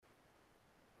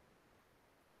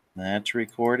That's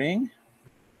recording.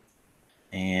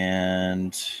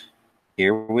 And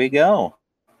here we go.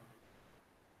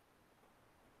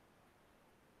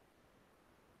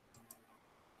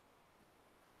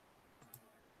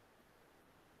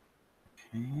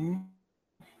 Okay.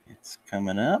 It's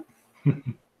coming up.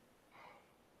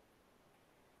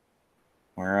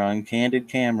 We're on candid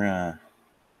camera.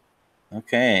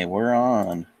 Okay, we're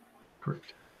on.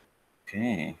 Correct.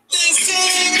 Okay.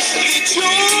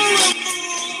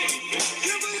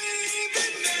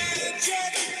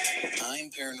 I'm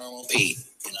Paranormal Pete,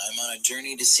 and I'm on a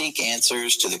journey to seek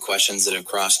answers to the questions that have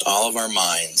crossed all of our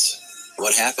minds.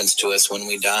 What happens to us when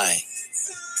we die?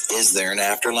 Is there an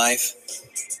afterlife?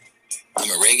 I'm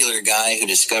a regular guy who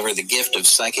discovered the gift of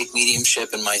psychic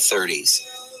mediumship in my 30s.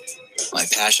 My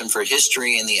passion for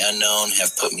history and the unknown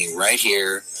have put me right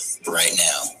here, right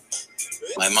now.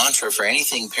 My mantra for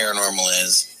anything paranormal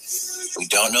is, we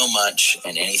don't know much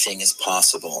and anything is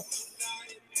possible.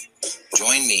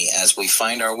 Join me as we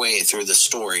find our way through the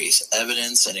stories,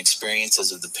 evidence, and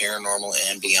experiences of the paranormal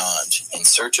and beyond in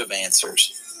search of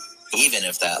answers, even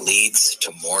if that leads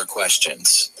to more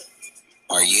questions.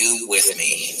 Are you with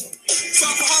me?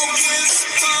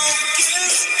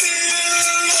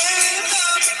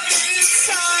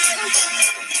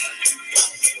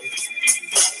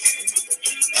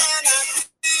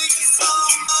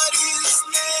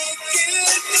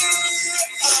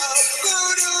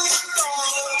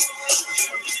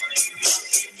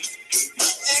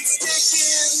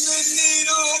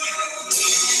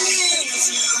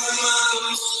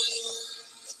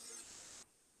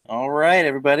 All right,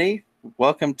 everybody.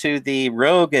 Welcome to the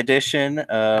Rogue edition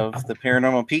of the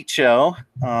Paranormal Pete Show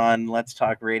on Let's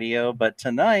Talk Radio. But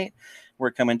tonight,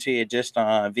 we're coming to you just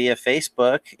via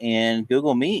Facebook and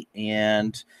Google Meet.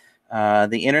 And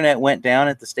the internet went down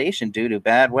at the station due to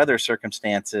bad weather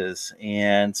circumstances.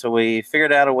 And so we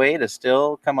figured out a way to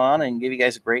still come on and give you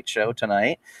guys a great show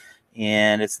tonight.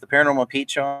 And it's the Paranormal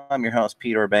Pete Show. I'm your host,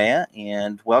 Pete Orbea,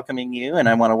 and welcoming you. And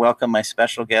I want to welcome my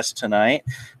special guest tonight,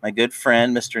 my good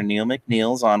friend, Mr. Neil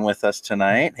McNeill's on with us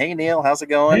tonight. Hey, Neil, how's it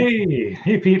going?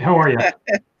 Hey, Pete, how are you?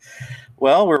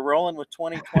 Well, we're rolling with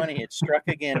 2020. It struck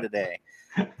again today.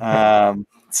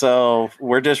 So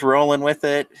we're just rolling with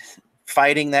it,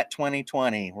 fighting that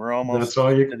 2020. We're almost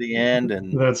to the end.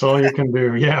 And that's all you can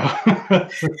do. Yeah.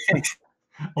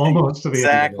 Almost to the end.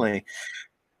 Exactly.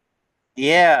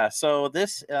 Yeah, so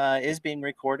this is being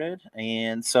recorded,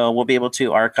 and so we'll be able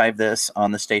to archive this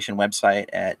on the station website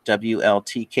at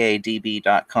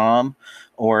WLTKDB.com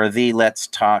or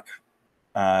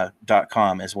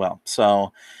theletstalk.com as well.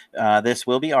 So this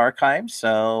will be archived,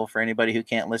 so for anybody who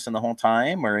can't listen the whole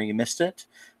time or you missed it,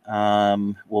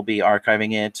 we'll be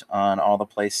archiving it on all the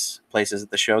places that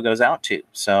the show goes out to.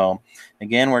 So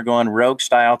again, we're going rogue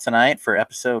style tonight for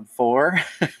episode 4.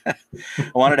 I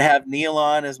wanted to have Neil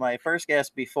on as my first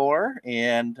guest before,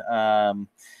 and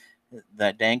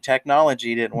that dang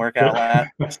technology didn't work out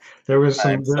last. There's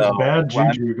bad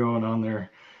juju going on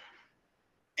there.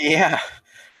 Yeah.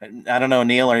 I don't know,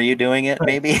 Neil, are you doing it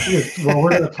maybe? Well,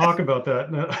 we're going to talk about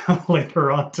that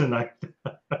later on tonight.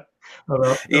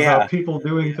 About people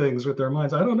doing things with their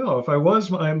minds. I don't know. If I was,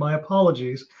 my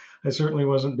apologies. I certainly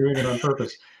wasn't doing it on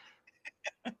purpose.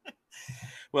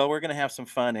 Well, we're going to have some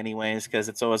fun anyways, because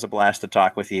it's always a blast to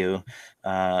talk with you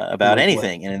about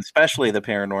anything, and especially the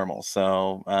paranormal.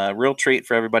 So real treat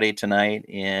for everybody tonight,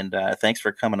 and thanks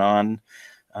for coming on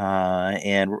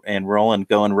and rolling,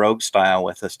 going rogue style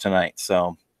with us tonight.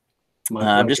 So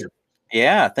thanks.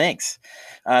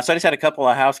 So I just had a couple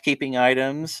of housekeeping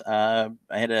items. I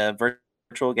had a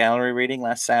virtual gallery reading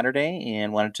last Saturday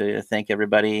and wanted to thank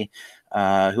everybody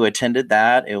who attended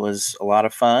that. It was a lot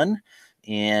of fun.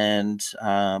 And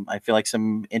I feel like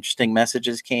some interesting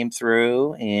messages came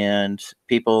through, and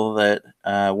people that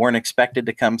weren't expected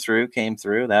to come through came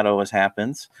through. That always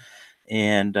happens.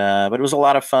 And but it was a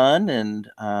lot of fun, and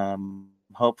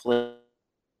hopefully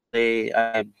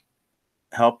I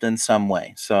helped in some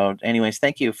way. So anyways,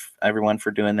 thank you everyone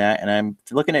for doing that. And I'm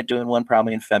looking at doing one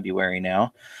probably in February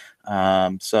now.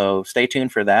 So stay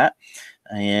tuned for that.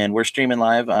 And we're streaming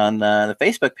live on the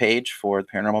Facebook page for the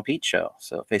Paranormal Pete Show.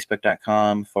 So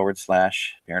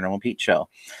facebook.com/Paranormal Pete Show.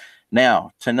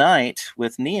 Now, tonight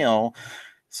with Neil,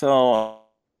 so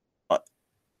I'll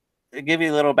give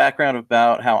you a little background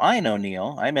about how I know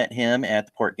Neil. I met him at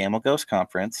the Port Gamble Ghost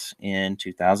Conference in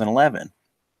 2011.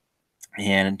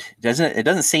 And it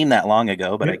doesn't seem that long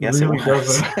ago, but I guess it really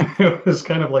doesn't. It was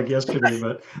kind of like yesterday,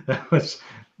 but that was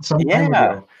some time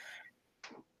ago.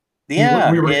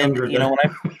 Yeah, we were younger. When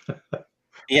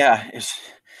it's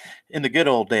in the good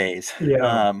old days.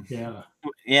 Yeah,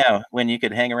 when you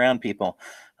could hang around people.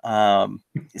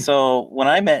 So when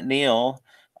I met Neil,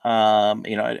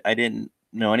 I didn't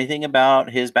know anything about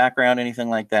his background, anything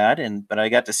like that, but I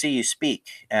got to see you speak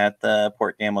at the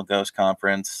Port Gamble Ghost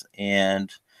Conference, and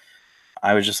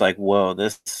I was just like, whoa,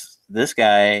 this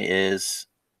guy is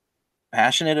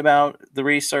passionate about the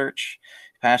research,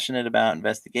 passionate about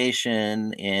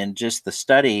investigation, and just the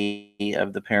study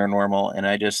of the paranormal. And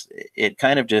it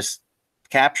kind of just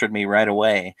captured me right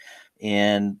away.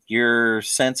 And your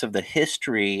sense of the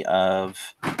history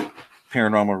of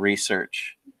paranormal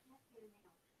research.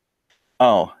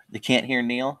 Oh, you can't hear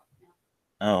Neil?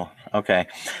 Oh, okay.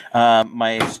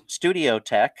 My studio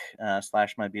tech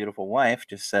slash my beautiful wife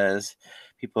just says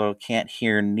people can't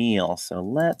hear Neil. So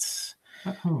let's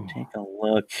take a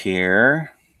look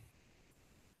here.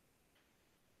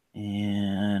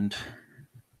 And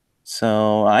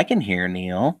so I can hear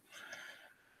Neil.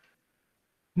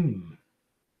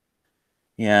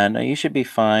 Yeah, no, you should be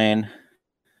fine.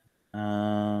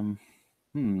 Well,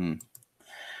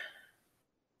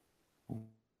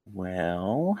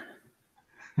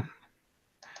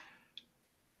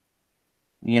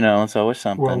 it's always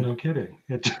something. Well, no kidding.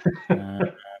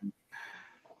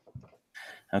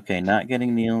 Okay, not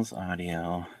getting Neil's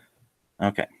audio.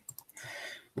 Okay.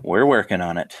 We're working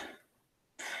on it.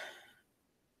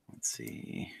 Let's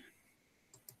see.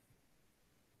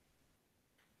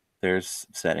 There's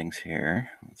settings here.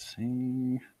 Let's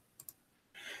see.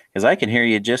 Because I can hear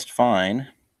you just fine.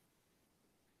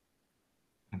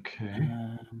 Okay.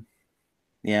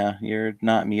 Yeah, you're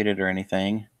not muted or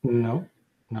anything. No,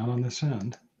 not on this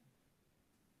end.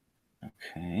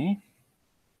 Okay.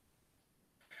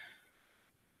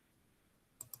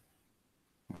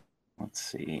 Let's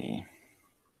see.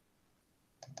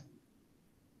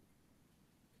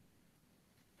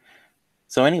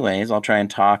 So anyways, I'll try and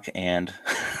talk and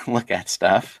look at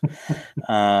stuff.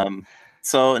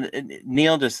 So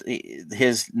Neil, just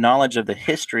his knowledge of the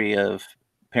history of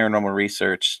paranormal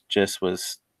research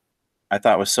I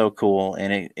thought was so cool.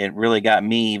 And it really got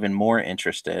me even more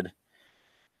interested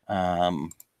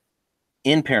in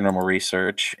paranormal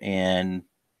research and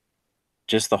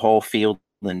just the whole field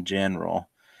in general.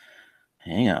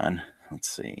 Hang on. Let's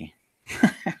see.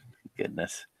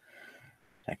 Goodness.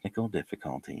 Technical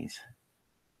difficulties.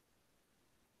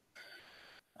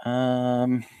 Health.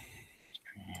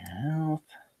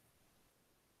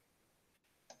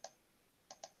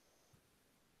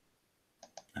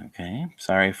 Okay.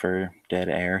 Sorry for dead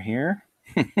air here.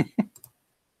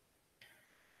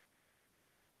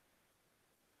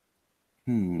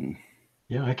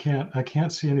 Yeah, I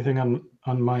can't see anything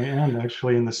on my end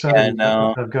actually in the settings. Yeah,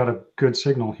 no. I've got a good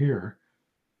signal here.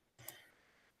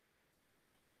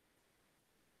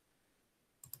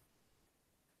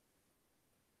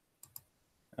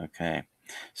 Okay.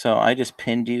 So I just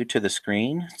pinned you to the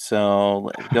screen. So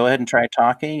go ahead and try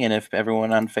talking. And if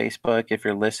everyone on Facebook, if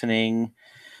you're listening,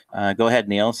 go ahead,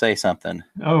 Neil, say something.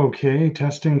 Okay,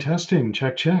 testing.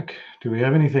 Check. Do we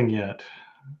have anything yet?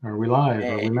 Are we live?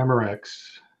 Okay. Are we Memorex?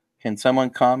 Can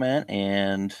someone comment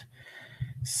and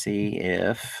see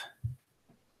if...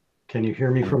 Can you hear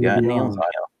me from the beyond?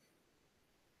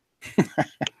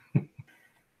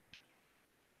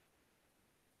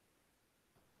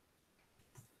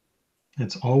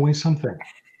 It's always something.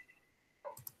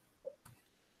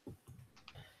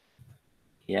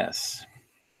 Yes.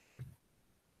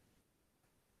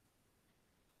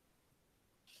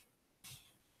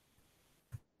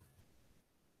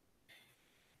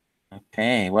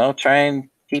 Okay, well, try and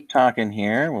keep talking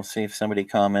here. We'll see if somebody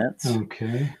comments.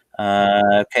 Okay.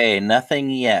 Okay,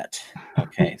 nothing yet.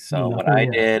 Okay, so what I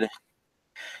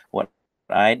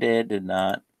did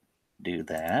not do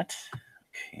that.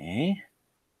 Okay.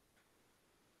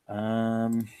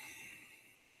 Out.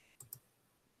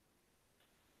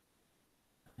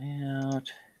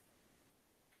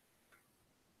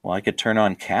 Well, I could turn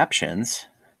on captions.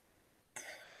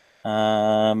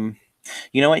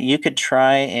 You know what? You could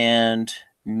try and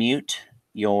mute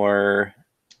your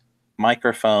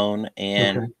microphone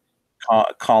and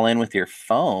call in with your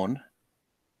phone.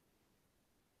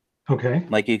 Okay.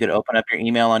 Like you could open up your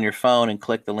email on your phone and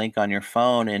click the link on your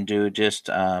phone and do just,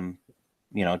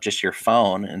 just your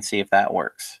phone and see if that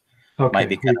works. Okay, Might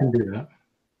be we can do that.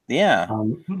 Yeah.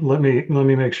 Let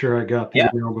me make sure I got the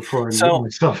email before I mute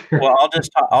myself here. Well, I'll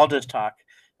just talk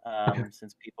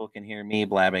since people can hear me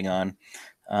blabbing on.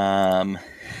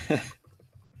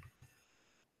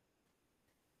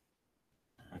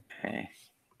 Okay.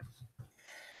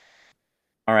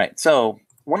 All right. So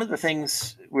one of the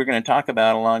things we're going to talk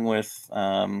about along with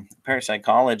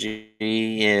parapsychology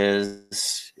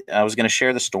is I was going to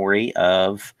share the story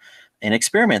of an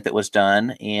experiment that was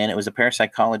done, and it was a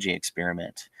parapsychology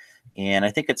experiment. And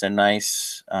I think it's a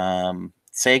nice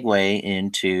segue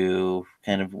into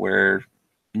kind of where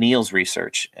Neil's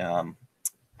research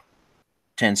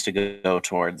tends to go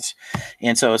towards.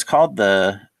 And so it's called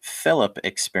the Phillip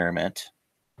Experiment.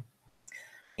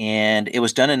 And it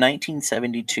was done in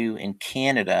 1972 in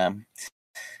Canada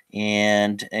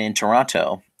and in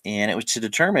Toronto. And it was to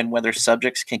determine whether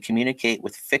subjects can communicate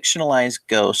with fictionalized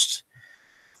ghosts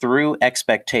through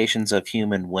expectations of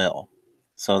human will.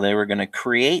 So they were going to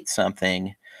create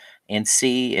something and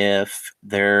see if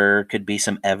there could be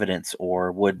some evidence,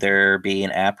 or would there be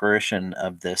an apparition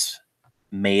of this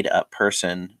made up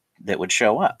person that would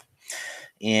show up.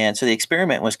 And so the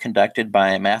experiment was conducted by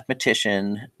a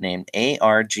mathematician named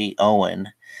A.R.G. Owen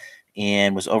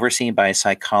and was overseen by a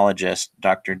psychologist,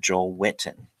 Dr. Joel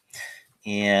Witten.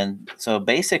 And so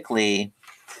basically,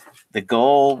 the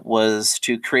goal was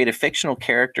to create a fictional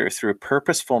character through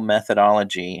purposeful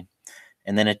methodology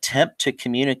and then attempt to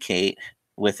communicate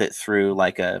with it through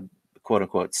like a quote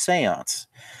unquote seance.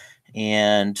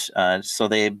 And so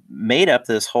they made up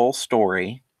this whole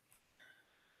story.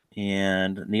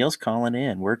 And Neil's calling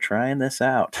in. We're trying this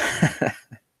out.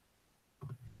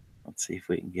 Let's see if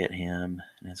we can get him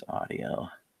and his audio.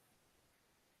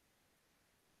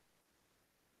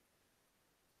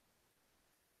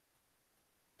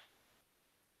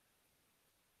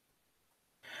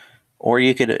 Or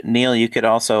you could, Neil, you could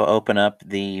also open up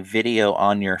the video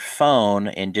on your phone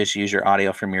and just use your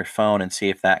audio from your phone and see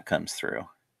if that comes through,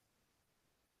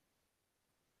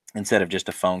 instead of just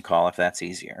a phone call, if that's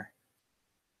easier.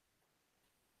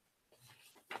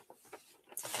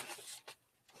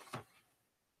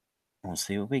 We'll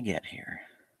see what we get here.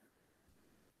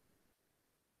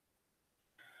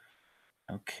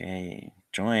 Okay,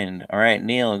 joined. All right,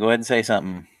 Neil, go ahead and say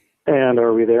something. And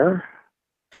are we there?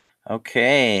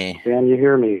 Okay. Can you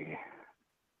hear me?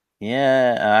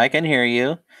 Yeah, I can hear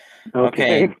you.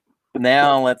 Okay.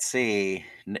 Now let's see.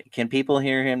 Can people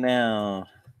hear him now?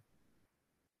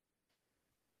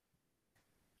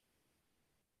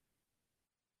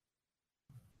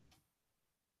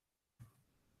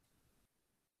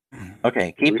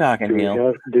 Okay, keep talking,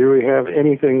 Neil. Do we have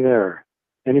anything there?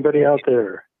 Anybody out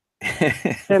there?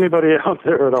 Anybody out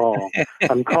there at all?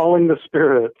 I'm calling the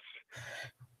spirits.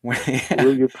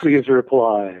 Will you please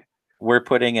reply? We're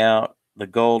putting out the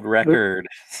gold record.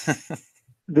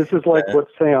 This is like what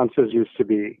seances used to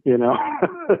be, you know?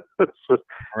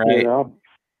 Right. You know?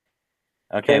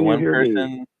 Okay,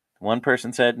 one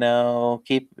person said no.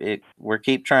 We're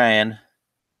keep trying.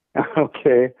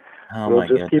 Okay. Oh, we'll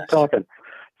just keep talking.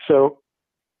 So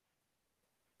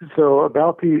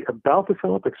about the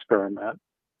Phillip Experiment,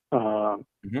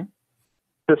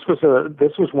 this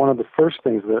was one of the first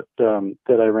things that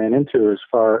I ran into as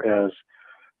far as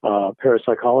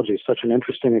parapsychology. Such an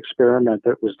interesting experiment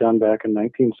that was done back in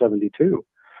 1972,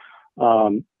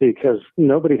 because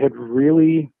nobody had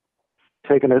really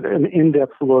taken an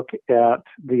in-depth look at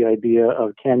the idea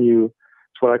of it's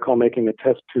what I call making a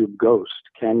test tube ghost.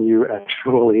 Can you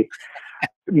actually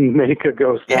make a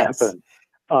ghost happen?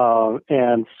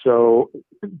 And so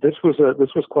this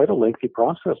was quite a lengthy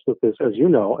process with this, as you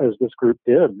know, as this group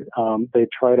did. They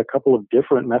tried a couple of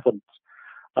different methods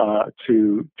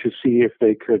to see if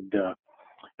they could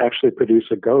actually produce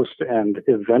a ghost, and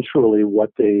eventually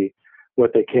what they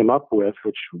came up with,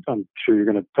 which I'm sure you're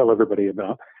going to tell everybody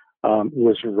about,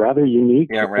 was rather unique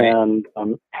and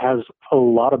has a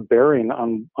lot of bearing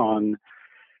on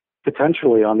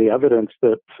potentially on the evidence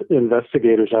that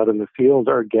investigators out in the field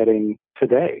are getting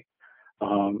today.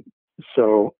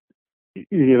 So,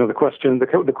 you know, the question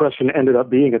ended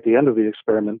up being at the end of the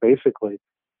experiment, basically,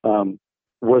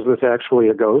 was this actually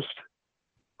a ghost,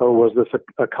 or was this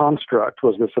a construct?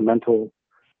 Was this a mental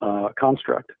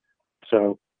construct?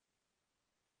 So,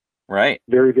 right,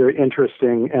 very, very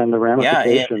interesting, and the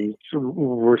ramifications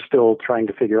we're still trying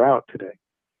to figure out today.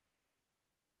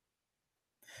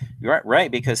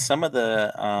 Right, because some of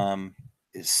the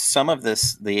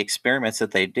experiments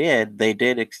that they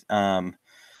did.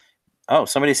 Oh,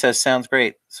 somebody says sounds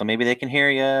great, so maybe they can hear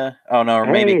you. Oh no, or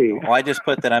maybe I just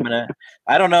put that I'm gonna.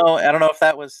 I don't know if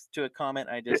that was to a comment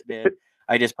I just did.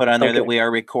 I just put on there that we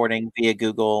are recording via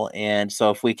Google, and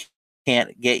so if we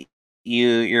can't get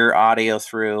your audio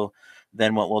through,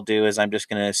 then what we'll do is I'm just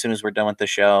gonna, as soon as we're done with the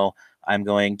show, I'm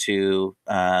going to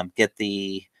get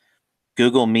the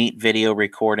Google Meet video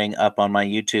recording up on my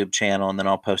YouTube channel, and then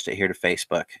I'll post it here to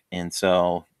Facebook, and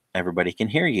so everybody can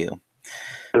hear you.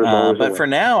 But for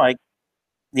now,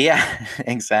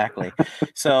 exactly.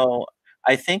 So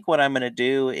I think what I'm going to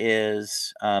do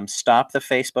is stop the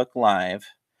Facebook Live,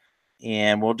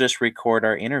 and we'll just record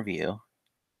our interview.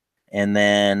 And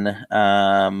then,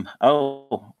 Molly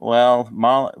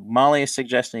is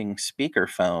suggesting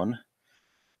speakerphone.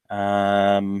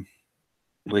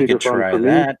 We could try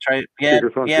that. Try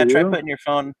putting your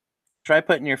phone. Try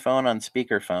putting your phone on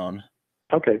speakerphone.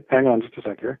 Okay, hang on just a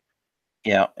sec here.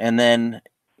 Yeah, and then.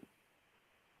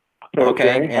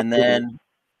 Okay,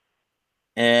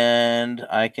 and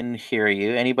I can hear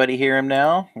you. Anybody hear him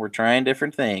now? We're trying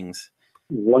different things.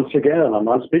 Once again, I'm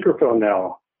on speakerphone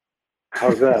now.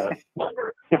 How's that?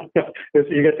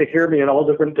 You get to hear me in all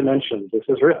different dimensions. This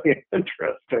is really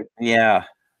interesting. Yeah.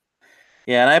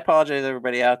 Yeah, and I apologize to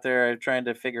everybody out there. I'm trying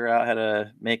to figure out how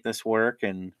to make this work,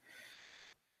 and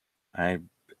I'm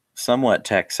somewhat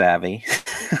tech savvy.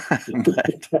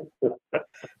 But,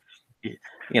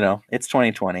 it's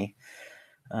 2020.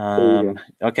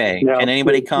 Okay, now, can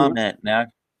anybody comment now?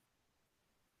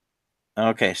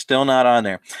 Okay, still not on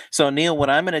there. So, Neil, what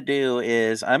I'm going to do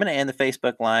is I'm going to end the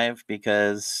Facebook Live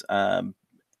because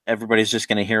everybody's just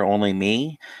going to hear only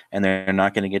me, and they're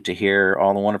not going to get to hear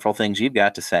all the wonderful things you've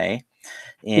got to say.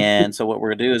 And so what we're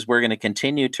going to do is we're going to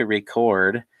continue to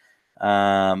record.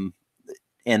 And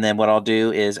then what I'll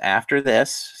do is after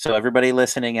this, so everybody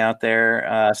listening out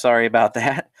there, sorry about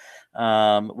that.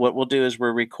 What we'll do is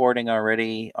we're recording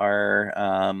already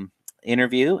our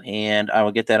interview, and I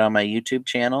will get that on my YouTube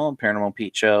channel, Paranormal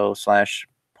Pete Show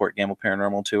 / Port Gamble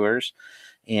Paranormal Tours.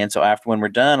 And so after when we're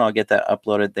done, I'll get that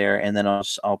uploaded there, and then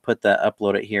I'll put that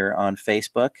upload it here on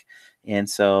Facebook, and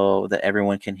so that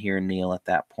everyone can hear Neil at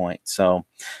that point. So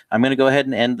I'm going to go ahead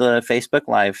and end the Facebook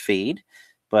Live feed.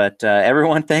 But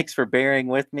everyone, thanks for bearing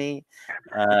with me.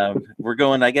 We're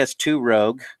going, I guess, too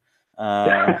rogue.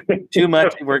 Too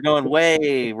much. We're going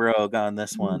way rogue on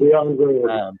this one.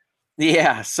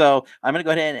 Yeah, so I'm going to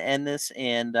go ahead and end this.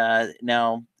 And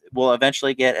now we'll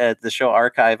eventually get the show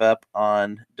archive up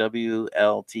on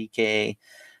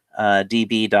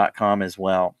WLTKDB.com as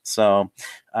well. So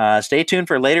stay tuned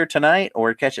for later tonight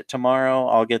or catch it tomorrow.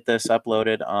 I'll get this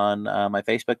uploaded on my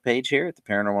Facebook page here at the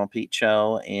Paranormal Pete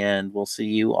Show, and we'll see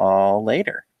you all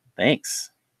later.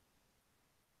 Thanks.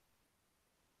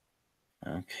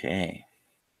 Okay.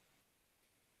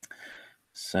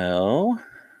 So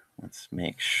let's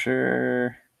make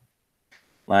sure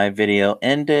live video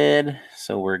ended.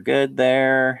 So we're good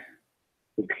there.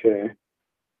 Okay.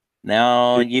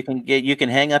 Now you can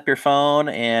hang up your phone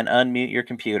and unmute your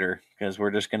computer because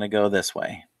we're just going to go this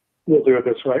way. We'll do it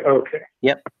this way. Okay.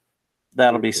 Yep.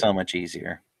 That'll be so much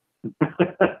easier.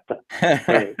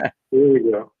 Right. Here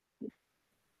we go.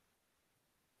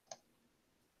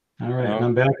 All right. And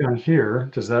I'm back on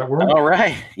here. Does that work? All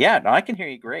right. Yeah, no, I can hear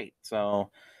you great. So.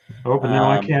 Oh, but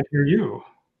now I can't hear you.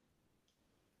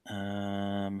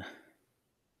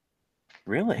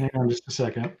 Really? Hang on just a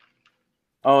second.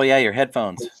 Oh, yeah, your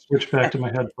headphones. Let's switch back to my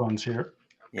headphones here.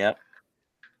 Yep.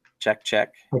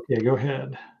 Check. Okay, go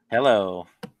ahead. Hello.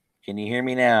 Can you hear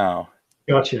me now?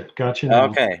 Gotcha now.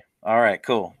 Okay. All right,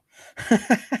 cool.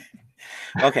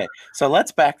 Okay, so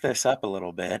let's back this up a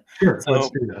little bit. Sure, let's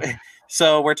do that.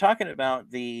 So we're talking about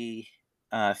the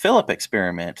Phillip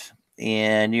Experiment,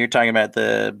 and you're talking about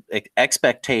the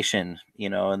expectation,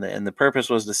 and the purpose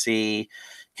was to see,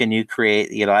 can you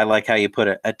create, I like how you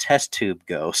put a test tube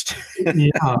ghost.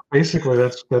 Yeah, basically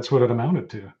that's what it amounted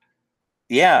to.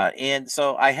 Yeah, and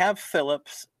so I have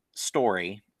Phillip's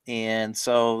story, and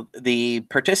so the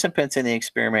participants in the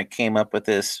experiment came up with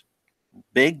this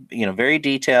big, very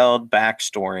detailed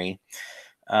backstory.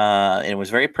 It was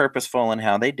very purposeful in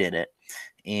how they did it.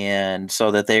 And so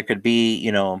that there could be,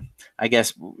 I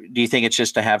guess, do you think it's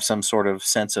just to have some sort of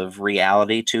sense of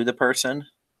reality to the person?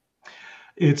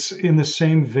 It's in the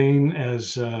same vein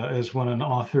as when an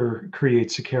author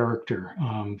creates a character.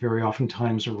 Very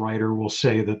oftentimes a writer will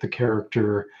say that the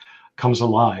character comes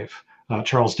alive.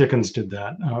 Charles Dickens did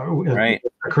that. Right.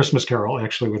 A Christmas Carol,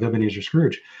 actually, with Ebenezer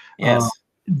Scrooge. Yes.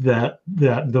 That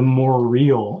the more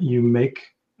real you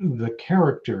make the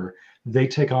character, they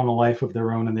take on a life of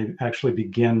their own, and they actually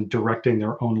begin directing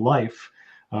their own life.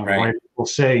 Right. Will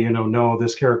say, no,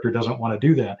 this character doesn't want to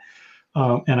do that.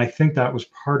 And I think that was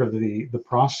part of the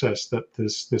process that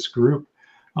this group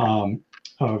of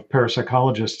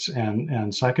parapsychologists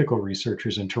and psychical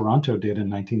researchers in Toronto did in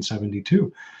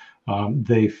 1972.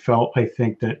 They felt, I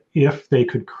think, that if they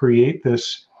could create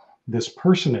this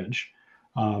personage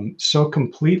so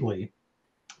completely,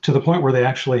 to the point where they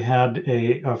actually had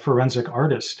a forensic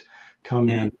artist come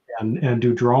in and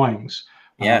do drawings.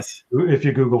 Yes. If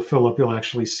you Google Phillip, you'll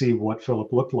actually see what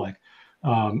Phillip looked like,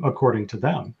 according to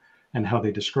them, and how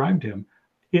they described him.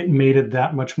 It made it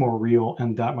that much more real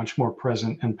and that much more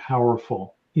present and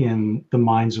powerful in the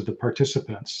minds of the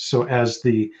participants. So as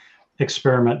the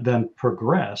experiment then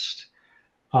progressed,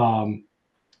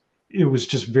 it was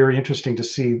just very interesting to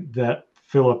see that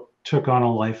Philip took on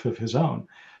a life of his own.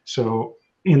 So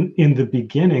in the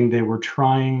beginning, they were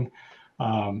trying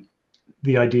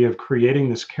the idea of creating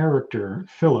this character,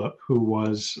 Philip, who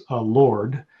was a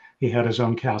lord. He had his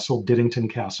own castle, Diddington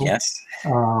Castle. Yes.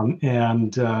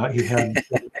 And he had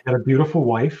a beautiful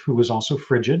wife who was also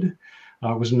frigid.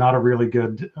 It was not a really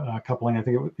good coupling. I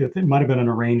think it might have been an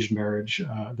arranged marriage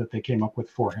that they came up with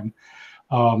for him.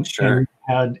 Sure.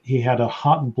 And he had a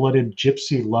hot-blooded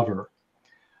gypsy lover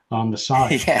on the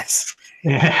side. Yes.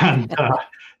 And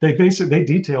they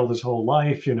detailed his whole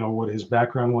life, what his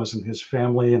background was and his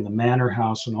family and the manor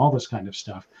house and all this kind of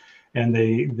stuff. And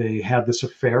they had this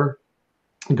affair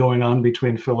going on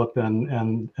between Philip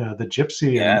and the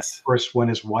gypsy. Yes. And of course, when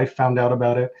his wife found out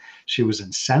about it, she was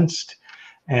incensed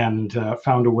and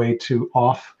found a way to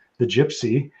off the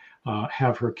gypsy,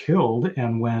 have her killed.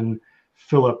 And when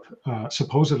Philip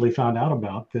supposedly found out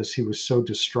about this, he was so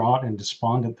distraught and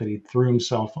despondent that he threw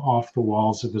himself off the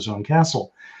walls of his own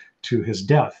castle to his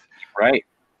death. Right.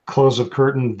 Close of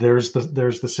curtain. There's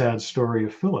the sad story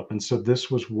of Philip. And so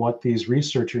this was what these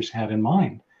researchers had in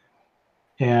mind.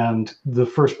 And the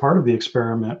first part of the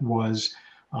experiment was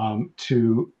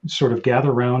to sort of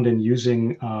gather around and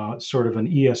using sort of an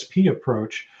ESP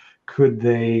approach. Could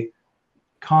they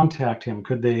contact him?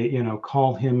 Could they,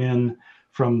 call him in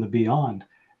from the beyond?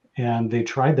 And they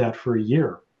tried that for a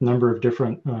year, number of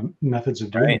different methods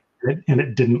of doing it, and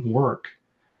it didn't work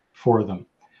for them.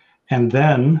 And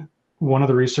then one of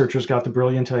the researchers got the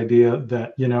brilliant idea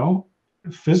that,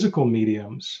 physical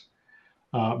mediums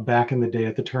back in the day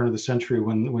at the turn of the century,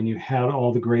 when you had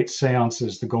all the great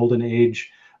seances, the golden age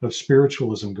of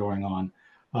spiritualism going on,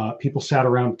 people sat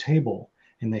around a table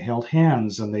and they held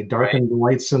hands and they darkened the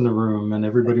lights in the room and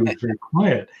everybody was very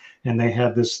quiet. And they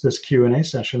had this Q&A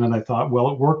session. And I thought, well,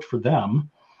 it worked for them,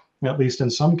 at least in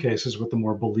some cases with the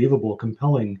more believable,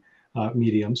 compelling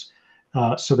mediums.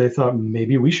 So they thought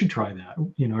maybe we should try that.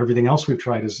 Everything else we've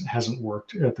tried hasn't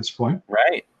worked at this point.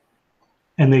 Right.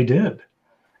 And they did.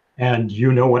 And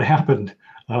what happened.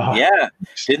 Yeah.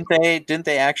 Didn't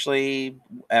they actually,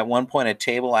 at one point, a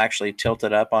table actually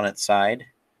tilted up on its side?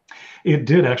 It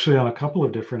did, actually, on a couple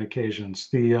of different occasions.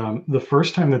 The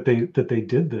first time that they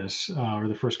did this, or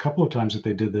the first couple of times that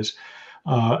they did this,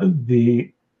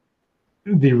 the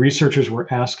researchers were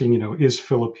asking, is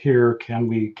Philip here? Can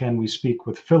we speak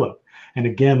with Philip? And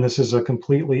again, this is a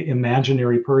completely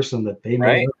imaginary person that they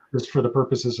made just for the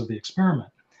purposes of the experiment.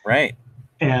 Right.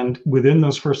 And within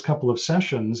those first couple of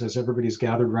sessions, as everybody's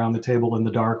gathered around the table in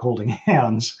the dark holding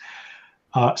hands,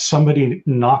 somebody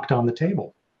knocked on the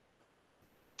table,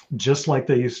 just like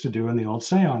they used to do in the old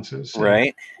seances.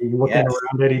 Right. Looking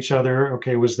around at each other.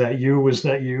 Okay, was that you? Was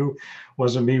that you?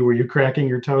 Wasn't me? Were you cracking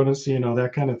your toes?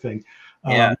 That kind of thing.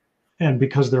 Yeah. And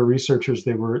because they're researchers,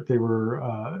 they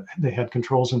had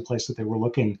controls in place that they were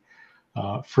looking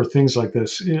for things like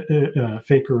this,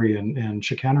 fakery and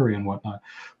chicanery and whatnot.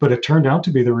 But it turned out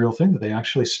to be the real thing, that they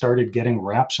actually started getting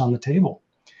raps on the table.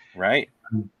 Right.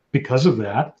 Because of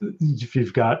that, if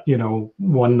you've got,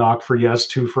 one knock for yes,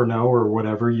 two for no, or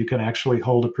whatever, you can actually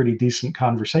hold a pretty decent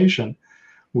conversation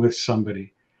with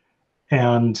somebody.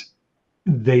 And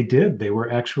they did. They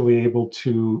were actually able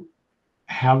to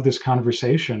have this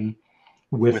conversation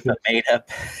with a made-up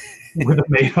with a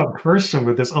made-up person,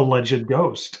 with this alleged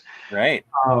ghost. Right.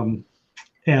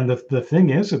 And the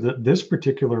thing is that this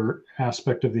particular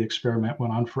aspect of the experiment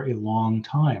went on for a long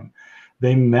time.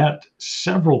 They met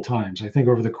several times, I think,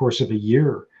 over the course of a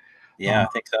year. Yeah, I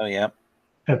think so. Yeah.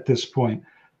 At this point,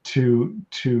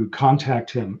 to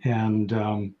contact him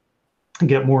and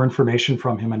get more information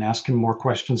from him and ask him more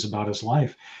questions about his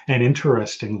life. And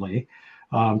interestingly,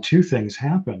 two things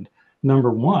happened.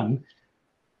 Number one,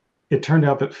 it turned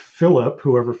out that Philip,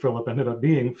 whoever Philip ended up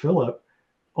being, Philip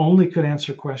only could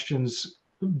answer questions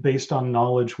based on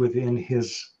knowledge within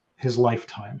his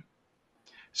lifetime.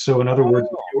 So in other words,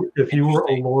 if you were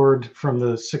a lord from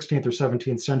the 16th or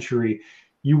 17th century,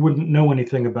 you wouldn't know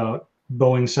anything about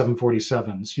Boeing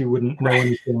 747s. You wouldn't know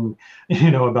anything,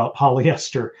 about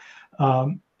polyester.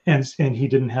 And he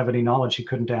didn't have any knowledge. He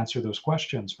couldn't answer those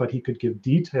questions, but he could give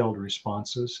detailed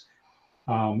responses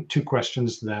to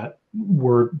questions that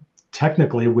were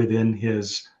technically within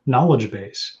his knowledge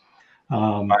base.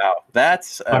 Wow,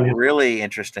 that's a really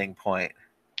interesting point.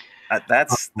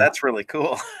 That's really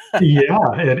cool.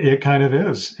 Yeah, it kind of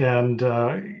is.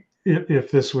 And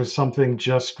if this was something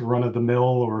just run of the mill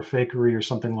or fakery or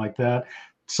something like that,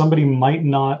 somebody might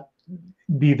not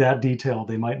be that detailed.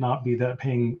 They might not be that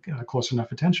paying close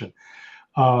enough attention.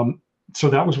 So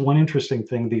that was one interesting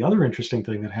thing. The other interesting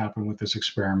thing that happened with this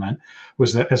experiment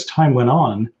was that as time went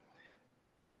on,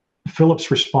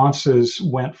 Philip's responses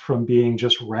went from being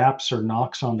just raps or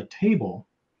knocks on the table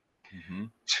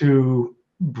to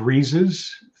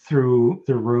breezes through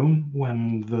the room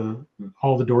when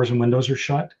all the doors and windows are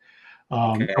shut,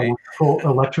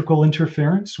 electrical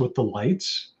interference with the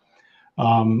lights,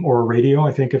 or radio,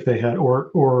 I think if they had,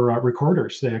 or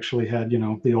recorders. They actually had,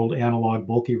 the old analog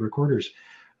bulky recorders,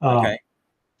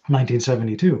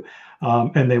 1972.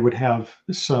 And they would have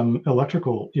some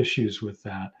electrical issues with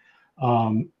that.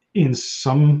 In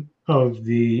some of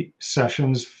the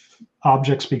sessions,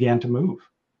 objects began to move.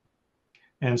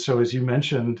 And so, as you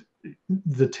mentioned,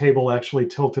 the table actually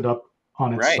tilted up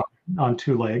on its side, on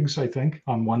two legs, I think,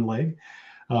 on one leg,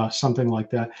 something like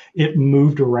that. It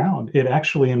moved around. It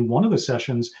actually, in one of the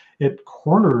sessions, it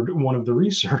cornered one of the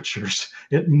researchers.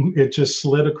 It just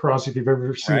slid across. If you've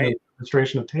ever seen a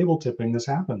demonstration of table tipping, this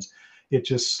happens. It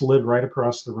just slid right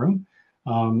across the room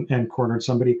and cornered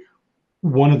somebody.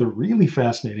 One of the really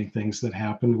fascinating things that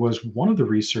happened was one of the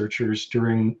researchers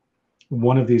during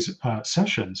one of these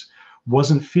sessions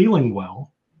wasn't feeling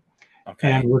well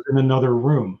and was in another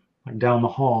room, like down the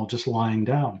hall, just lying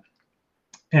down.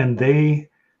 And they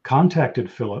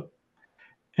contacted Philip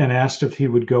and asked if he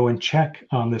would go and check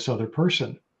on this other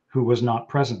person who was not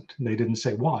present. And they didn't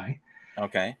say why.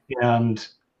 And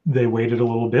they waited a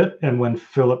little bit. And when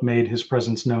Philip made his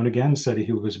presence known again, said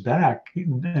he was back,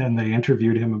 and they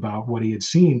interviewed him about what he had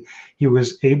seen, he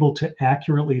was able to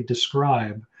accurately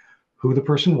describe who the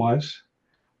person was,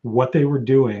 what they were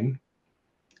doing,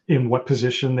 in what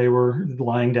position they were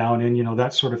lying down in,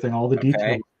 that sort of thing, all the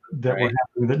details that were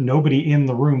happening that nobody in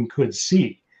the room could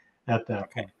see at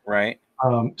that point.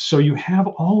 So you have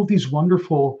all of these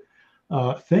wonderful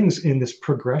things in this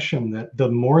progression that the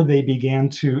more they began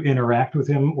to interact with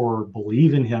him or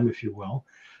believe in him, if you will,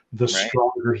 the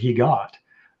stronger he got,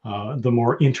 the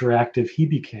more interactive he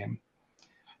became.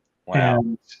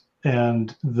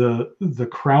 And the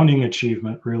crowning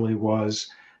achievement really was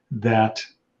that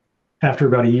after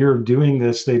about a year of doing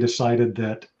this, they decided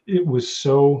that it was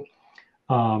so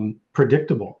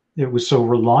predictable, it was so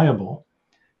reliable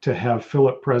to have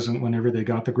Philip present whenever they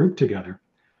got the group together,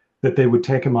 that they would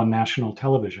take him on national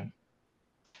television,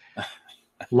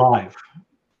 live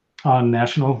on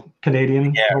national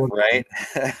Canadian television.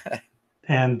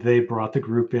 And they brought the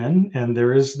group in, and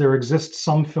there exists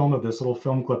some film of this, little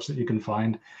film clips that you can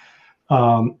find.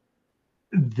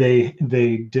 They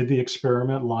did the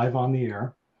experiment live on the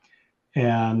air,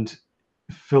 and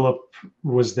Philip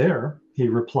was there. He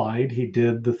replied. He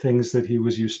did the things that he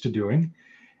was used to doing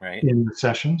in the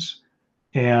sessions.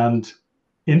 And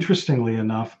interestingly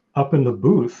enough, up in the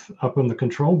booth, up in the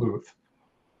control booth,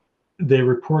 they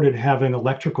reported having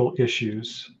electrical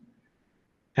issues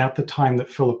at the time that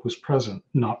Philip was present,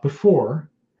 not before,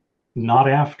 not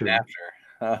after.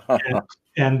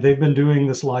 And they've been doing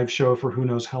this live show for who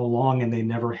knows how long, and they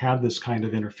never had this kind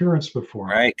of interference before.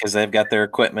 Because they've got their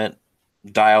equipment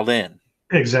dialed in.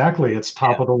 Exactly. It's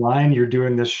top of the line. You're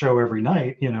doing this show every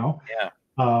night,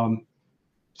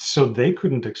 so they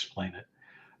couldn't explain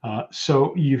it.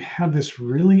 So you have this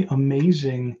really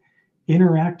amazing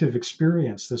interactive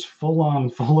experience, this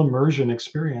full immersion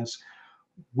experience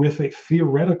with a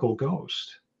theoretical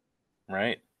ghost.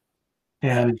 And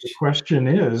the question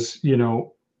is,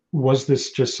 was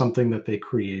this just something that they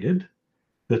created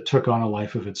that took on a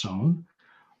life of its own?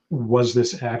 Was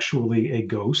this actually a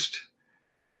ghost?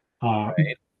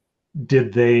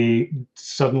 Did they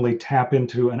suddenly tap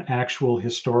into an actual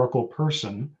historical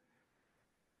person?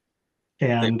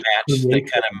 And they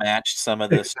kind of matched some of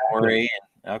the story.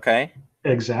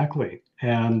 Exactly.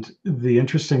 And the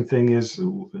interesting thing is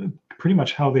pretty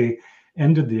much how they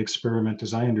ended the experiment,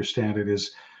 as I understand it,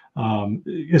 is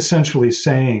essentially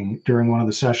saying during one of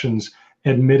the sessions,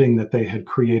 admitting that they had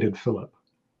created Philip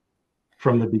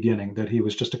from the beginning, that he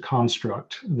was just a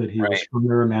construct, that he was from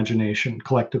their imagination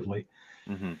collectively.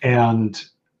 And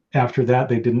after that,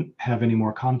 they didn't have any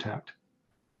more contact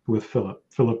with Philip.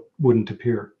 Philip wouldn't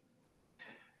appear.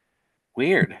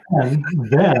 Weird. And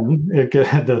then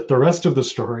the rest of the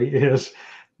story is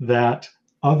that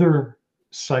other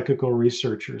psychical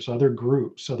researchers, other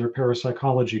groups, other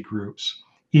parapsychology groups,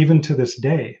 even to this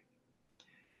day,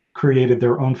 created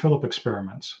their own Phillip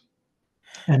experiments.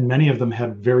 And many of them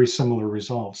had very similar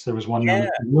results. There was one known as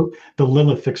the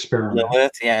Lilith experiment.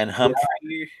 And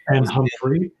Humphrey.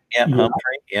 Humphrey.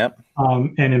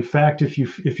 And in fact, if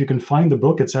you can find the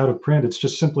book, it's out of print. It's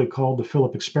just simply called the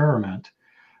Phillip Experiment,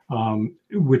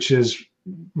 which is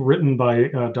written by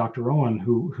Dr. Owen,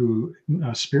 who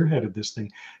spearheaded this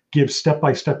thing. Gives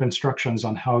step-by-step instructions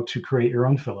on how to create your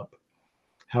own Phillip.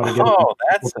 how to get Oh,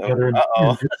 that's people together.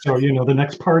 uh-oh. So, the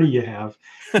next party you have,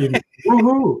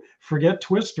 woohoo, forget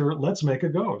Twister, let's make a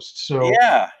ghost. So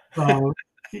Yeah.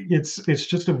 it's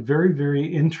just a very, very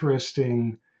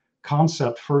interesting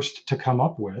concept first to come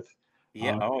up with.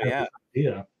 Yeah. Oh, yeah.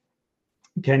 Yeah.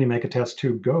 Can you make a test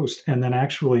tube ghost, and then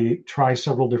actually try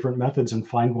several different methods and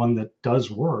find one that does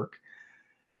work,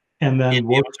 and then Be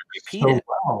work able to repeat so it.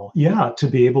 well, yeah, to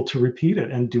be able to repeat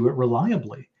it and do it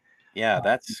reliably, Yeah,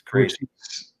 that's which crazy.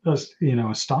 is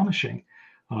astonishing.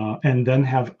 And then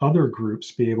have other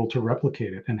groups be able to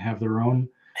replicate it and have their own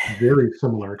very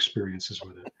similar experiences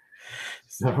with it.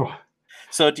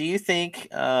 So do you think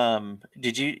do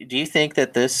you think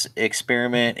that this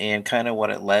experiment and kind of what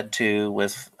it led to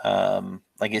with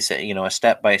like you said, a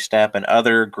step by step and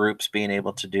other groups being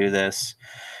able to do this,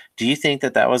 do you think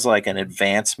that that was like an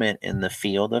advancement in the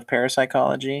field of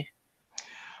parapsychology?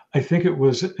 I think it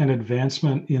was an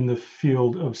advancement in the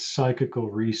field of psychical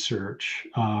research.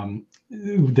 And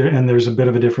there's a bit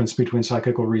of a difference between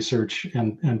psychical research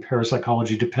and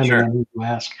parapsychology, depending Sure. on who you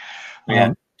ask.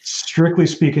 Yeah. Strictly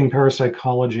speaking,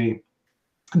 parapsychology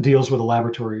deals with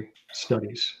laboratory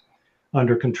studies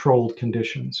under controlled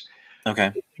conditions.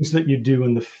 Okay. Things that you do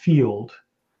in the field,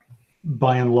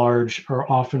 by and large, are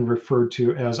often referred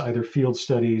to as either field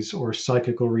studies or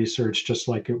psychical research, just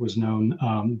like it was known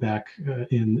back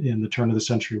in the turn of the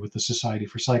century with the Society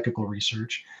for Psychical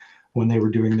Research when they were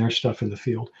doing their stuff in the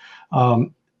field.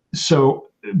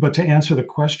 But to answer the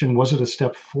question, was it a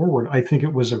step forward? I think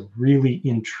it was a really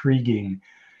intriguing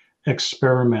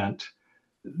experiment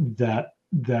that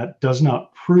does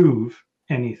not prove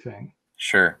anything.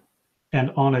 Sure. And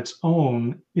on its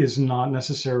own is not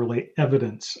necessarily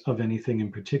evidence of anything in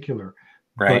particular.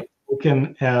 Right. But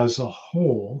taken as a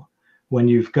whole, when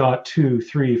you've got 2,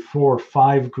 3, 4,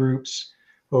 5 groups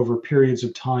over periods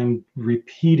of time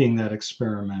repeating that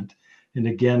experiment, and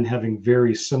again having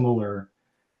very similar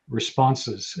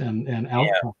responses and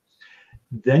outcomes,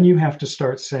 then you have to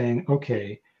start saying,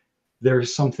 okay,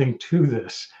 there's something to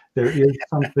this. There is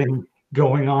something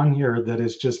going on here that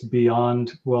is just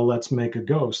beyond, well, let's make a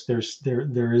ghost. There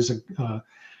is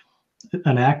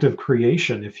an act of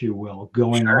creation, if you will,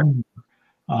 going on.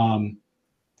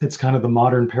 It's kind of the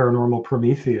modern paranormal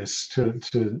Prometheus,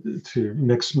 to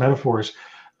mix metaphors.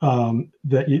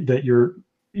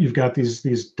 You've got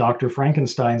these Dr.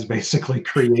 Frankensteins basically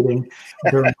creating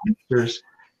their monsters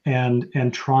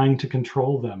and trying to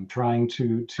control them, trying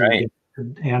to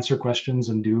answer questions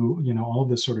and do all of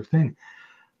this sort of thing.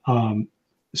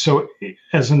 So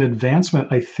as an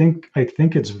advancement, I think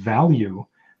its value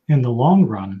in the long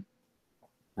run,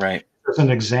 right, as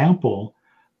an example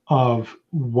of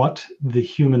what the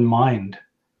human mind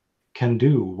can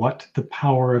do, what the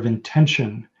power of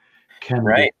intention can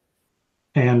do.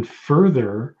 And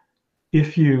further,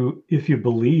 if you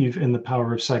believe in the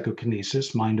power of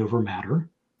psychokinesis, mind over matter,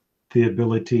 the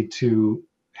ability to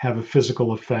have a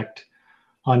physical effect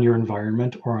on your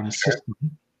environment or on a system,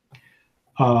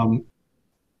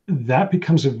 that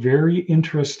becomes a very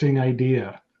interesting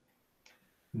idea,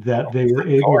 that they were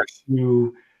able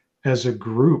to, as a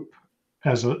group,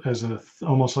 as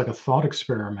almost like a thought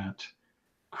experiment,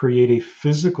 create a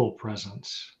physical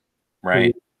presence,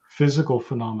 create physical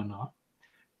phenomena,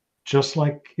 just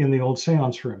like in the old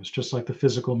seance rooms, just like the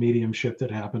physical mediumship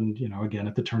that happened, again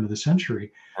at the turn of the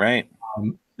century.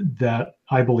 That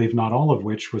I believe not all of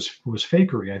which was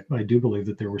fakery. I do believe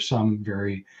that there were some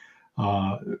very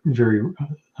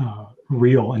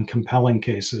real and compelling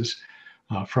cases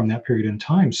from that period in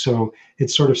time. So it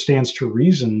sort of stands to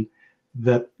reason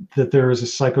that there is a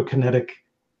psychokinetic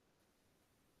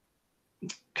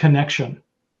connection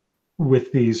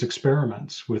with these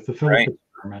experiments, with the Phillip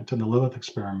experiment and the Lilith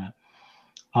experiment,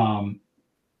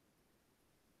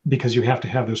 because you have to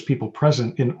have those people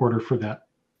present in order for that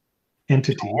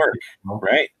entity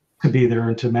to be there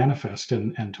and to manifest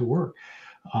and to work.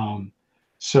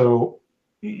 So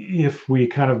if we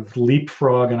kind of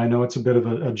leapfrog, and I know it's a bit of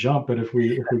a jump, but if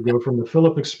we go from the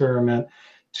Phillip experiment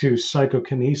to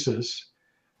psychokinesis,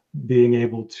 being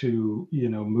able to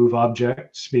move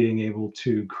objects, being able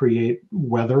to create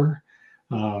weather,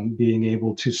 being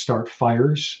able to start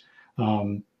fires,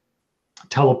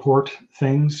 teleport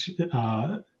things,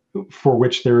 for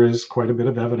which there is quite a bit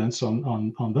of evidence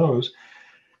on those.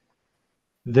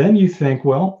 Then you think,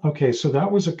 well, okay, so that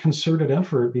was a concerted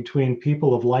effort between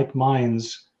people of like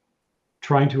minds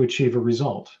trying to achieve a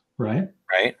result, right?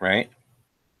 Right.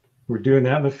 We're doing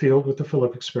that in the field with the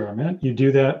Phillip experiment. You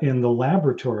do that in the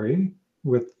laboratory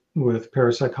with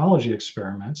parapsychology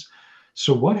experiments.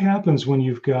 So what happens when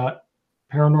you've got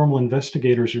paranormal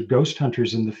investigators or ghost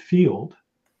hunters in the field,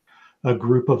 a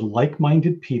group of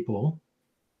like-minded people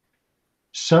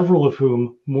several of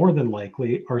whom more than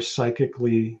likely are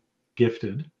psychically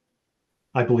gifted.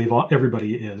 I believe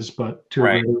everybody is, but to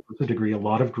a greater degree, a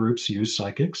lot of groups use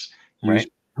psychics, use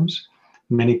mediums.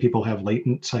 Many people have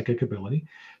latent psychic ability.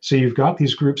 So you've got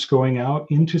these groups going out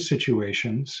into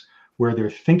situations where they're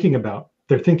thinking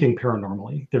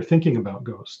paranormally, they're thinking about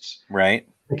ghosts,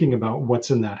 thinking about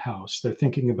what's in that house, they're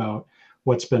thinking about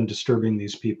what's been disturbing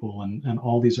these people and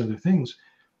all these other things.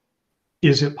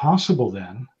 Is it possible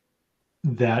then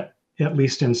that, at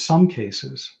least in some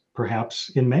cases, perhaps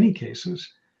in many cases,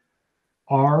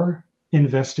 are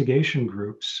investigation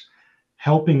groups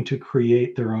helping to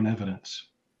create their own evidence?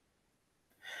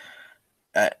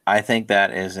 I think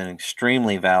that is an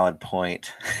extremely valid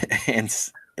point. And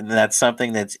that's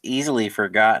something that's easily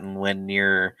forgotten when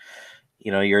you're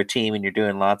a team and you're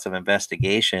doing lots of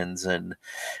investigations. And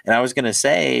I was going to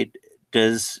say,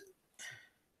 does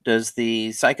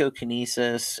the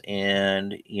psychokinesis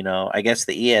and, I guess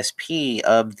the ESP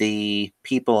of the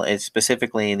people,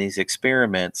 specifically in these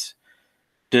experiments,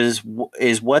 is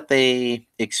what they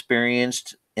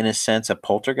experienced in a sense a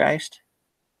poltergeist?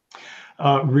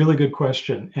 Really good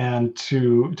question. And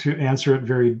to answer it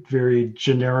very, very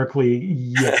generically,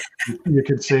 yes, you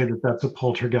could say that that's a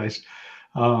poltergeist.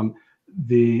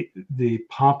 The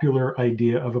popular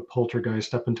idea of a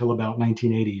poltergeist up until about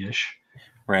 1980-ish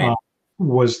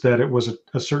was that it was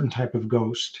a certain type of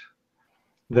ghost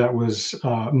that was,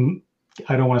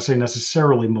 I don't want to say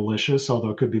necessarily malicious,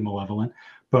 although it could be malevolent,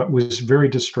 but was very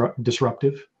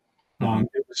disruptive.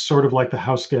 It was sort of like the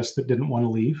house guest that didn't want to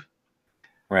leave.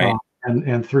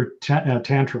 And through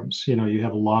tantrums, you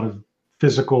have a lot of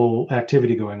physical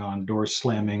activity going on, doors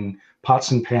slamming,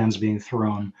 pots and pans being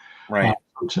thrown,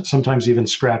 sometimes even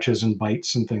scratches and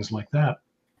bites and things like that.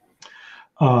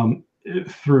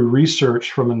 Through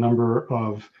research from a number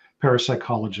of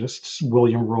parapsychologists,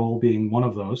 William Roll being one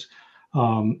of those,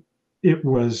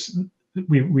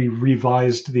 we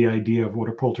revised the idea of what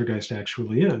a poltergeist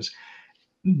actually is,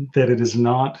 that it is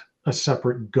not a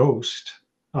separate ghost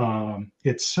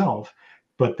itself,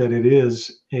 but that it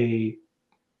is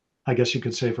I guess you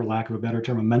could say, for lack of a better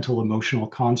term, a mental emotional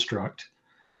construct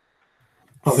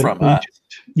from us.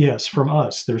 Yes, from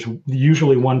us. There's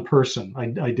usually one person.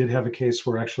 I did have a case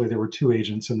where actually there were two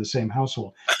agents in the same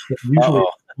household. But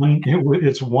usually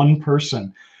it's one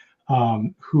person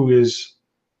who is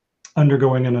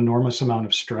undergoing an enormous amount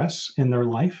of stress in their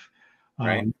life,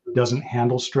 doesn't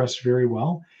handle stress very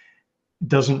well,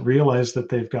 doesn't realize that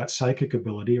they've got psychic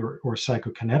ability or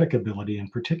psychokinetic ability in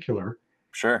particular.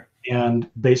 And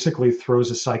basically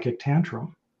throws a psychic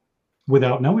tantrum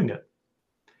without knowing it.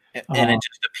 And it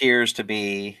just appears to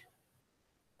be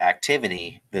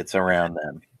activity that's around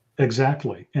them.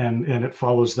 Exactly. And it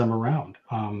follows them around.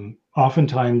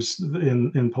 Oftentimes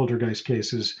in poltergeist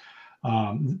cases,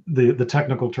 the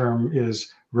technical term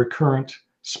is recurrent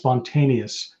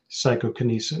spontaneous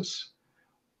psychokinesis,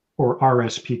 or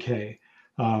RSPK.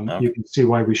 You can see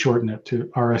why we shorten it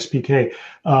to RSPK.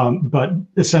 But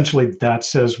essentially that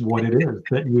says what it is,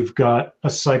 that you've got a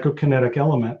psychokinetic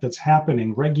element that's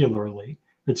happening regularly,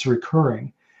 it's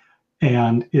recurring,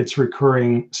 and it's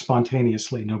recurring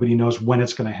spontaneously. Nobody knows when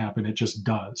it's going to happen, it just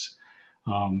does.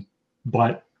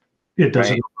 But it does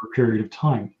it over a period of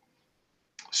time.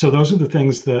 So those are the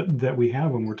things that we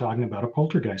have when we're talking about a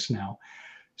poltergeist now.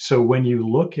 So when you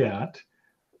look at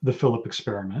the Phillip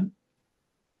Experiment,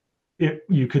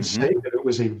 you could say that it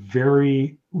was a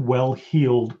very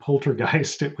well-heeled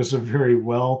poltergeist. It was a very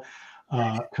well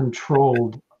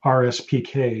controlled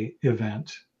RSPK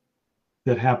event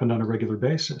that happened on a regular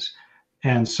basis.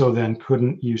 And so then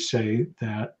couldn't you say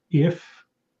that if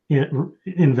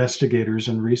investigators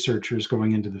and researchers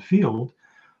going into the field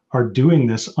are doing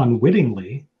this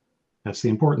unwittingly, that's the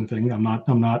important thing. I'm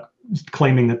not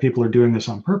claiming that people are doing this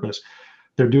on purpose.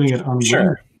 They're doing it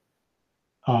unwittingly.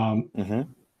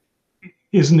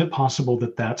 Isn't it possible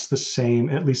that that's the same,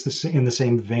 at least in the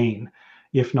same vein,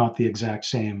 if not the exact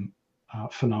same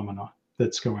phenomena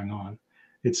that's going on?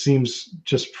 It seems,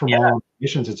 just from all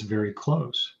indications, it's very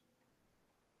close.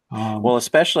 Well,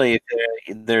 especially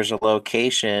if there's a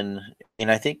location,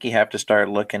 and I think you have to start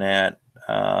looking at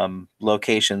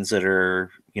locations that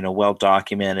are, well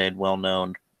documented, well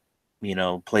known,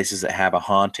 places that have a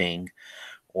haunting,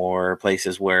 or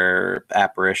places where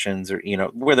apparitions, or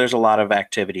where there's a lot of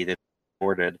activity that's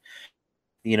reported.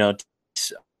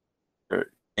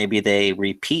 Maybe they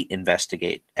repeat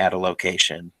investigate at a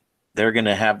location. They're going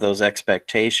to have those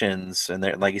expectations, and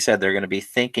they're, like you said, they're going to be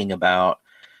thinking about,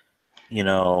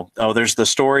 oh, there's the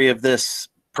story of this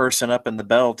person up in the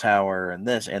bell tower and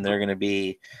this, and they're going to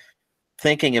be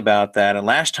thinking about that. And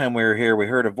last time we were here, we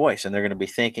heard a voice, and they're going to be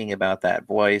thinking about that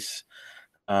voice.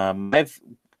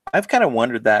 I've kind of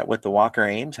wondered that with the Walker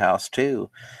Ames house too.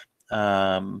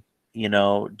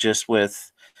 Just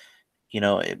with,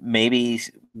 maybe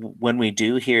when we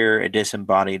do hear a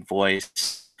disembodied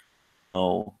voice,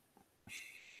 oh,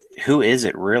 who is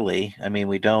it really? I mean,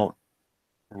 we don't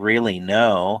really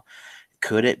know.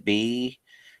 Could it be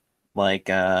like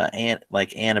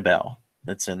like Annabelle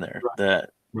that's in there?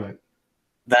 Right.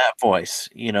 That voice,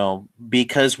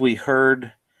 because we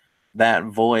heard that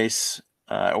voice.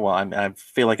 Well, I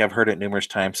feel like I've heard it numerous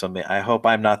times, so I hope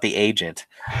I'm not the agent.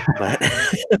 But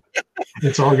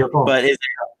it's all your fault. But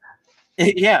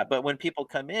yeah, but when people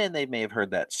come in, they may have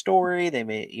heard that story. They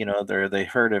may, they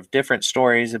heard of different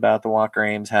stories about the Walker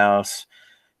Ames house,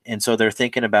 and so they're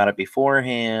thinking about it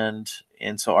beforehand.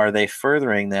 And so, are they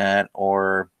furthering that,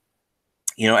 or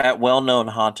at well-known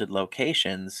haunted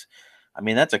locations? I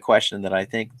mean, that's a question that I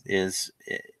think it's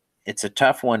a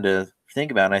tough one to think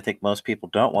about. And I think most people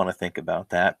don't want to think about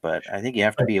that, but I think you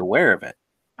have to be aware of it.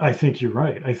 I think you're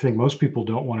right. I think most people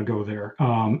don't want to go there,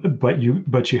 but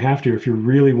you have to if you're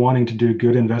really wanting to do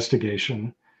good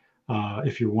investigation.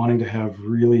 If you're wanting to have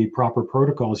really proper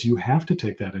protocols, you have to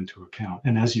take that into account.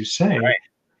 And as you say, Right.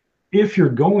 If you're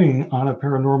going on a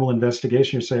paranormal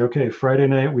investigation, you say, okay, Friday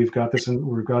night we've got this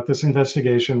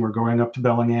investigation. We're going up to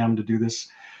Bellingham to do this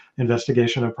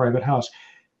investigation of a private house.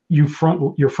 You're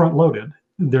front loaded.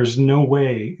 There's no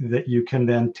way that you can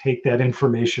then take that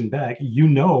information back.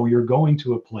 You're going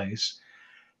to a place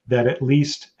that at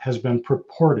least has been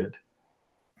purported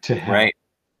to have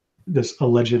this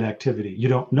alleged activity. You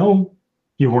don't know,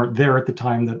 you weren't there at the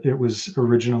time that it was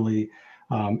originally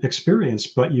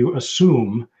experienced, but you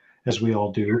assume, as we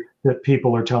all do, that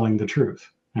people are telling the truth.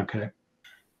 Okay,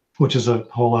 which is a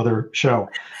whole other show.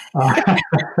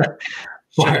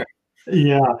 Sure.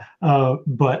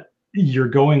 But you're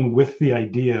going with the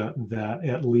idea that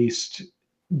at least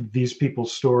these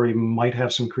people's story might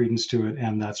have some credence to it,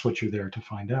 and that's what you're there to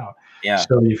find out. Yeah.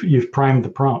 So you've primed the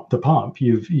pump.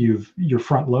 You're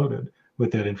front loaded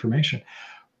with that information.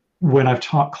 When I've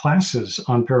taught classes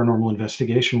on paranormal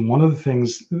investigation, one of the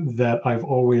things that I've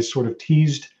always sort of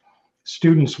teased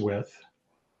students with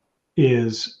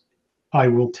is I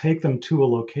will take them to a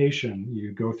location.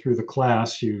 You go through the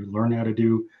class, you learn how to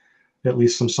do at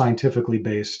least some scientifically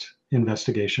based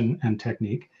investigation and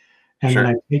technique. And then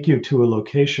I take you to a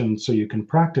location so you can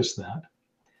practice that.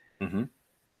 Mm-hmm.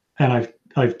 And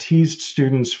I've teased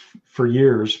students for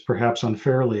years, perhaps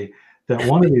unfairly, that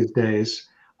one of these days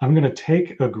I'm going to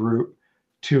take a group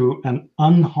to an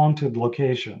unhaunted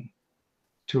location,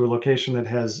 to a location that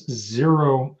has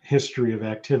zero history of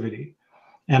activity.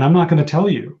 And I'm not going to tell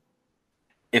you.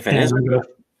 If it is.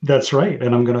 That's right.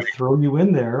 And I'm going to throw you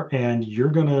in there and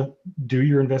you're going to do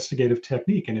your investigative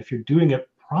technique. And if you're doing it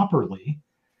properly,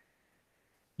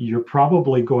 you're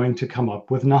probably going to come up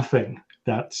with nothing.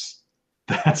 That's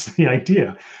the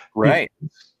idea. Right.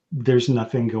 There's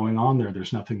nothing going on there.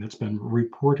 There's nothing that's been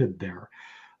reported there.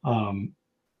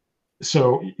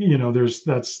 So,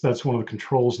 that's one of the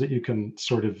controls that you can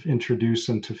sort of introduce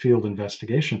into field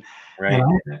investigation. Right.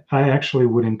 And I actually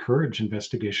would encourage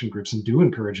investigation groups, and do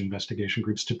encourage investigation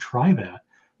groups, to try that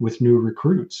with new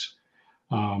recruits,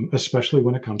 especially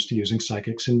when it comes to using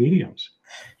psychics and mediums.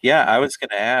 Yeah, I was going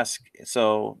to ask,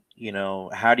 so,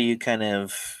 how do you kind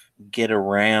of get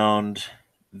around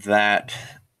that,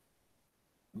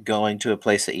 going to a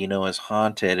place that is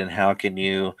haunted, and how can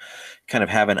you kind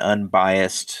of have an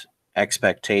unbiased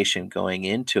expectation going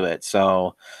into it?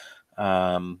 So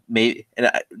maybe,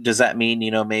 does that mean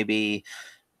maybe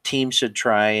teams should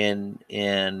try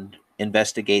and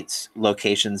investigate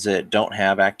locations that don't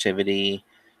have activity,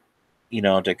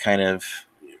 to kind of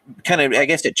I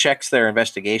guess it checks their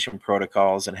investigation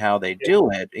protocols and how they do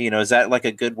it. Is that like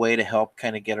a good way to help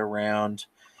kind of get around,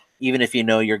 even if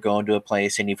you're going to a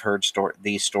place and you've heard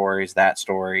these stories, that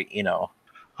story?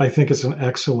 I think it's an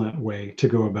excellent way to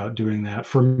go about doing that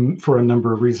for a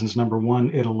number of reasons. Number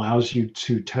one, it allows you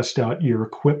to test out your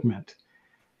equipment.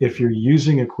 If you're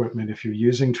using equipment, if you're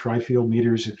using tri-field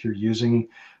meters, if you're using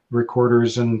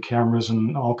recorders and cameras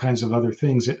and all kinds of other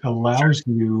things, it allows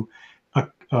you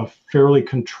a fairly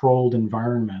controlled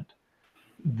environment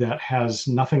that has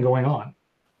nothing going on.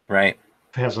 Right.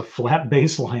 It has a flat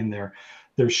baseline there.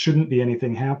 There shouldn't be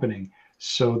anything happening,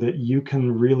 so that you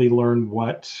can really learn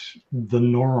what the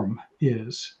norm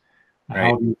is,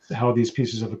 right. how these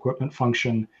pieces of equipment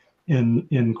function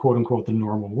in quote unquote the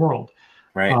normal world.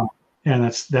 Right. And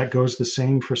that goes the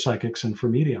same for psychics and for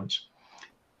mediums.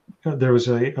 There was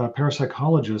a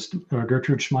parapsychologist,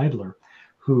 Gertrude Schmeidler,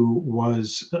 who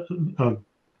was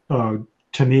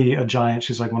to me a giant.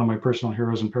 She's like one of my personal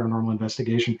heroes in paranormal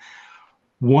investigation.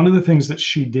 one of the things that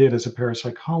she did as a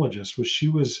parapsychologist was she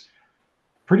was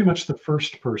pretty much the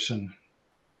first person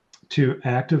to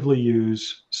actively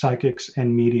use psychics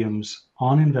and mediums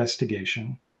on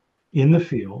investigation in the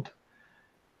field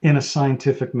in a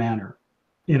scientific manner,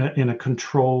 in a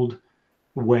controlled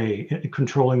way,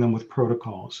 controlling them with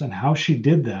protocols. And how she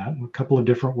did that, a couple of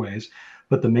different ways,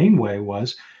 but the main way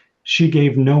was she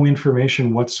gave no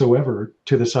information whatsoever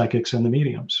to the psychics and the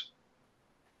mediums.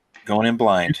 Going in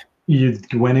blind. You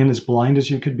went in as blind as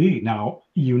you could be. Now,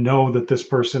 you know that this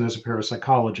person is a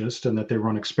parapsychologist and that they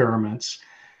run experiments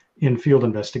in field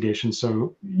investigation,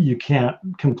 so you can't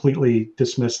completely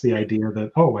dismiss the idea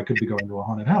that, oh, I could be going to a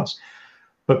haunted house.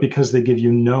 But because they give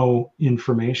you no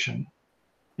information,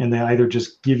 and they either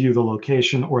just give you the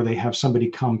location or they have somebody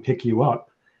come pick you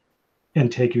up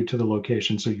and take you to the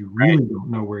location, so you really don't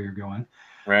know where you're going.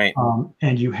 Right.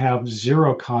 And you have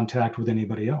zero contact with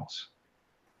anybody else.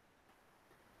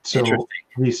 So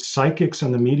the psychics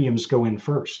and the mediums go in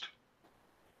first.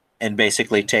 And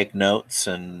basically take notes.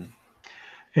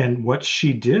 And what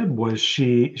she did was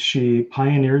she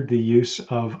pioneered the use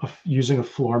of using a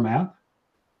floor map,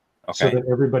 so that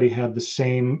everybody had the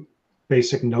same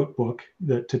basic notebook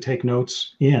to take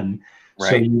notes in.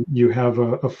 So you have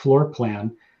a floor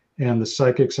plan, and the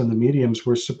psychics and the mediums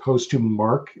were supposed to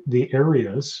mark the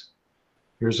areas.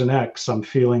 Here's an X, I'm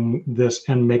feeling this,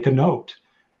 and make a note.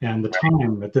 And the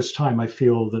time, at this time, I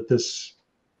feel that this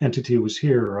entity was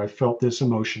here, or I felt this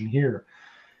emotion here.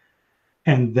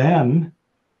 And then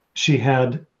she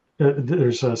had,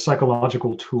 there's a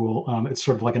psychological tool, it's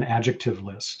sort of like an adjective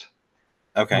list.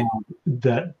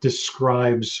 That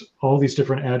describes all these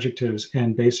different adjectives,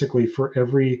 and basically for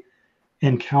every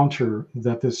encounter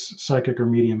that this psychic or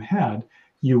medium had,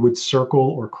 you would circle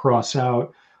or cross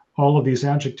out all of these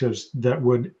adjectives that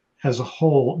would, as a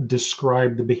whole,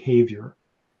 describe the behavior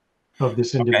of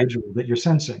this individual that you're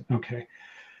sensing.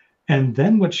 And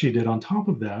then what she did on top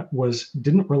of that was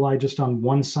didn't rely just on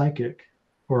one psychic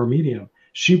or a medium.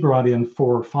 She brought in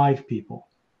 4 or 5 people,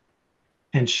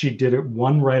 and she did it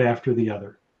one right after the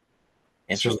other.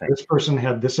 So this person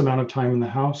had this amount of time in the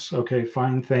house. Okay,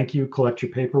 fine, thank you. Collect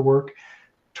your paperwork.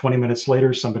 20 minutes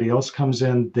later, somebody else comes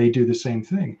in. They do the same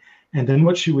thing. And then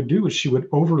what she would do is she would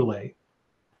overlay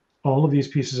all of these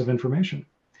pieces of information.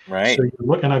 So you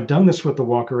look, and I've done this with the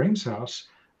Walker Ames house.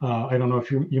 I don't know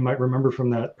if you might remember from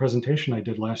that presentation I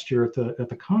did last year at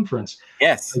the conference.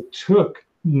 Yes. I took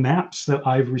maps that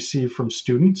I've received from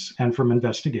students and from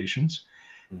investigations,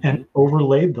 and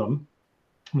overlaid them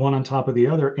one on top of the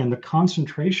other, and the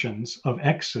concentrations of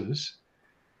X's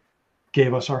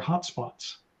gave us our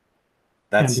hotspots.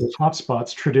 And those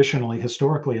hotspots, traditionally,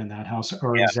 historically, in that house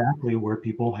are exactly where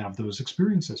people have those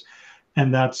experiences.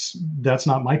 And that's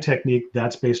not my technique.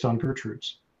 That's based on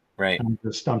Gertrude's.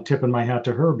 I'm tipping my hat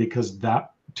to her, because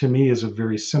that, to me, is a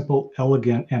very simple,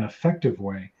 elegant, and effective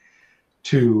way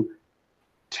to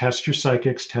test your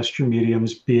psychics, test your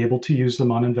mediums, be able to use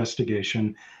them on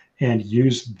investigation, and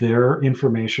use their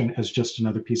information as just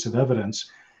another piece of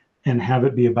evidence, and have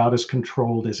it be about as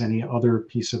controlled as any other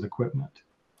piece of equipment.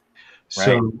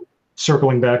 So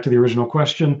circling back to the original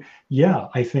question, yeah,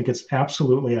 I think it's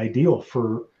absolutely ideal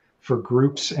for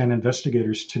groups and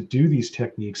investigators to do these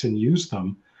techniques and use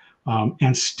them,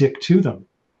 and stick to them,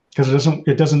 because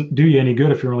it doesn't do you any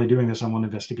good if you're only doing this on one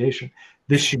investigation.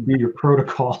 This should be your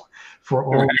protocol for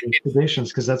all investigations,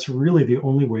 because that's really the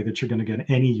only way that you're going to get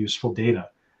any useful data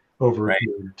over a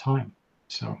period of time.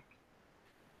 So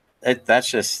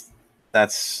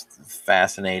that's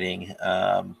fascinating.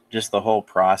 Just the whole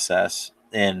process.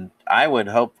 And I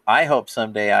hope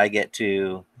someday I get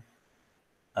to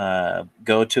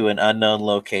go to an unknown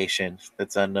location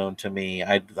that's unknown to me.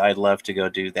 I'd love to go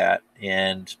do that,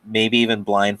 and maybe even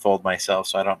blindfold myself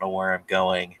so I don't know where I'm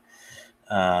going,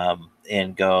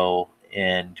 and go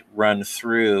and run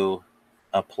through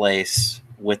a place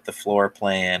with the floor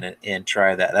plan and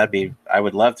try that. I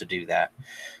would love to do that.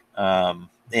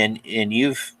 And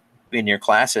you've, in your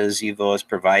classes, you've always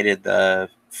provided the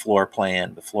floor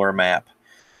plan, the floor map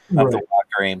of the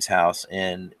Walker Ames house,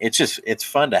 and it's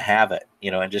fun to have it,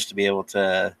 and just to be able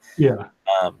to.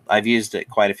 I've used it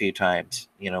quite a few times,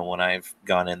 when I've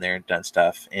gone in there and done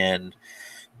stuff, and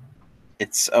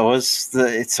it's always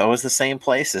the same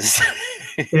places.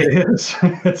 It is.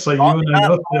 It's like you and I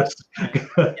know this.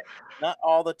 Not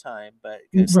all the time, but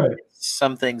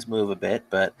some things move a bit.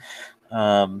 But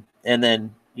and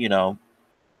then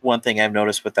one thing I've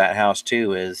noticed with that house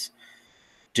too is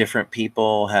different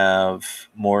people have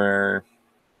more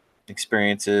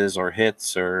experiences or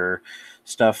hits or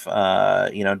stuff,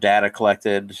 data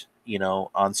collected,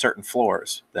 on certain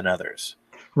floors than others.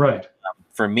 Right.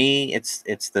 For me, it's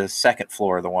the second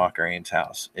floor of the Walker Ames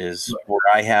house is Right.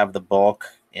 where I have the bulk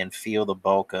and feel the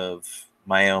bulk of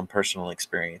my own personal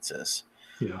experiences.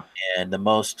 Yeah. And the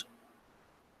most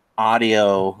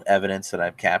audio evidence that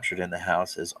I've captured in the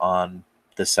house is on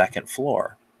the second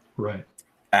floor. Right.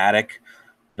 Attic,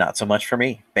 not so much for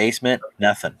me. Basement,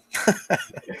 nothing.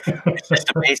 It's just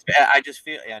a basement. I just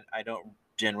feel, and I don't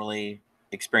generally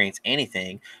experience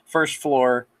anything. First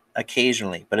floor,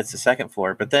 occasionally, but it's the second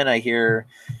floor. But then I hear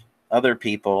other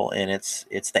people, and it's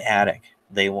the attic.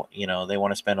 They want, they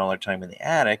want to spend all their time in the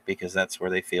attic because that's where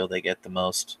they feel they get the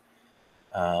most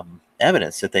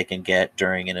evidence that they can get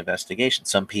during an investigation.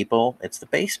 Some people, it's the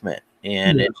basement,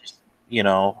 and Yeah. it just,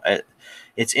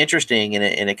 it's interesting,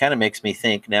 and it kind of makes me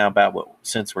think now about what,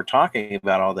 since we're talking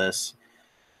about all this,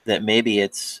 that maybe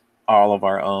it's all of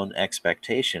our own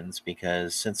expectations,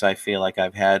 because since I feel like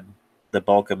I've had the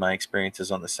bulk of my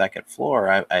experiences on the second floor,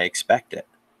 I expect it,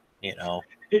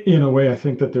 In a way, I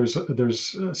think that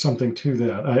there's something to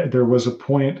that. There was a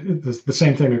point. The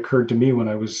same thing occurred to me when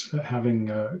I was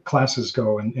having classes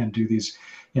go and do these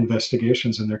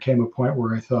investigations, and there came a point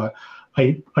where I thought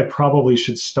I probably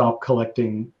should stop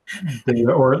collecting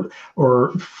data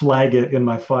or flag it in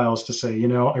my files to say,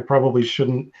 I probably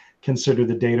shouldn't consider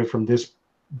the data from this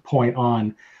point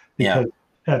on, Yeah.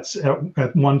 because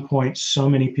at one point so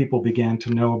many people began to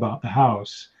know about the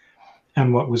house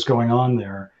and what was going on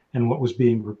there and what was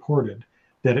being reported,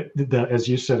 that as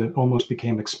you said, it almost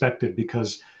became expected,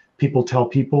 because people tell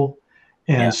people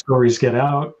and Yeah. stories get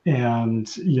out, and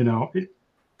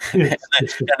And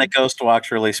the ghost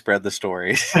walks really spread the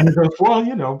stories. and it goes,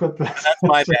 well, but That's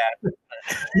my bad.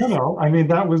 no, I mean,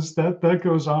 that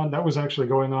goes on. That was actually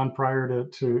going on prior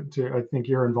to I think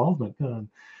your involvement. Oh,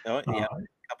 yeah, a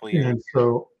couple of years. And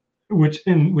so, which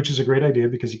is a great idea,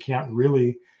 because you can't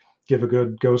really give a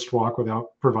good ghost walk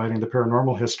without providing the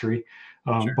paranormal history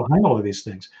Sure. behind all of these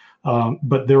things.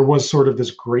 But there was sort of this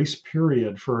grace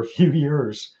period for a few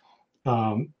years,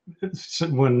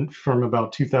 when from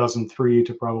about 2003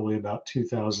 to probably about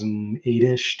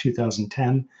 2008-ish,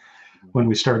 2010, when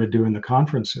we started doing the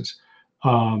conferences,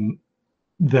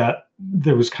 that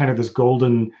there was kind of this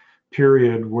golden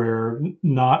period where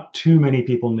not too many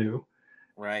people knew.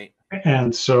 Right.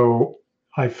 And so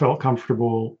I felt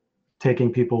comfortable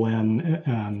taking people in,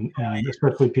 and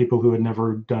especially people who had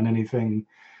never done anything,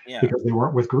 Yeah. because they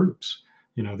weren't with groups.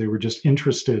 They were just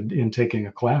interested in taking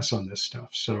a class on this stuff.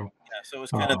 So Yeah, so it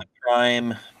was kind of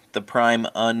the prime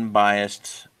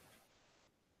unbiased,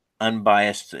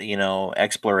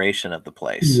 exploration of the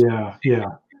place. yeah, yeah,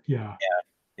 yeah.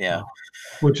 Yeah.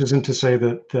 Which isn't to say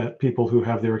that people who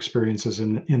have their experiences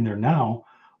in there now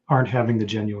aren't having the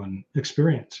genuine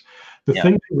experience. The Yeah.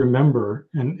 thing to remember,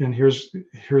 and here's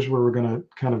where we're going to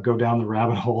kind of go down the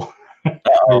rabbit hole.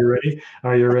 Are you ready?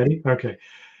 Are you ready? Okay.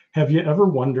 Have you ever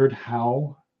wondered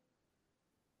how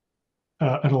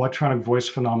an electronic voice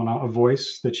phenomena, a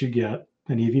voice that you get,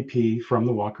 an EVP from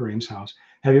the Walker Ames house,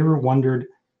 have you ever wondered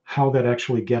how that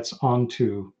actually gets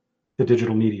onto the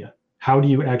digital media? How do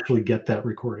you actually get that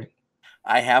recording?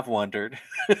 I have wondered.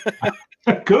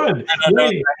 Good. I don't know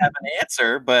if Great. I have an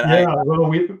answer, but Yeah.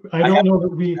 Well, I don't have, know that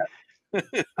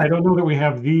we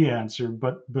have the answer,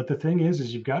 but the thing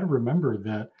is you've got to remember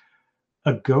that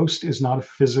a ghost is not a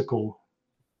physical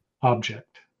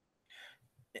object.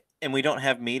 and we don't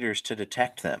have meters to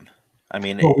detect them. I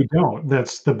mean, Well, we don't.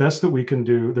 That's the best that we can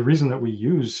do. The reason that we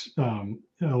use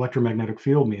electromagnetic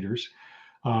field meters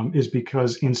is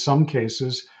because in some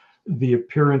cases, the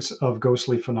appearance of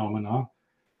ghostly phenomena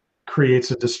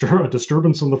creates a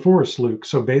disturbance in the forest, Luke.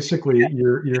 So basically,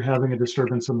 you're having a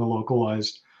disturbance in the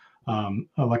localized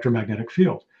electromagnetic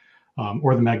field,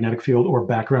 or the magnetic field, or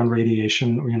background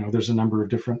radiation. There's a number of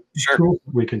different tools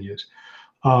that we can use.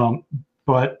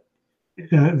 But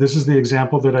this is the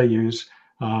example that I use.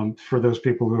 For those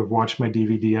people who have watched my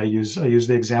DVD, I use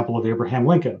the example of Abraham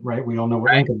Lincoln, right? We all know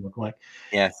what Lincoln looked like.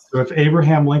 Yes. So if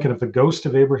the ghost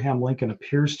of Abraham Lincoln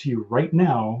appears to you right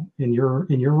now in your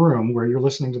room where you're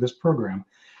listening to this program,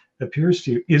 appears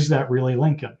to you, is that really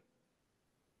Lincoln?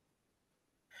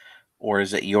 Or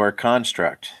is it your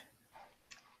construct?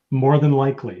 More than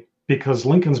likely, because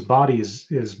Lincoln's body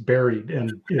is buried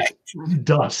and it's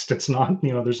dust. It's not,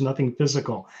 there's nothing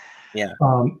physical. Yeah.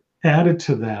 Added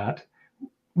to that,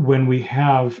 when we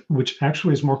have, which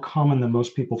actually is more common than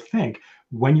most people think,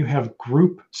 when you have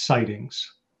group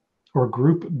sightings or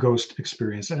group ghost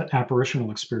experience,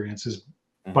 apparitional experiences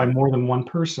by more than one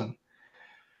person,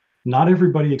 not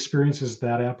everybody experiences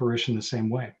that apparition the same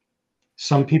way.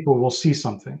 Some people will see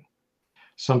something.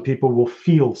 Some people will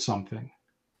feel something.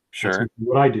 Sure. That's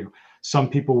what I do. Some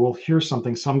people will hear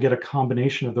something, some get a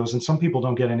combination of those, and some people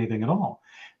don't get anything at all.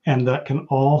 And that can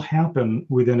all happen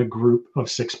within a group of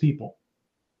 6 people.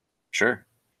 Sure.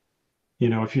 You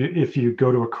know, if you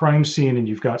go to a crime scene and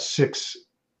you've got 6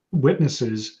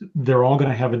 witnesses, they're all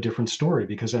going to have a different story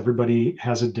because everybody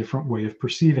has a different way of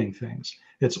perceiving things.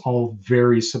 It's all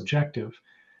very subjective.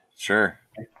 Sure.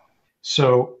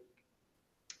 So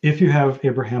if you have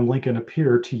Abraham Lincoln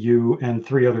appear to you and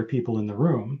 3 other people in the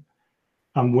room,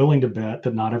 I'm willing to bet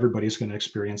that not everybody's going to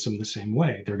experience them the same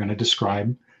way. They're going to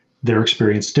describe their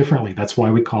experience differently. That's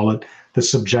why we call it the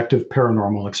subjective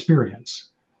paranormal experience.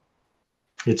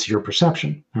 It's your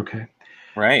perception. Okay.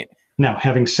 Right. Now,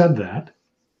 having said that,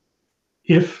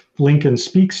 if Lincoln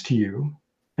speaks to you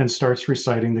and starts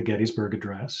reciting the Gettysburg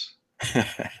Address,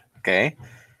 okay,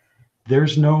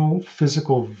 there's no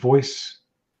physical voice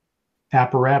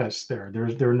apparatus there.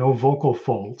 There are no vocal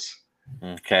folds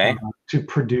okay, to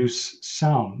produce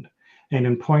sound. And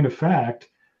in point of fact,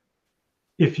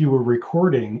 if you were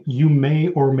recording, you may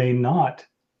or may not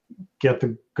get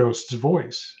the ghost's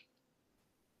voice.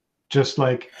 Just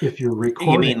like if you're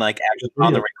recording. You mean like actually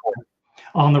on the recorder?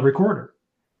 On the recorder.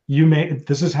 You may,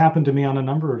 this has happened to me on a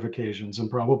number of occasions, and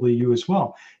probably you as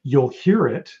well. You'll hear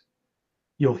it.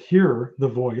 You'll hear the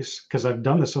voice, because I've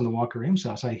done this on the Walker Ames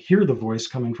house. I hear the voice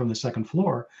coming from the 2nd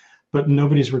floor, but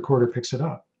nobody's recorder picks it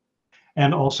up.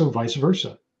 And also vice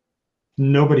versa.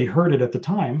 Nobody heard it at the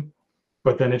time,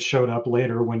 but then it showed up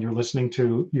later when you're listening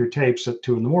to your tapes at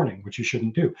 2 a.m, which you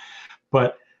shouldn't do.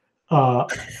 But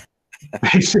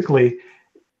basically,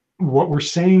 what we're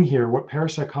saying here, what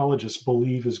parapsychologists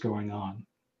believe is going on,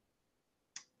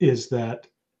 is that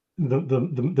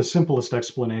the simplest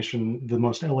explanation, the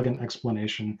most elegant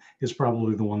explanation, is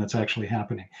probably the one that's actually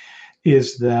happening,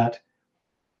 is that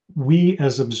we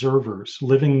as observers,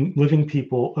 living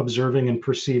people observing and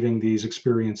perceiving these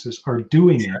experiences, are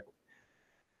doing it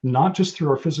not just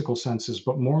through our physical senses,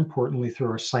 but more importantly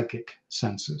through our psychic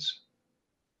senses.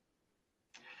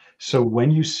 So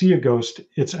when you see a ghost,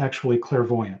 it's actually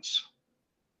clairvoyance.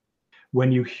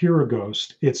 When you hear a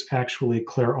ghost, it's actually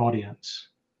clairaudience.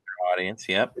 Audience,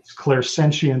 yep. It's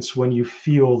clairsentience when you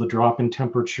feel the drop in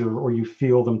temperature, or you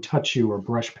feel them touch you or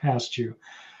brush past you.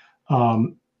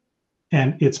 And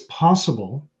it's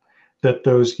possible that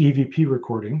those EVP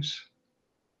recordings,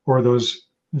 or those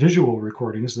visual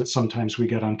recordings that sometimes we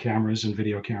get on cameras and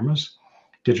video cameras,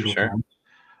 digital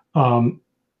cameras,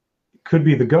 could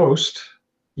be the ghost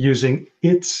using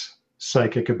its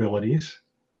psychic abilities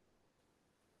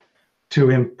to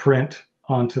imprint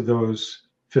onto those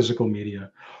physical media,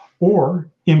 or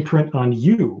imprint on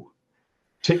you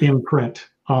to imprint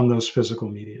on those physical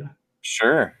media.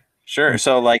 Sure.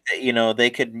 So like, they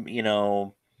could,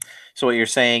 so what you're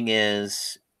saying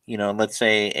is, let's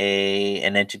say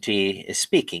an entity is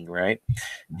speaking, right?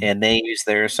 Mm-hmm. And they use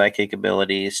their psychic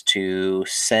abilities to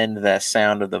send that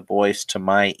sound of the voice to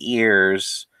my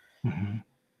ears. Mm-hmm.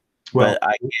 Well, but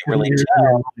I can't really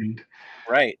tell.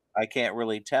 Right. I can't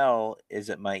really tell, is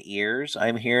it my ears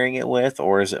I'm hearing it with,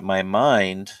 or is it my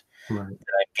mind that I'm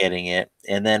getting it?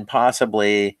 And then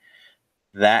possibly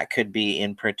that could be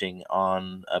imprinting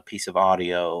on a piece of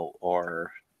audio,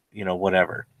 or,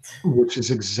 whatever. Which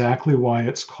is exactly why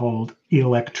it's called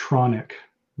electronic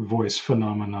voice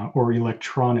phenomena, or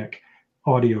electronic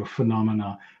audio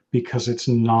phenomena, because it's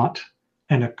not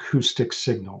an acoustic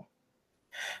signal.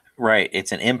 Right.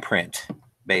 It's an imprint,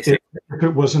 basically. If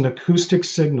it was an acoustic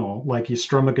signal, like you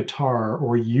strum a guitar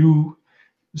or you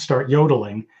start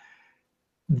yodeling,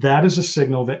 that is a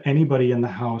signal that anybody in the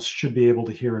house should be able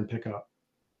to hear and pick up.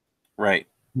 Right.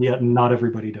 Yet not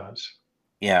everybody does.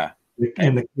 Yeah.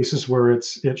 In the cases where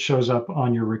it shows up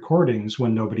on your recordings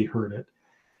when nobody heard it.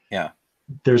 Yeah.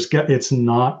 It's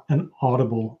not an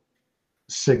audible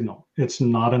signal. It's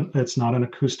not an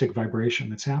acoustic vibration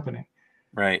that's happening.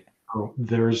 Right. So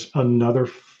there's another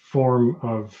form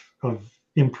of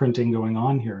imprinting going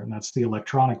on here, and that's the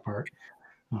electronic part.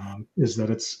 Is that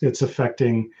it's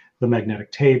affecting the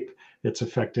magnetic tape, it's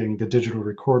affecting the digital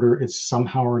recorder. It's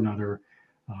somehow or another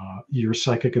your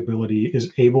psychic ability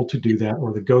is able to do that,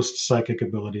 or the ghost's psychic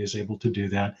ability is able to do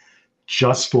that,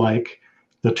 just like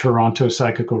the Toronto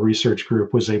Psychical Research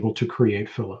Group was able to create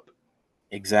Phillip.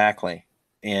 Exactly.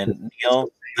 And Neil,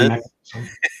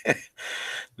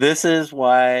 this is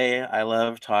why I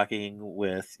love talking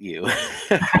with you.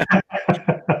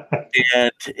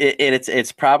 And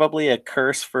it's probably a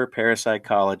curse for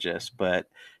parapsychologists, but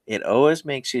it always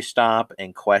makes you stop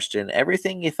and question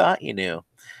everything you thought you knew,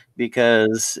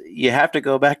 because you have to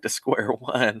go back to square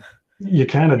one. You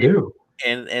kind of do.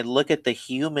 And look at the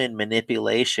human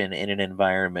manipulation in an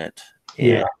environment.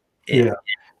 Yeah.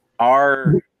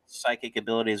 Our psychic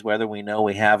abilities, whether we know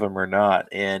we have them or not.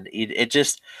 And it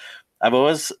just, I've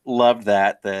always loved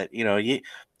that,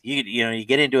 you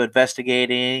get into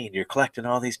investigating and you're collecting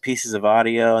all these pieces of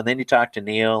audio, and then you talk to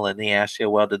Neil and he asks you,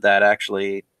 well, did that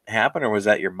actually happen, or was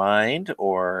that your mind?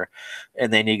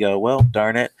 And then you go, well,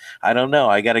 darn it, I don't know.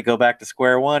 I got to go back to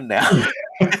square one now.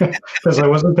 Because I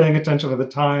wasn't paying attention to the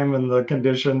time and the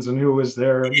conditions and who was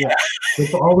there. Yeah.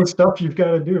 It's all the stuff you've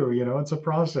got to do. It's a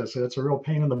process. It's a real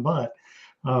pain in the butt.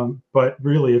 But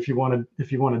really, if you want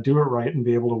to do it right and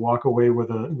be able to walk away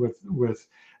with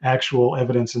actual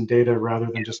evidence and data rather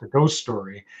than just a ghost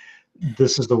story,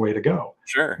 this is the way to go.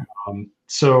 Sure.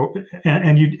 So,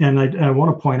 I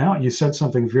want to point out, you said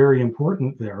something very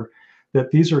important there, that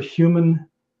these are human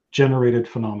generated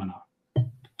phenomena.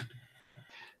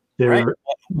 They're, right.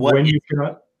 when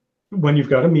you've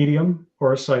got a medium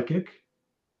or a psychic,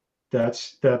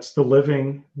 that's the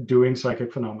living doing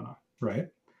psychic phenomena, right?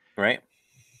 Right.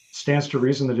 Stands to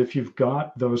reason that if you've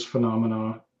got those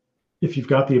phenomena, if you've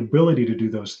got the ability to do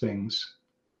those things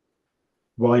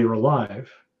while you're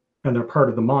alive, and they're part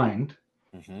of the mind,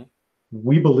 mm-hmm.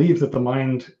 we believe that the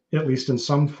mind, at least in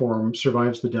some form,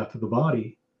 survives the death of the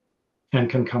body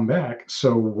and can come back.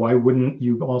 So why wouldn't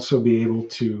you also be able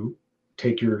to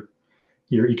take you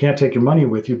can't take your money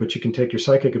with you, but you can take your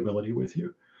psychic ability with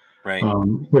you, right?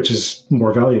 Which is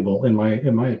more valuable in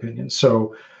my opinion.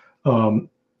 So,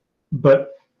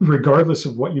 but regardless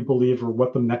of what you believe or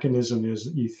what the mechanism is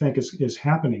that you think is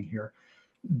happening here,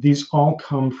 these all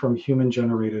come from human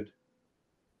generated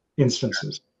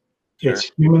instances. Sure.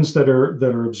 It's humans that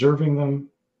are observing them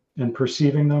and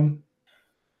perceiving them,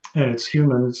 and it's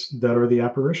humans that are the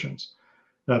apparitions.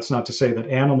 That's not to say that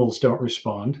animals don't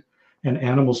respond and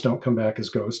animals don't come back as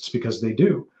ghosts, because they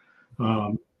do.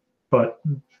 But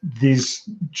these,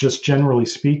 just generally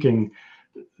speaking,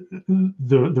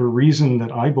 the reason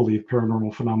that I believe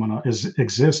paranormal phenomena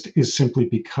exist is simply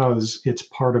because it's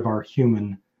part of our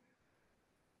human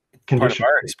condition.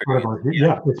 It's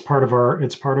part of our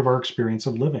experience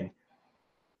of living.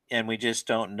 And we just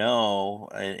don't know,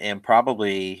 and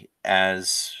probably,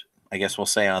 as I guess we'll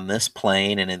say, on this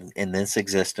plane and in this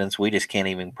existence, we just can't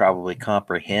even probably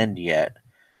comprehend yet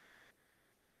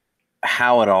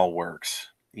how it all works.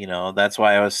 That's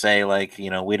why I would say,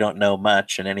 we don't know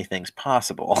much and anything's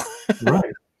possible.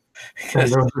 Right. And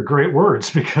those are great words,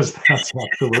 because that's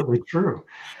absolutely true.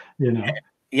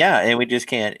 Yeah, and we just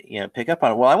can't, pick up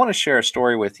on it. Well, I want to share a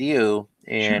story with you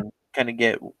and kind of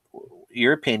get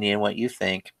your opinion, what you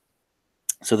think.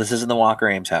 So this is in the Walker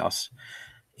Ames house,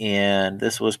 and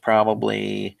this was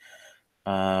probably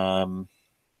 4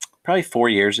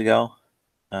 years ago.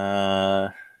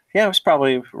 It was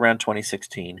probably around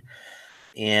 2016,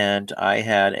 and I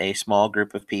had a small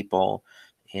group of people,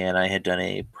 and I had done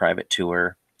a private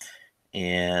tour,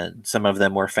 and some of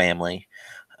them were family,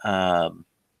 and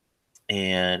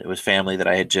it was family that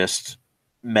I had just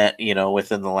met,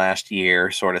 within the last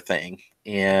year, sort of thing.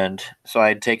 And so I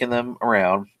had taken them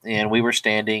around, and we were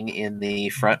standing in the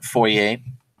front foyer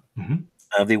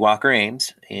of the Walker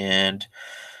Ames. And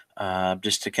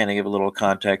just to kind of give a little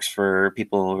context for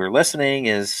people who are listening,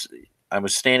 is I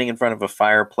was standing in front of a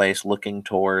fireplace looking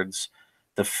towards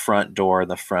the front door,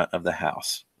 the front of the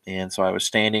house. And so I was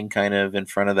standing kind of in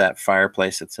front of that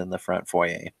fireplace that's in the front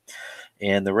foyer.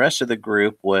 And the rest of the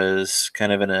group was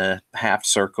kind of in a half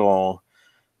circle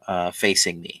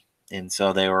facing me. And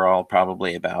so they were all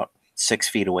probably about 6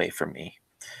 feet away from me.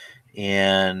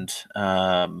 And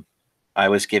I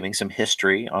was giving some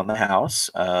history on the house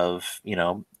of,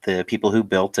 the people who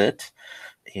built it,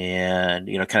 and,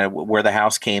 kind of where the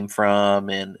house came from,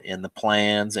 and the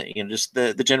plans, and, just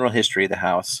the general history of the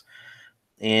house.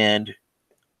 And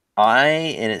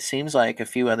it seems like a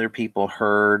few other people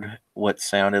heard what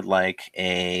sounded like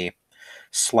a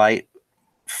slight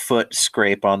foot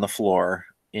scrape on the floor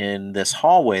in this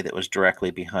hallway that was directly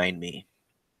behind me.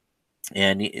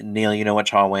 And Neil, you know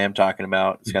which hallway I'm talking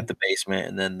about. It's got the basement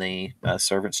and then the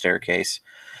servant staircase.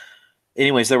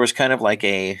 Anyways, there was kind of like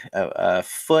a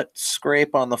foot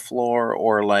scrape on the floor,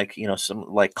 or some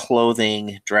like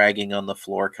clothing dragging on the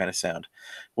floor kind of sound.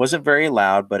 It wasn't very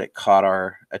loud, but it caught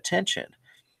our attention.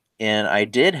 And I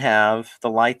did have the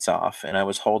lights off, and I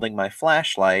was holding my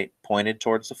flashlight pointed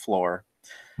towards the floor.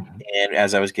 And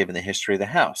as I was giving the history of the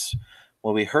house,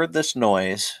 well, we heard this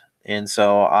noise. And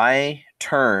so I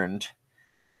turned,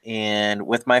 and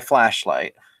with my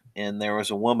flashlight, and there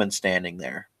was a woman standing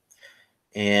there,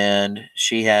 and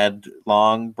she had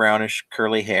long brownish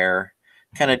curly hair,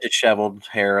 kind of disheveled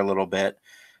hair a little bit,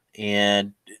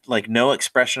 and like no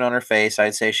expression on her face.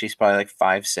 I'd say she's probably like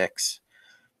 5'6".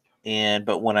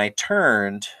 But when I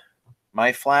turned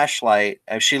my flashlight,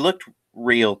 she looked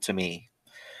real to me.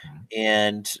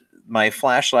 And my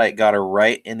flashlight got her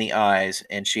right in the eyes,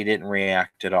 and she didn't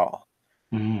react at all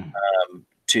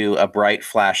to a bright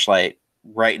flashlight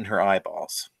right in her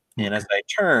eyeballs. And as I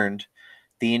turned,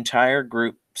 the entire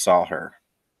group saw her.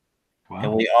 Wow.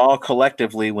 And we all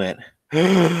collectively went,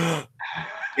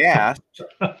 gasped,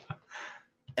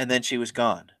 and then she was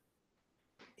gone.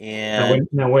 And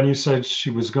now, when you said she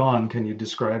was gone, can you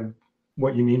describe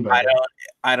what you mean by that?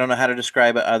 I don't know how to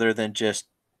describe it other than just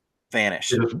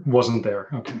vanish. It wasn't there.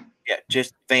 Okay. Yeah,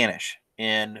 just vanish.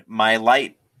 And my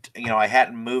light, I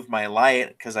hadn't moved my light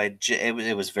because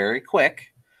it was very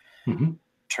quick.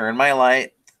 Turned my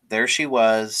light. There she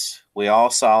was. We all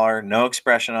saw her. No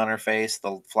expression on her face.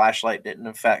 The flashlight didn't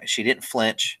affect. She didn't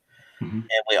flinch. And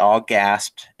we all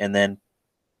gasped and then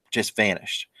just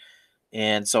vanished.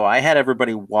 And so I had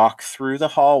everybody walk through the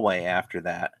hallway after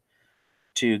that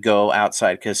to go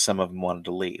outside because some of them wanted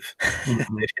to leave.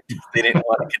 They didn't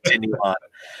want to continue on.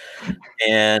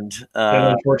 And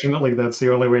unfortunately, that's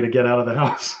the only way to get out of the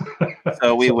house.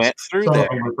 So we went through there. Some of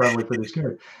them were probably pretty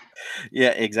scared. Yeah,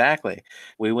 exactly.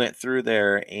 We went through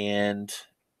there, and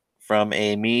from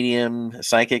a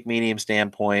psychic medium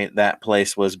standpoint, that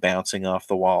place was bouncing off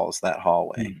the walls, that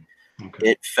hallway.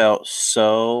 It felt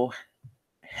so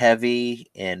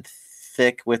heavy and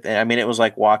thick it was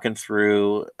like walking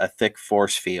through a thick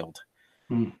force field,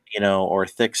 or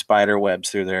thick spider webs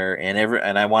through there.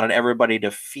 And I wanted everybody to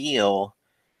feel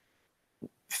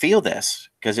this,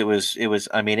 because it was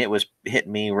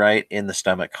hitting me right in the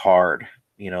stomach hard,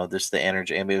 the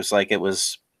energy. I mean, it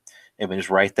was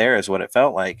right there is what it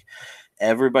felt like.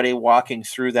 Everybody walking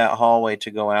through that hallway to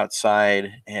go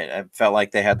outside, and I felt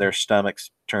like they had their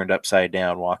stomachs turned upside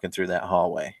down walking through that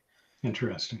hallway.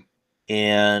 Interesting.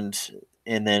 And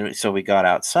then so we got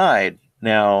outside.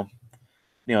 Now,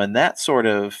 in that sort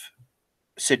of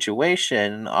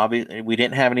situation, obviously we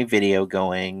didn't have any video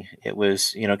going. It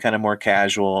was, kind of more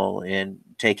casual and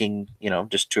taking,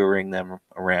 just touring them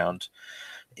around.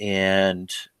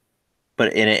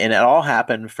 But it all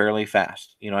happened fairly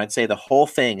fast. I'd say the whole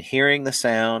thing, hearing the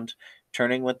sound,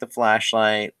 turning with the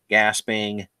flashlight,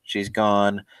 gasping, she's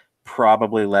gone,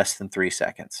 probably less than 3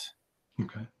 seconds.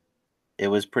 Okay. It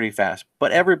was pretty fast,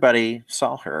 but everybody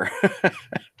saw her.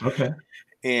 Okay.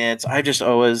 And so I just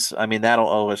always, that'll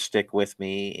always stick with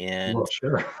me. And, well,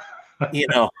 sure.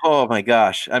 Oh my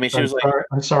gosh. She was like,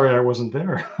 I'm sorry I wasn't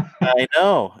there. I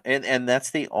know. And that's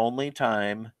the only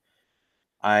time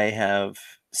I have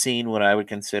seen what I would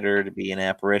consider to be an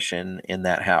apparition in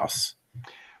that house.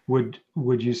 Would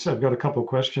you say, I've got a couple of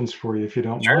questions for you, if you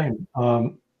don't Sure.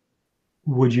 mind.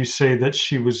 Would you say that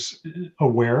she was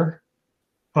aware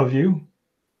of you?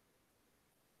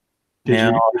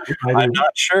 I'm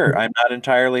not sure. I'm not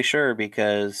entirely sure,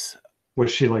 because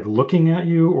was she like looking at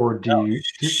you, or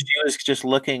she was just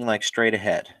looking like straight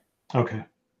ahead. Okay.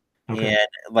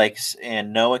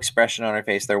 And no expression on her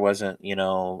face. There wasn't,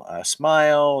 a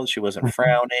smile. She wasn't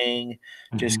frowning,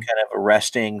 just kind of a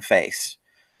resting face.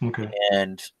 Okay.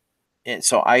 And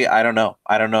so I don't know.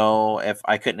 I don't know if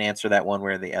I couldn't answer that one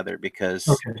way or the other, because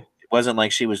it wasn't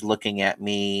like she was looking at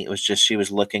me. It was just she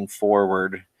was looking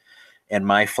forward, and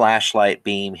my flashlight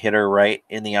beam hit her right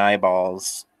in the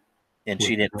eyeballs, and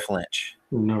she didn't flinch.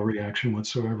 No reaction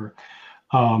whatsoever.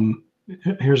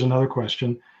 Here's another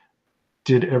question.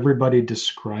 Did everybody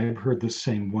describe her the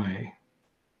same way?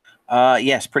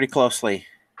 Yes, pretty closely.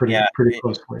 Pretty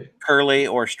closely. Curly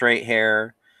or straight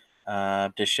hair,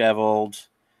 disheveled,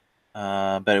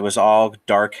 but it was all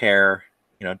dark hair,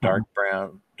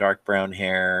 dark brown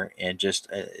hair, and just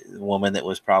a woman that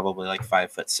was probably like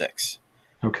 5'6".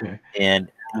 Okay.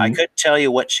 And I couldn't tell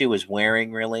you what she was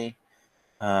wearing, really,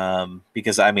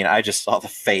 because I just saw the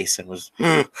face and was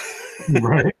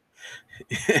right.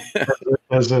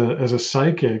 As a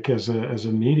psychic, as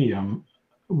a medium,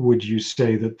 would you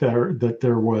say that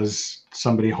there was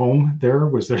somebody home there?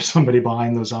 Was there somebody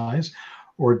behind those eyes,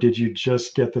 or did you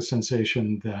just get the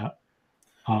sensation that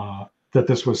that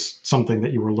this was something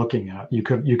that you were looking at? You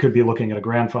could be looking at a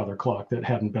grandfather clock that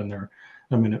hadn't been there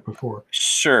a minute before.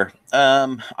 Sure.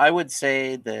 I would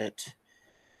say that.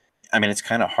 It's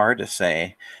kind of hard to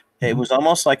say. It was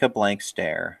almost like a blank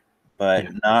stare, but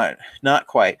not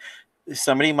quite.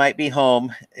 Somebody might be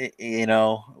home,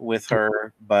 with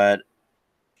her, but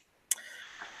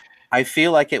I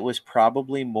feel like it was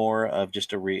probably more of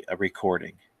just a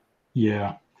recording.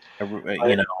 Yeah. And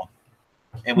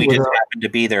we just happened to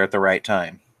be there at the right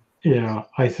time. Yeah,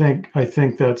 I think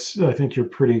you're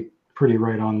pretty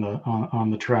right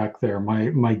on the track there.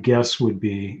 My guess would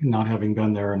be, not having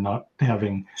been there and not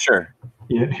having sure.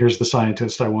 Here's the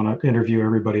scientist. I want to interview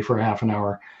everybody for half an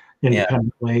hour.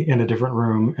 independently in a different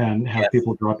room and have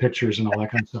people draw pictures and all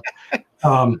that kind of stuff.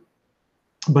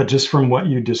 But just from what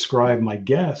you described, my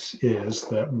guess is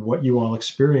that what you all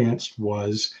experienced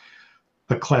was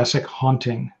a classic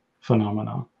haunting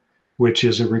phenomena, which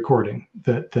is a recording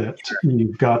that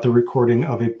you've got the recording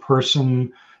of a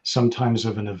person, sometimes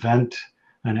of an event,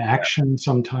 an action,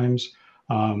 sometimes.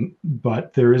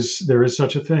 But there is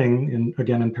such a thing,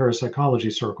 in parapsychology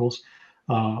circles,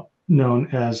 known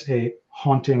as a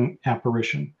haunting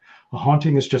apparition. A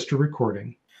haunting is just a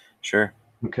recording. Sure.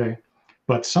 Okay.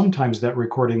 But sometimes that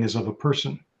recording is of a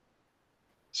person.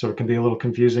 So it can be a little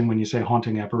confusing when you say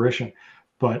haunting apparition.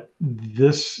 But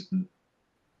this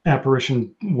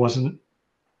apparition wasn't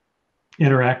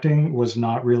interacting, was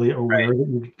not really aware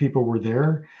that people were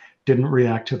there, didn't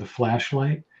react to the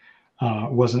flashlight,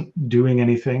 wasn't doing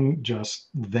anything, just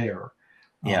there.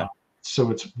 So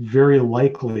it's very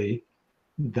likely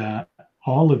that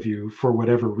all of you, for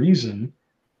whatever reason,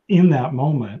 in that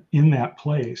moment, in that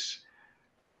place,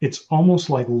 it's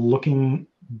almost like looking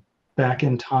back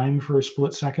in time for a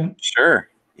split second. Sure.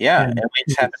 Yeah. And we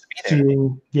just happen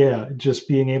to be there. Just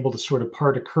being able to sort of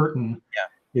part a curtain,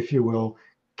 if you will,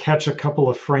 catch a couple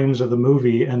of frames of the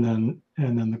movie, and then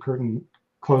the curtain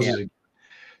closes again.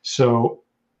 So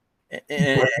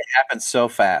it happens so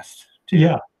fast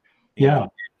too.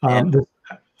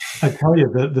 I tell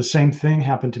you, the same thing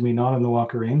happened to me, not in the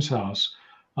Walker Ames house,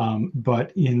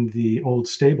 but in the old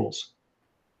stables.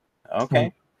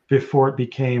 Okay. Before it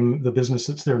became the business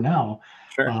that's there now.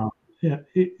 Sure.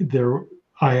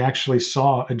 I actually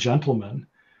saw a gentleman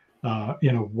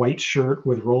in a white shirt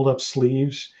with rolled up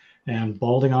sleeves and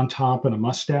balding on top and a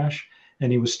mustache.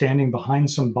 And he was standing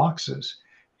behind some boxes.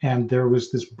 And there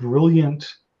was this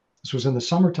was in the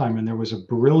summertime, and there was a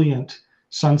brilliant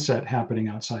sunset happening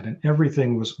outside, and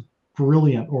everything was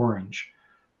brilliant orange.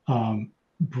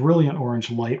 Brilliant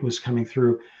orange light was coming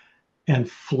through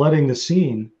and flooding the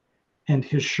scene. And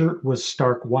his shirt was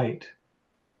stark white.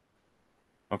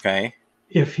 Okay.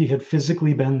 If he had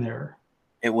physically been there,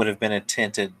 it would have been a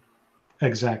tinted.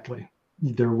 Exactly.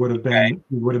 There would have been,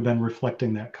 he would have been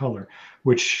reflecting that color,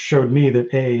 which showed me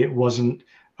that it wasn't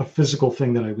a physical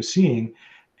thing that I was seeing.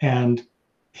 And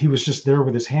he was just there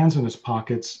with his hands in his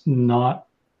pockets, not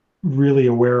really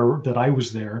aware that I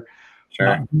was there,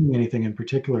 not doing anything in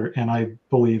particular. And I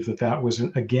believe that was,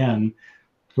 again,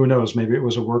 who knows, maybe it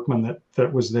was a workman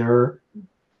that was there,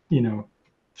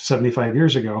 75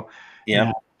 years ago.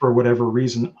 Yeah. For whatever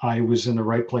reason, I was in the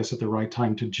right place at the right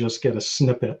time to just get a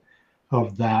snippet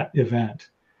of that event.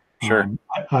 Sure.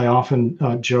 I often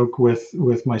joke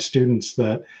with my students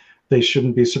that they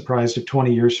shouldn't be surprised if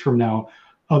 20 years from now,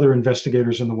 other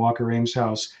investigators in the Walker Ames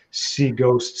house see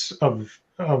ghosts of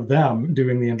them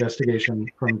doing the investigation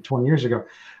from 20 years ago.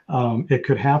 It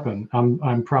could happen.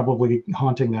 I'm probably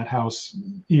haunting that house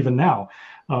even now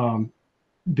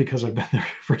because I've been there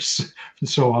for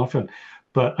so often.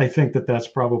 But I think that's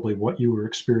probably what you were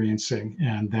experiencing,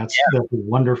 and that's a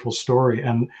wonderful story,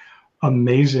 and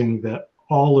amazing that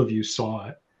all of you saw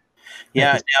it.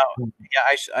 Yeah.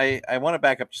 I want to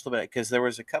back up just a little bit, because there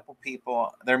was a couple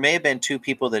people. There may have been two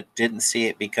people that didn't see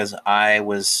it because I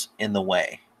was in the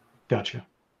way. Gotcha.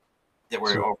 That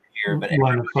were over here, but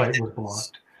line of sight was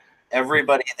blocked.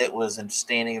 Everybody that was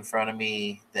standing in front of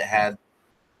me that had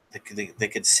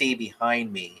that could see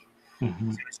behind me. Mm-hmm.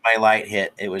 As soon as my light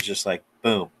hit, it was just like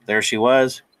boom, there she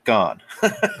was, gone.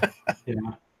 Yeah.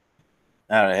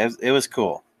 I don't know, it was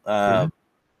cool.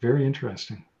 Very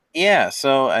interesting. Yeah,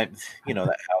 so that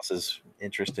house is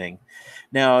interesting.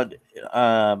 Now,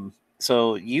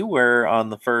 so you were on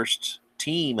the first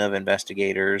team of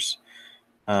investigators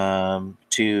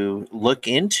to look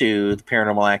into the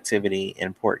paranormal activity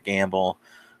in Port Gamble.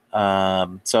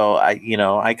 So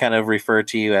I kind of refer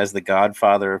to you as the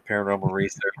godfather of paranormal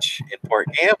research in Port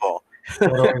Gamble.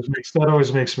 That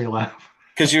always makes me laugh.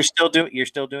 Because you're still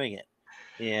doing it.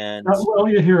 And well,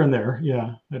 you're here and there.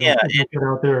 Yeah. I don't get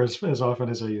out there as often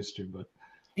as I used to, but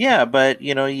yeah, but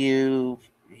you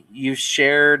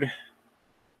shared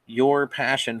your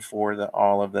passion for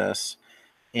all of this,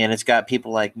 and it's got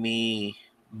people like me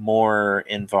more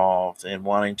involved and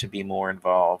wanting to be more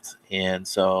involved. And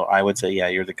so I would say, yeah,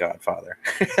 you're the godfather.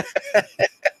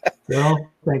 Well,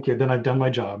 thank you. Then I've done my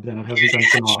job. Then it hasn't been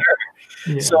too long.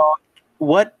 Sure. Yeah. So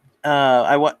what,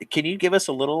 can you give us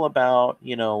a little about,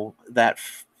 that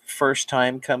first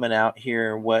time coming out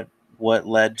here, what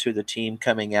led to the team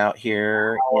coming out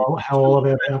here? How all of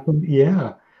that happened?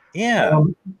 Yeah. Yeah.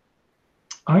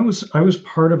 I was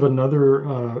part of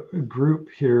another group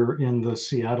here in the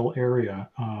Seattle area,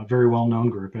 very well-known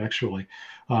group actually,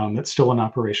 that's still in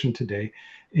operation today.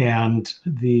 And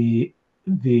the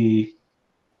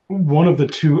one of the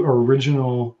two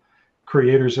original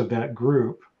creators of that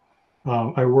group,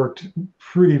 I worked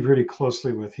pretty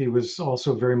closely with. He was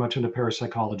also very much into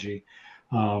parapsychology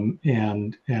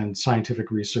and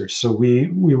scientific research. So we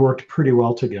worked pretty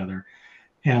well together.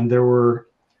 And there were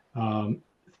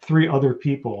three other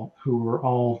people who were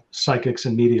all psychics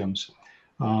and mediums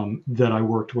that I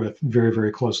worked with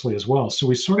very closely as well. So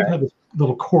we sort of had this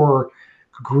little core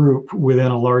group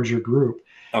within a larger group.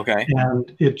 Okay.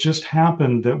 And it just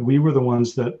happened that we were the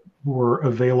ones that were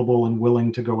available and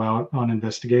willing to go out on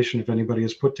investigation. If anybody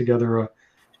has put together a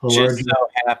larger, just so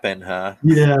happened, huh?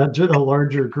 Yeah, a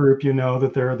larger group, you know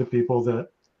that there are the people that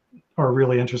are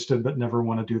really interested but never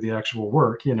want to do the actual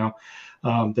work. You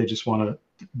know, they just want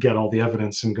to get all the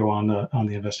evidence and go on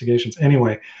the investigations.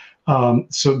 Anyway,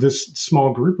 so this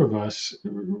small group of us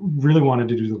really wanted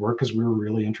to do the work because we were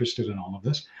really interested in all of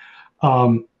this.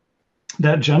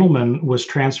 That gentleman was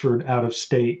transferred out of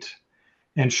state,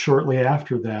 and shortly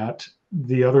after that,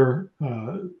 the other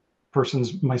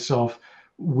persons, myself,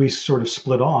 we sort of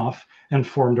split off and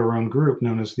formed our own group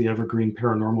known as the Evergreen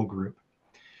Paranormal Group.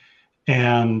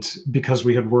 And because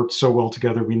we had worked so well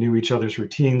together, we knew each other's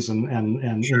routines and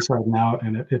Sure. inside and out,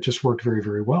 and it just worked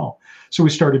very well. So we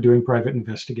started doing private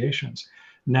investigations.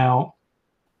 Now,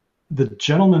 the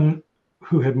gentleman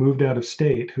who had moved out of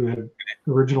state, who had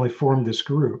originally formed this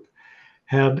group,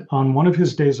 had, on one of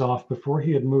his days off before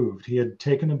he had moved, he had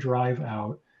taken a drive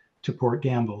out to Port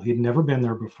Gamble. He'd never been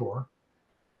there before.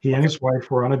 He and his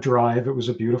wife were on a drive. It was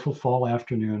a beautiful fall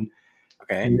afternoon.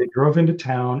 Okay. And they drove into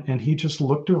town, and he just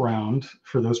looked around.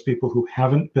 For those people who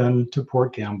haven't been to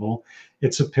Port Gamble,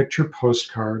 it's a picture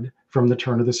postcard from the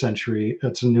turn of the century.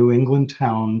 It's a New England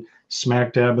town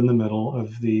smack dab in the middle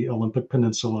of the Olympic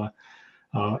Peninsula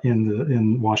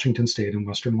in Washington State, in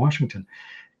Western Washington.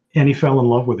 And he fell in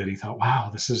love with it. He thought, wow,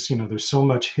 this is, you know, there's so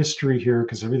much history here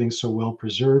because everything's so well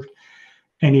preserved.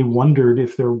 And he wondered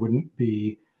if there wouldn't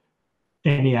be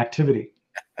any activity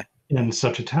in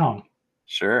such a town.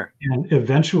 Sure. And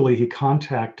eventually he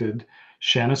contacted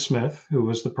Shanna Smith, who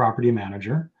was the property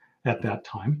manager at that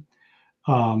time,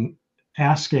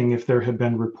 asking if there had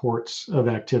been reports of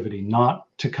activity, not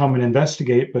to come and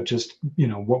investigate, but just, you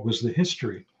know, what was the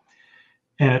history.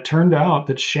 And it turned out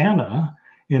that Shanna,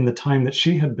 in the time that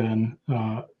she had been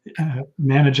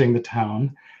managing the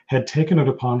town, had taken it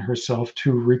upon herself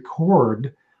to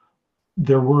record.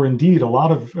 There were indeed a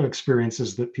lot of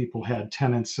experiences that people had,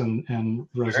 tenants and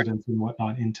residents and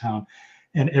whatnot in town.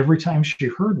 And every time she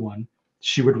heard one,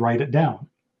 she would write it down.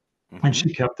 Mm-hmm. And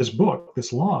she kept this book,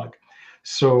 this log.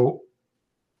 So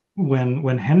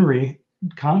when Henry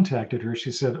contacted her,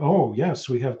 she said, oh, yes,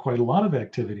 we have quite a lot of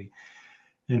activity.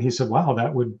 And he said, wow,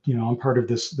 that would, you know, I'm part of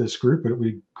this group. It would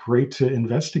be great to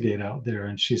investigate out there.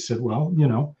 And she said, well, you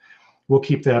know, we'll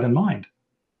keep that in mind.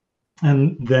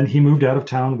 And then he moved out of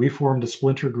town. We formed a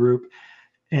splinter group.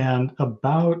 And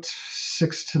about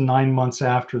 6 to 9 months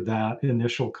after that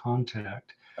initial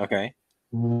contact,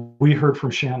 we heard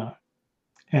from Shanna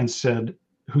and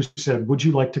who said, would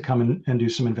you like to come and do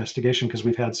some investigation? Because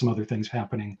we've had some other things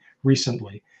happening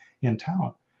recently in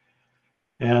town.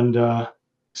 And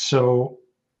so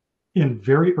in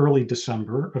very early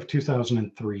December of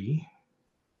 2003,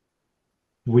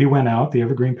 we went out, the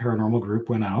Evergreen Paranormal Group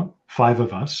went out, 5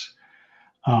 of us.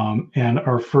 And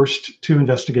our first 2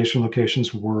 investigation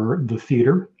locations were the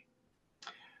theater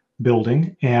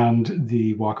building and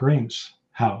the Walker Ames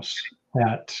house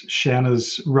at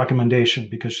Shanna's recommendation,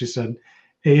 because she said,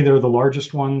 A, they're the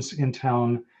largest ones in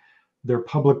town, they're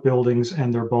public buildings,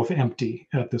 and they're both empty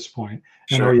at this point.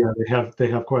 Sure. And oh yeah, they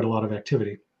have quite a lot of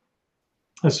activity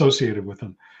associated with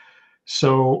them.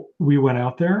 So we went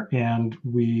out there, and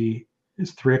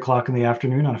it's 3:00 in the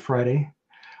afternoon on a Friday.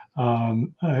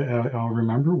 I'll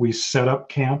remember we set up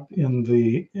camp in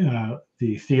the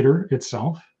theater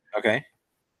itself. Okay.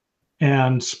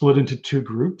 And split into 2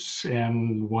 groups,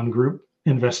 and one group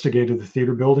investigated the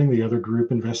theater building, the other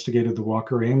group investigated the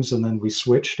Walker Ames, and then we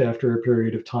switched after a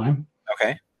period of time.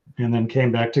 Okay. And then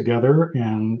came back together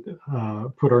and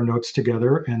put our notes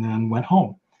together, and then went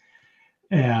home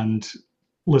and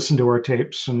listened to our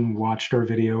tapes and watched our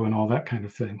video and all that kind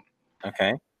of thing.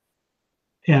 Okay.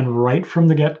 And right from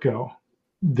the get-go,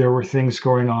 there were things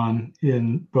going on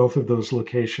in both of those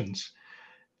locations.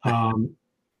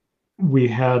 We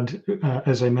had,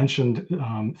 as I mentioned,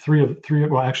 3,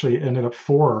 well, actually ended up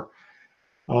 4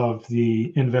 of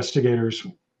the investigators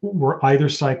were either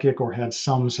psychic or had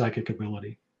some psychic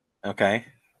ability. Okay.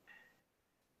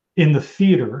 In the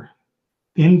theater,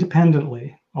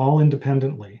 all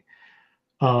independently,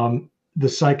 the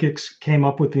psychics came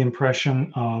up with the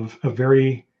impression of a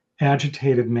very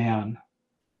agitated man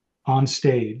on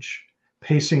stage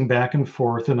pacing back and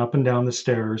forth and up and down the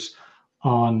stairs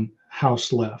on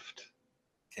house left.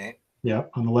 Okay. Yeah,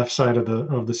 on the left side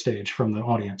of the stage from the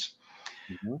audience.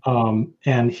 Mm-hmm.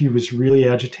 And he was really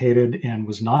agitated and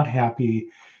was not happy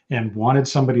and wanted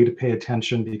somebody to pay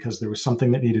attention because there was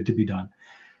something that needed to be done.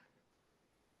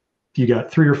 You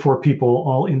got 3 or 4 people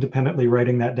all independently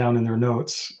writing that down in their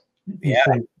notes. You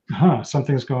think,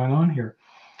 something's going on here.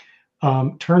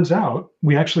 Turns out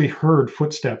we actually heard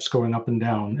footsteps going up and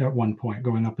down at one point,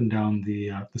 going up and down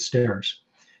the stairs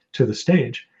to the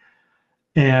stage.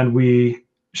 And we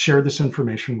shared this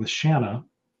information with Shanna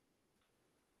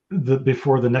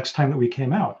before the next time that we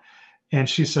came out. And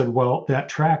she said, well, that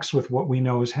tracks with what we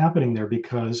know is happening there,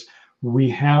 because we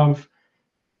have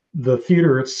the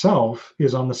theater itself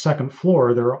is on the 2nd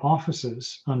floor. There are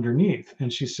offices underneath.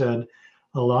 And she said,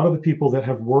 a lot of the people that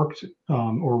have worked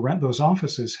or rent those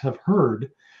offices have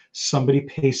heard somebody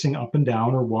pacing up and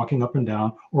down or walking up and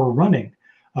down or running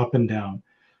up and down.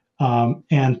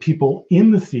 And people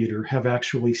in the theater have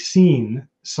actually seen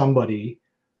somebody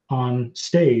on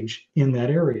stage in that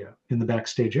area, in the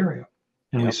backstage area.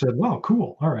 And we said, wow,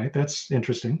 cool. All right, that's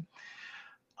interesting.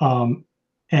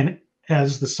 And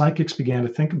as the psychics began to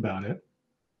think about it,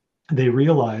 they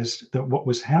realized that what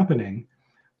was happening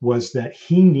was that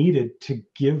he needed to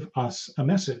give us a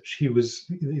message.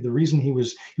 The reason he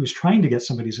was trying to get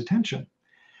somebody's attention.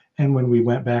 And when we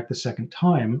went back the second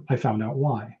time, I found out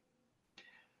why.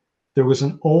 There was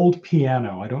an old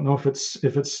piano. I don't know if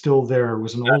it's still there. It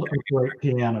was an old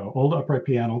upright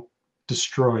piano,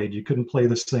 destroyed. You couldn't play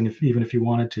this thing even if you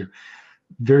wanted to.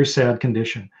 Very sad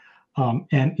condition.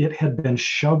 And it had been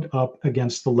shoved up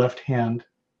against the left-hand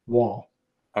wall.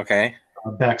 Okay.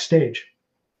 Backstage.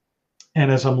 And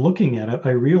as I'm looking at it, I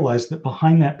realized that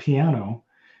behind that piano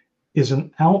is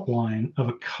an outline of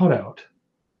a cutout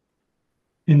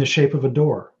in the shape of a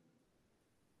door.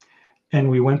 And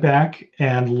we went back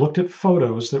and looked at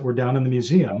photos that were down in the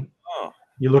museum. Oh.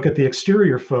 You look at the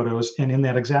exterior photos, and in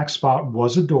that exact spot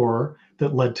was a door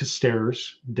that led to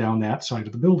stairs down that side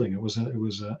of the building. It was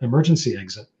an emergency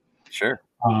exit. Sure.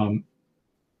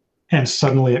 And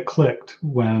suddenly it clicked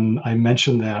when I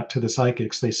mentioned that to the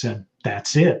psychics. They said,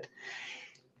 that's it.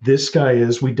 This guy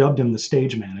we dubbed him the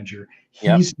stage manager.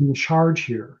 He's in charge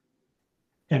here.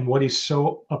 And what he's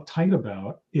so uptight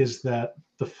about is that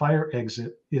the fire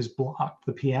exit is blocked.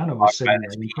 The piano is sitting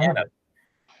there in front of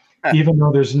it. Even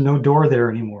though there's no door there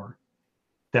anymore.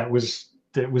 It was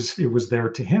there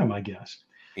to him, I guess.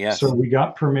 Yes. So we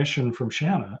got permission from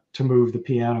Shanna to move the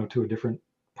piano to a different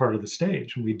part of the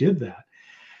stage. And we did that.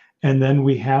 And then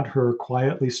we had her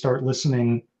quietly start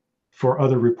listening for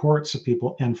other reports of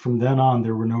people. And from then on,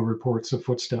 there were no reports of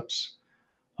footsteps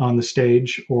on the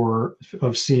stage or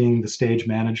of seeing the stage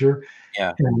manager.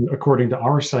 Yeah. And according to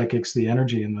our psychics, the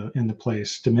energy in the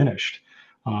place diminished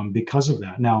because of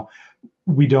that. Now,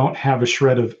 we don't have a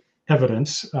shred of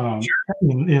evidence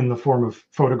in the form of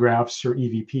photographs or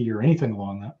EVP or anything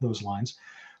along those lines,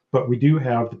 but we do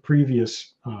have the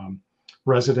previous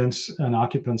residents and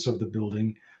occupants of the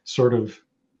building, sort of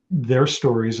their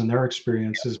stories and their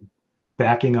experiences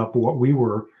backing up what we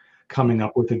were coming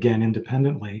up with, again,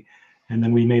 independently. And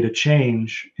then we made a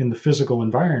change in the physical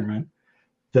environment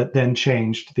that then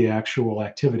changed the actual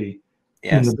activity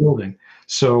in the building.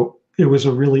 So it was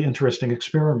a really interesting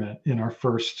experiment in our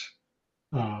first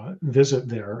visit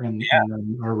there and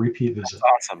our repeat visit.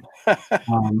 That's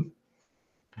awesome.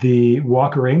 The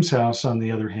Walker Ames house, on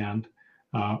the other hand,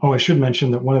 I should mention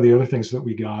that one of the other things that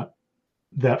we got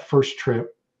that first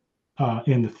trip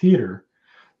in the theater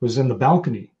was in the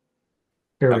balcony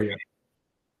area,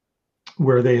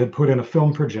 where they had put in a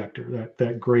film projector,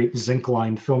 that great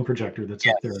zinc-lined film projector that's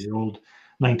up there, the old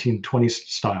 1920s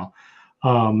style.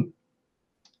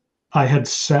 I had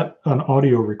set an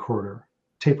audio recorder,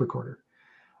 tape recorder,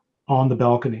 on the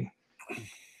balcony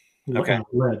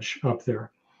ledge up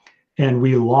there. And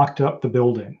we locked up the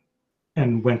building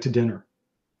and went to dinner.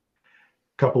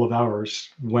 Couple of hours,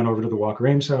 went over to the Walker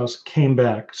Ames house, came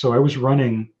back. So I was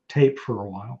running tape for a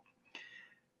while.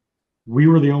 We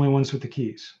were the only ones with the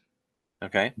keys.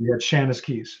 Okay. We had Shanna's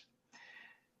keys.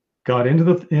 Got into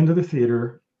the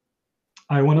theater.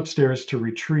 I went upstairs to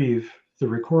retrieve the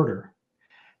recorder,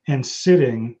 and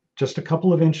sitting just a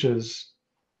couple of inches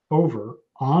over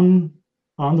on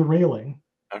the railing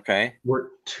were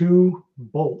two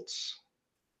bolts.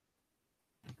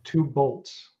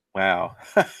 Wow.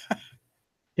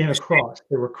 In a cross.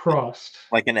 They were crossed.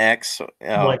 Like an X?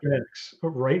 Like an X,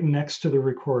 right next to the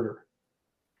recorder.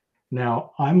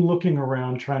 Now, I'm looking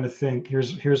around trying to think,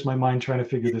 here's my mind trying to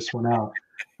figure this one out.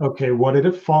 okay, what did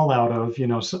it fall out of? You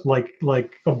know, so like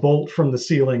a bolt from the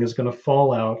ceiling is going to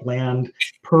fall out, land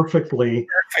perfectly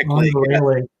on Perfectly. the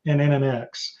railing and in an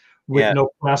X with Yeah. no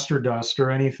plaster dust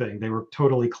or anything. They were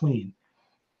totally clean.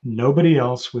 Nobody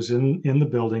else was in the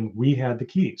building. We had the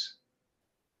keys.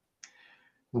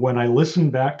 When I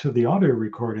listened back to the audio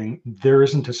recording, there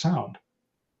isn't a sound.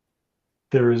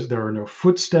 There are no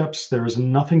footsteps. There is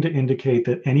nothing to indicate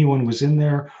that anyone was in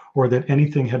there or that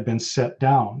anything had been set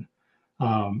down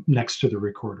next to the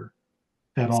recorder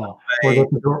at So, all,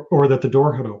 or a, that the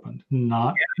door had opened.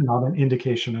 Not an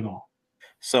indication at all.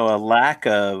 so a lack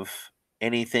of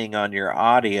anything on your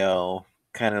audio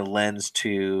kind of lends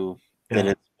to that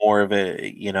Yeah, it's more of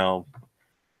a,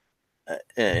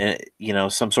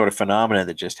 some sort of phenomena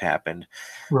that just happened.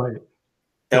 right.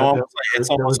 That, Almost that, like, it's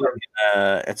that was almost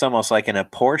like it's almost like an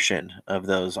apportion of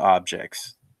those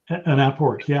objects. an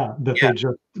apport. Yeah, that Yeah.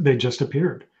 they just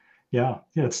appeared. Yeah,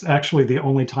 it's actually the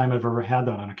only time I've ever had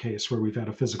that on a case where we've had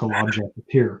a physical object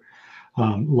appear.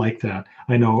 Like that.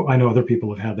 I know other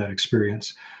people have had that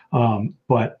experience,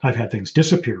 but I've had things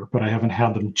disappear, but I haven't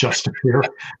had them just appear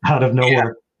out of Yeah.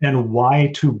 nowhere. And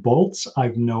why two bolts?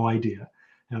 I've no idea.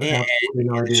 I have In, absolutely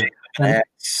no in the idea. shape of an And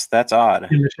X. That's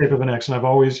odd. in the shape of an X. And I've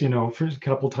always, for a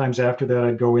couple of times after that,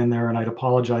 I'd go in there and I'd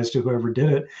apologize to whoever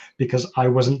did it because I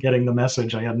wasn't getting the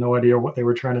message. I had no idea what they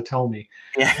were trying to tell me.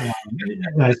 Yeah.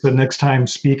 And I said, next time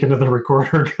speak into the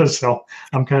recorder because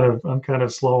I'm kind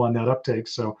of slow on that uptake.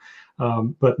 So,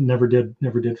 but never did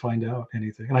find out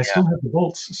anything. And I Yeah. still have the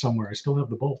bolts somewhere. I still have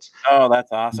the bolts. Oh,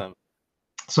 that's awesome.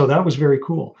 So that was very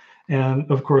cool. And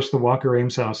of course, the Walker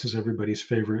Ames house is everybody's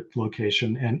favorite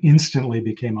location and instantly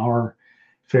became our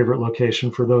favorite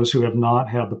location. For those who have not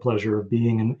had the pleasure of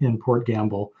being in Port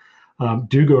Gamble,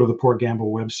 do go to the Port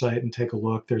Gamble website and take a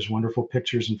look. There's wonderful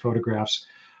pictures and photographs.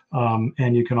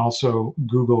 And you can also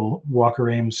Google Walker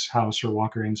Ames house or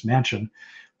Walker Ames mansion,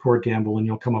 Port Gamble, and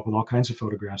you'll come up with all kinds of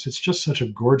photographs. It's just such a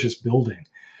gorgeous building.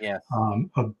 Yes.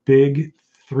 A big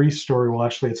 3-story, well,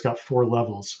 actually, it's got 4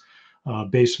 levels,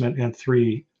 basement and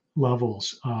 3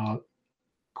 levels,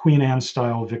 Queen Anne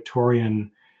style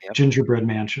Victorian Yep. gingerbread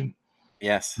mansion.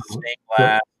 Yes. Stained But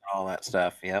glass and all that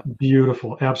stuff. Yep.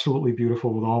 beautiful, absolutely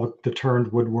beautiful with all the turned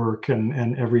woodwork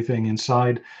and everything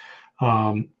inside.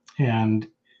 Um, and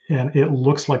and it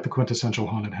looks like the quintessential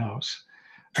haunted house.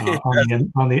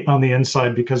 On the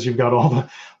inside because you've got all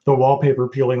the wallpaper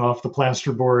peeling off the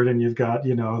plasterboard and you've got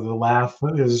the lath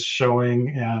is showing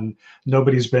and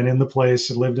nobody's been in the place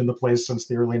and lived in the place since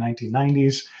the early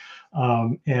 1990s.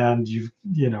 And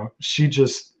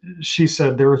she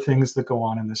said there are things that go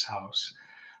on in this house.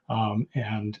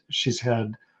 And she's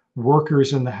had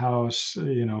workers in the house,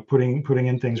 putting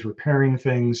in things, repairing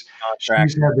things.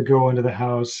 Contract. She's had to go into the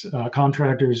house,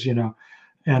 contractors,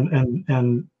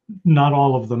 and not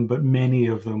all of them, but many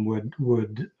of them would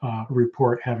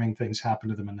report having things happen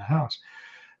to them in the house.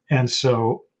 And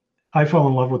so I fell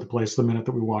in love with the place the minute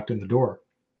that we walked in the door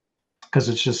because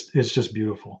it's just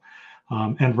beautiful.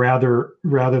 And rather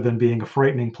than being a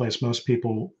frightening place, most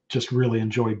people just really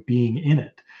enjoy being in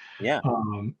it Yeah.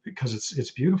 because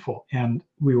it's beautiful. And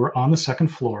we were on the second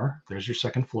floor. There's your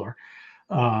second floor,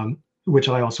 which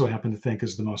I also happen to think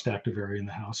is the most active area in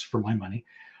the house for my money.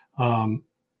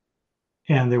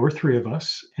 And there were 3 of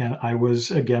us, and I was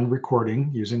again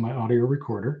recording using my audio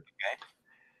recorder.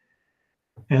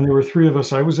 Okay. And there were 3 of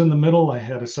us. I was in the middle. I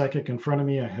had a psychic in front of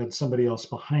me. I had somebody else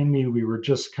behind me. We were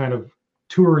just kind of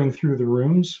touring through the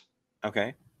rooms.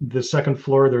 Okay. The second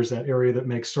floor, there's that area that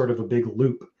makes sort of a big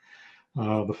loop.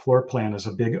 The floor plan is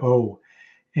a big O,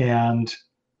 and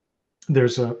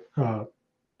there's a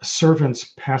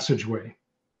servant's passageway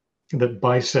that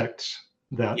bisects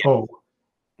that Yeah. O.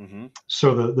 Mm-hmm.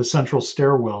 So the central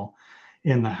stairwell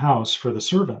in the house for the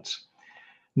servants.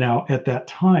 Now, at that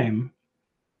time,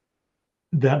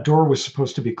 that door was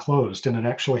supposed to be closed, and it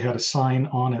actually had a sign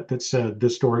on it that said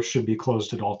this door should be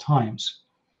closed at all times.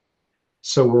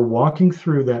 So we're walking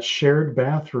through that shared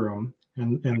bathroom,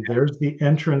 and there's the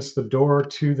entrance, the door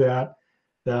to that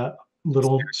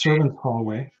little servants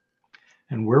hallway.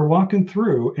 And we're walking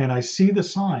through, and I see the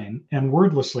sign, and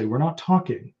wordlessly, we're not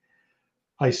talking.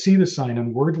 I see the sign,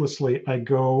 and wordlessly,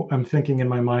 I'm thinking in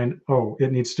my mind, oh,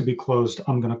 it needs to be closed.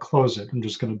 I'm going to close it. I'm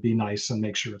just going to be nice and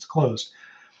make sure it's closed.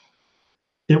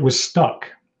 It was stuck.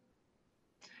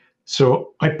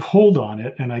 So I pulled on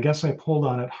it, and I guess I pulled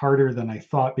on it harder than I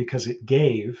thought because it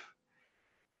gave,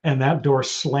 and that door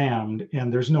slammed,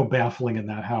 and there's no baffling in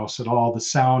that house at all. The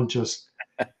sound just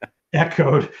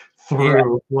echoed Yeah.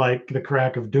 through like the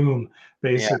crack of doom,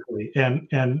 Yeah. basically.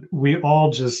 And we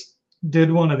all just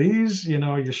did one of these,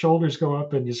 your shoulders go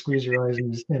up and you squeeze your eyes,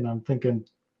 and I'm thinking,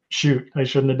 shoot, I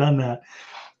shouldn't have done that.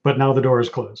 But now the door is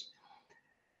closed.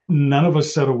 None of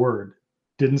us said a word,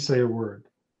 didn't say a word.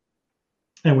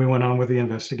 And we went on with the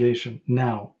investigation.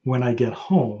 Now, when I get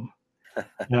home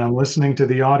and I'm listening to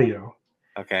the audio,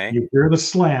 Okay. you hear the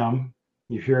slam,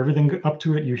 you hear everything up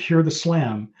to it, you hear the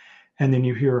slam, and then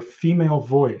you hear a female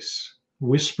voice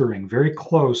whispering very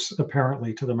close,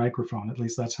 apparently, to the microphone. At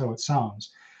least that's how it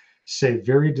sounds. Say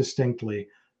very distinctly,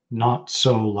 "Not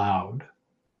so loud."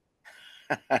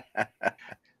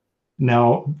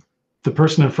 Now, the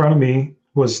person in front of me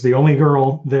was the only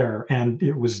girl there, and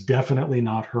it was definitely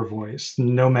not her voice.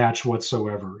 No match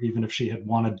whatsoever. Even if she had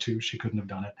wanted to, she couldn't have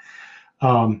done it.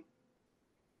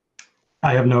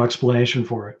 I have no explanation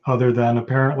for it other than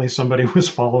apparently somebody was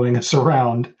following us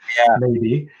around, Yeah.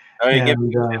 maybe. Oh, you get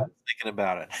And thinking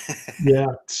about it. yeah,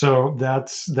 so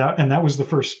that's that, and that was the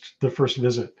first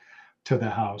visit to the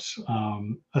house.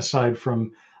 Aside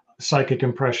from psychic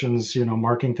impressions,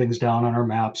 marking things down on our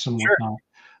maps and Sure. whatnot,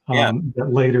 Yeah.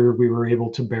 that later we were able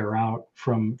to bear out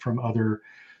from other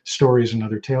stories and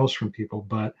other tales from people.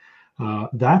 But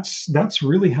that's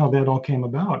really how that all came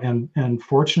about. And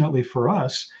fortunately for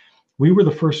us, we were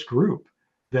the first group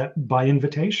that, by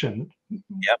invitation,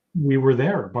 Yep. we were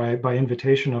there by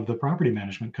invitation of the property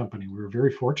management company. We were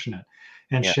very fortunate,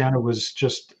 and Yeah. Shanna was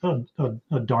just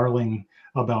a darling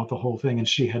about the whole thing, and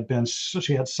she had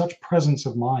such presence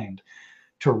of mind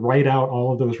to write out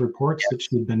all of those reports that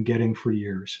she'd been getting for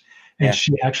years. And Yeah.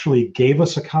 she actually gave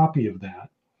us a copy of that,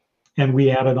 and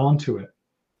we added on to it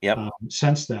Yep.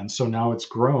 since then. So now it's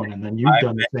grown, and then you've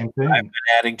done the same I've thing. been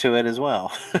adding to it as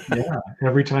well. Yeah,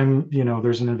 every time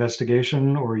there's an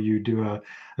investigation or you do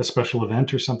a special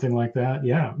event or something like that,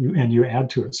 yeah, and you add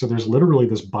to it. So there's literally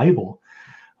this Bible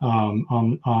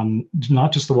on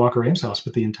not just the Walker Ames house,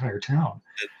 but the entire town.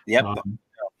 Yep.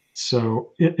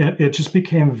 So it just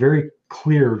became very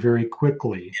clear very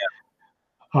quickly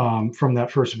from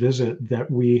that first visit that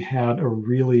we had a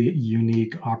really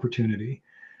unique opportunity.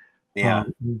 Yeah.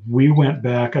 We went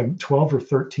back 12 or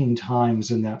 13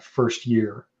 times in that first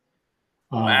year.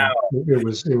 Wow. It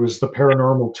was the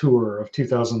paranormal tour of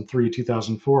 2003,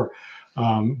 2004.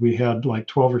 We had like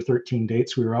 12 or 13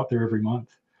 dates. We were out there every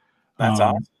month. That's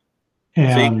awesome. So you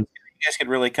And guys could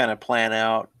really kind of plan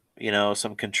out,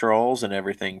 some controls and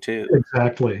everything too.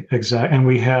 exactly. And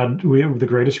we the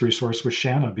greatest resource was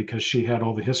Shanna, because she had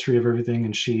all the history of everything,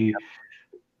 and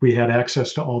we had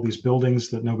access to all these buildings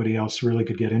that nobody else really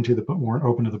could get into, that weren't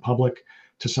open to the public,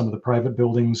 to some of the private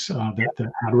buildings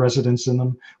that had residents in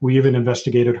them. We even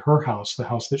investigated her house, the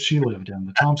house that she lived in,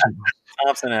 the Thompson house.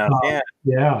 Thompson House, yeah.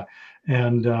 Yeah.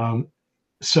 And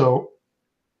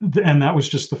and that was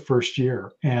just the first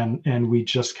year. And we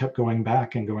just kept going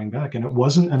back and going back. And it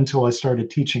wasn't until I started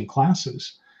teaching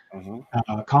classes,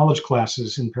 college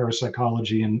classes in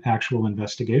parapsychology and actual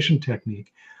investigation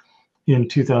technique in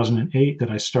 2008, that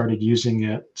I started using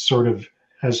it sort of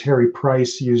as Harry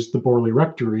Price used the Borley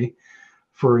Rectory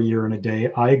for a year and a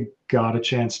day. I got a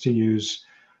chance to use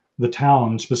the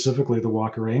town, specifically the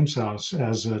Walker Ames house,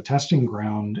 as a testing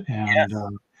ground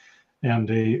and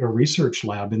a research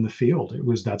lab in the field.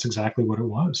 That's exactly what it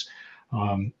was.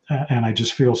 And I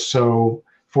just feel so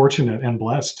fortunate and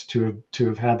blessed to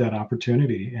have had that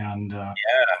opportunity. And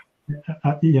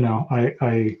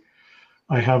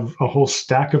I have a whole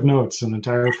stack of notes, an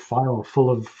entire file full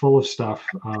of stuff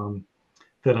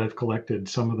that I've collected.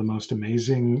 Some of the most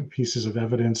amazing pieces of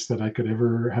evidence that I could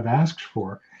ever have asked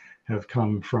for have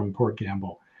come from Port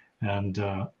Gamble, and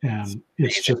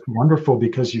it's just wonderful,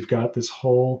 because you've got this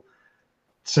whole,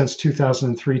 since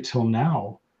 2003 till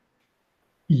now,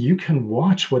 you can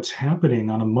watch what's happening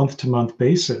on a month-to-month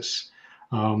basis.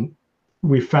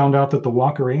 We found out that the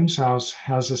Walker Ames house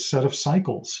has a set of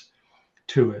cycles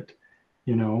to it.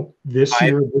 This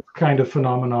year, this kind of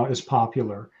phenomena is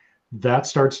popular. That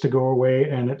starts to go away,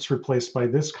 and it's replaced by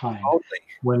this kind. Totally.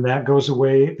 When that goes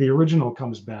away, the original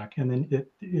comes back, and then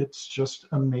it's just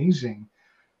amazing.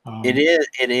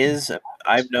 It is.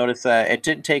 I've noticed that it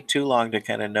didn't take too long to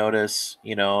kind of notice,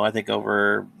 I think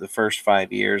over the first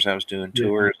 5 years I was doing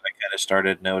tours, I kind of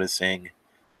started noticing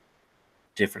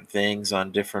different things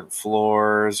on different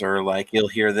floors, or like you'll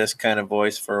hear this kind of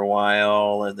voice for a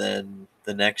while, and then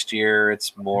the next year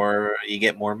you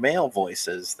get more male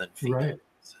voices than female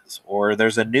voices, or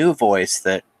there's a new voice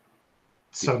that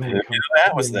suddenly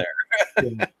that was there.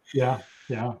 Yeah.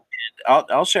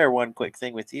 I'll share one quick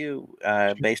thing with you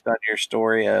based on your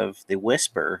story of the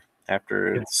whisper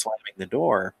after slamming the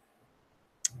door.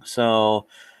 So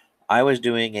I was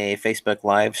doing a Facebook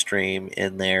live stream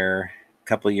in there a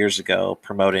couple of years ago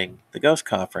promoting the Ghost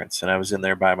Conference, and I was in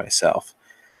there by myself.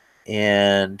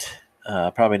 And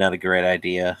Probably not a great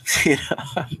idea.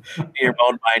 Your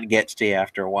own mind gets to you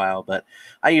after a while, but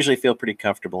I usually feel pretty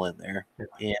comfortable in there.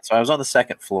 And so I was on the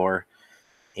second floor,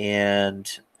 and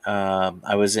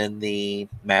I was in the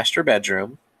master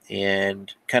bedroom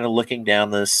and kind of looking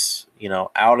down this,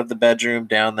 out of the bedroom,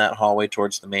 down that hallway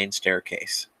towards the main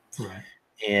staircase. Right.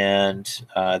 And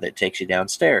that takes you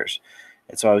downstairs.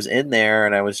 And so I was in there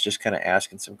and I was just kind of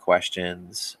asking some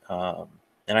questions.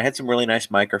 And I had some really nice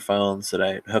microphones that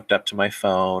I hooked up to my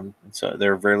phone. And so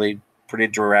they're really pretty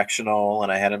directional,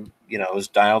 and I had them, it was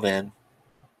dialed in.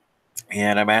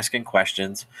 And I'm asking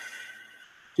questions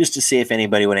just to see if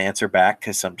anybody would answer back,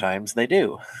 because sometimes they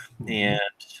do. Mm-hmm. And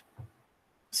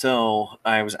so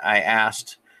I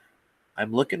asked,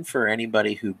 I'm looking for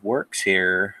anybody who works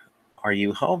here. Are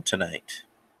you home tonight?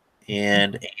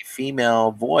 And a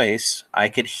female voice, I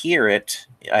could hear it.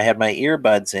 I had my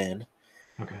earbuds in.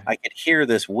 Okay. I could hear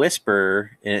this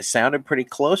whisper, and it sounded pretty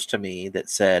close to me, that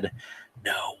said,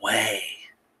 "No way."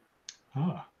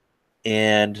 Oh.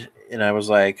 And I was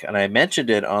like, and I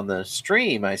mentioned it on the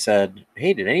stream. I said,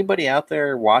 "Hey, did anybody out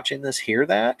there watching this hear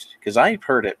that? Because I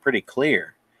heard it pretty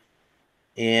clear."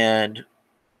 And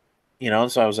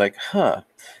so I was like, "Huh."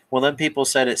 Well, then people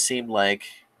said it seemed like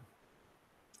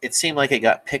it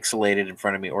got pixelated in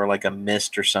front of me, or like a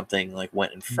mist or something like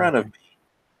went in front of me.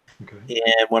 Okay.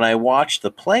 And when I watched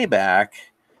the playback,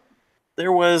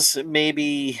 there was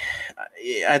maybe,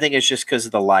 I think it's just because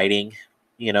of the lighting,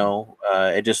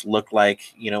 it just looked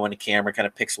like, when a camera kind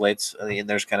of pixelates, and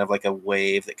there's kind of like a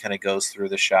wave that kind of goes through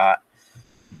the shot.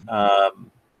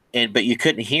 But you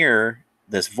couldn't hear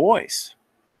this voice.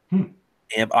 And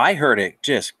I heard it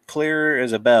just clear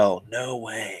as a bell. "No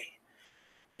way."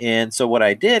 And so what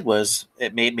I did was,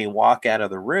 it made me walk out of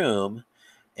the room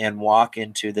and walk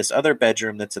into this other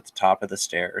bedroom that's at the top of the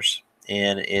stairs,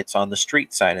 and it's on the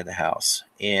street side of the house.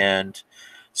 And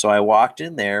so I walked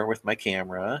in there with my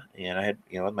camera, and I had,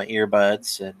 with my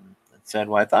earbuds, and said,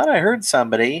 "Well, I thought I heard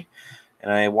somebody."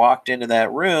 And I walked into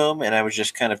that room, and I was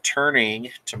just kind of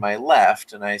turning to my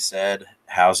left, and I said,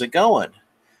 "How's it going?"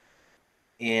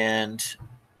 And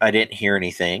I didn't hear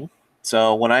anything.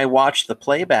 So when I watched the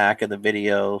playback of the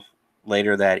video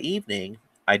later that evening,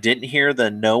 I didn't hear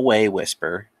the "no way"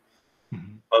 whisper.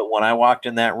 But when I walked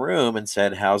in that room and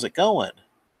said, "How's it going?"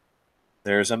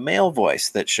 there's a male voice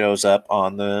that shows up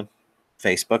on the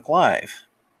Facebook Live.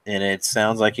 And it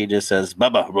sounds like he just says,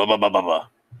 "Bubba, blah, blah, blah, blah, blah."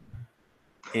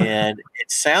 And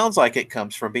it sounds like it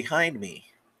comes from behind me.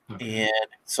 Okay. And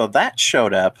so that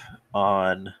showed up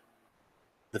on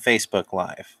the Facebook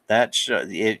Live.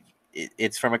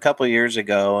 It's from a couple of years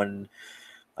ago, and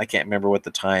I can't remember what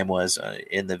the time was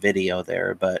in the video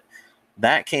there, but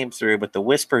that came through, but the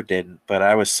whisper didn't. But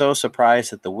I was so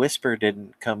surprised that the whisper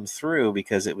didn't come through,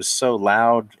 because it was so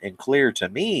loud and clear to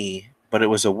me. But it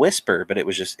was a whisper, but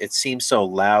it seemed so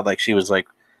loud, like she was like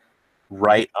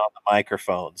right on the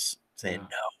microphones saying,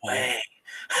 "No way."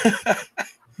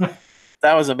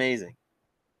 That was amazing.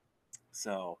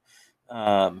 So,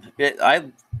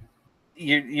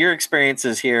 your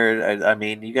experiences here, I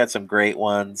mean, you got some great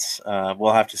ones.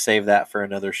 We'll have to save that for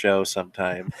another show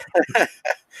sometime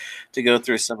to go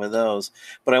through some of those.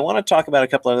 But I want to talk about a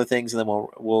couple other things, and then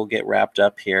we'll get wrapped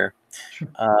up here.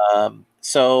 Sure.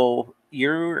 So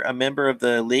you're a member of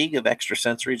the League of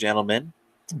Extrasensory Gentlemen.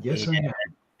 Yes, I am.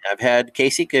 I've had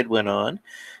Casey Goodwin on.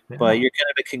 Yeah. But you're kind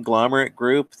of a conglomerate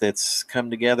group that's come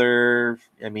together.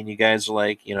 I mean, you guys are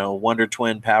like, Wonder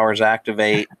Twin powers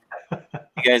activate.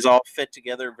 You guys all fit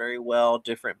together very well,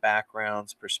 different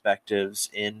backgrounds, perspectives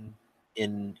in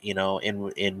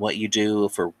what you do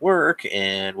for work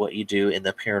and what you do in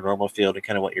the paranormal field, and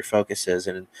kind of what your focus is.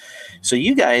 And so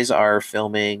you guys are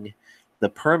filming The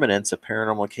Permanence, a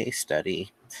Paranormal Case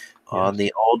Study on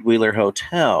the Old Wheeler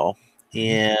Hotel.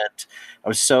 And I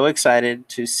was so excited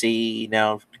to see,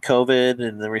 now COVID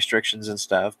and the restrictions and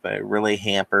stuff, but it really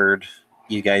hampered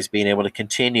you guys being able to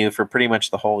continue for pretty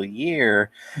much the whole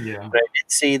year. Yeah. But I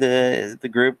did see the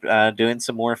group doing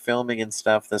some more filming and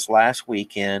stuff this last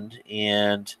weekend.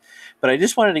 But I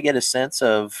just wanted to get a sense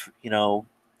of,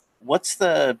 what's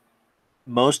the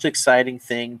most exciting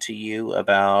thing to you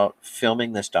about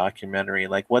filming this documentary?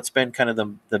 Like, what's been kind of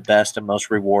the best and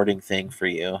most rewarding thing for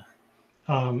you?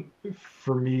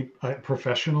 For me,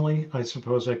 professionally, I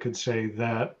suppose I could say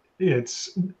that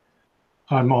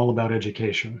I'm all about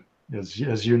education, as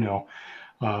you know.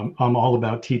 I'm all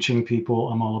about teaching people.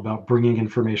 I'm all about bringing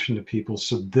information to people.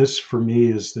 So this, for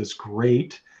me, is this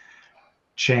great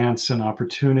chance and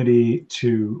opportunity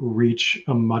to reach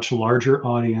a much larger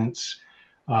audience,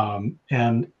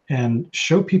 and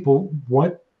show people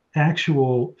what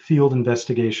actual field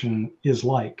investigation is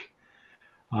like.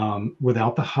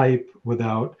 without the hype,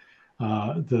 without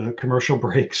the commercial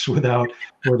breaks, without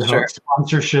Sure.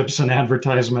 sponsorships and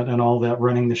advertisement and all that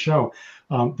running the show.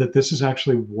 That this is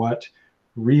actually what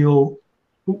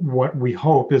we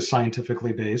hope is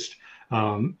scientifically based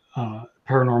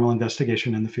paranormal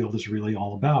investigation in the field is really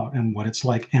all about, and what it's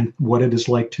like, and what it is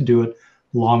like to do it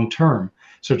long term.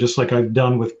 So just like I've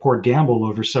done with Port Gamble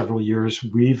over several years,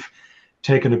 we've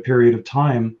taken a period of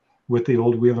time with the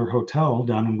old Wheeler Hotel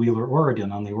down in Wheeler,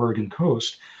 Oregon, on the Oregon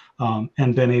coast,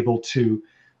 and been able to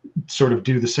sort of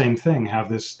do the same thing, have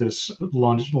this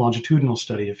longitudinal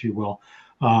study, if you will,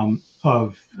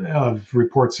 of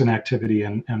reports and activity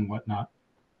and whatnot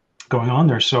going on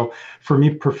there. So for me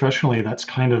professionally, that's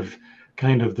kind of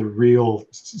the real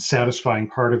satisfying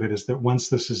part of it, is that once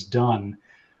this is done,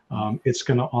 it's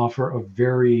going to offer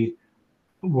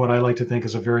what I like to think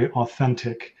is a very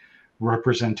authentic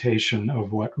representation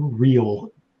of what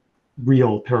real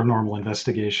paranormal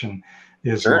investigation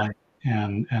is like,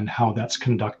 and how that's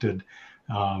conducted,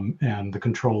 and the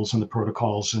controls and the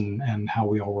protocols, and how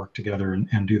we all work together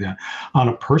and do that. On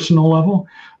a personal level,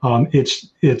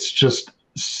 it's just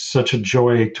such a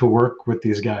joy to work with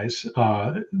these guys.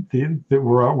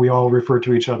 We all refer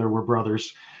to each other, we're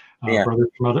brothers, brothers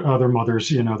from other mothers,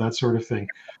 that sort of thing.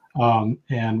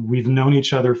 And we've known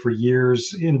each other for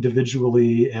years,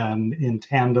 individually and in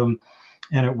tandem.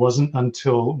 And it wasn't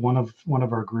until one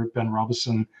of our group, Ben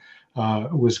Robinson,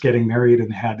 was getting married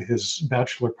and had his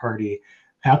bachelor party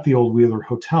at the old Wheeler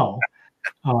Hotel,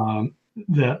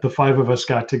 that the five of us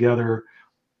got together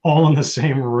all in the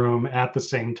same room at the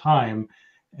same time,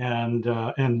 and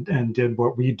did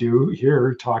what we do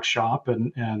here, talk shop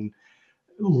and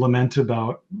lament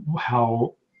about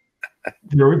how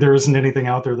there isn't anything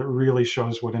out there that really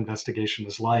shows what investigation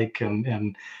is like,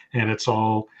 and it's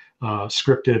all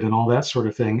scripted and all that sort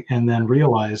of thing. And then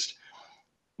realized,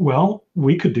 well,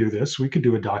 we could do this. We could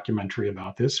do a documentary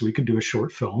about this. We could do a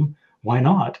short film. Why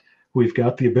not? We've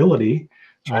got the ability,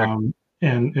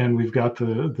 and we've got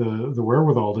the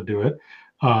wherewithal to do it.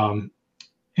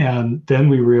 And then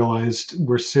we realized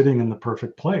we're sitting in the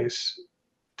perfect place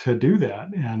to do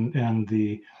that. And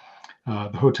the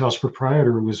hotel's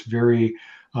proprietor was very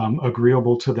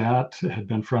agreeable to that, had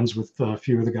been friends with a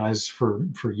few of the guys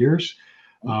for years.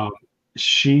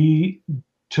 She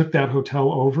took that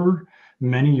hotel over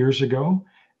many years ago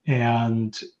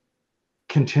and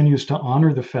continues to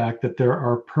honor the fact that there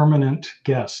are permanent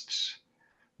guests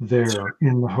there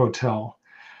in the hotel.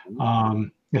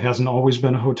 It hasn't always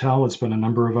been a hotel. It's been a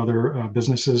number of other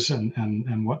businesses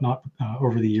and whatnot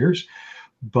over the years,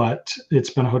 but it's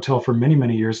been a hotel for many,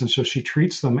 many years. And so she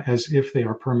treats them as if they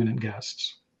are permanent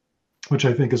guests, which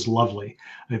I think is lovely.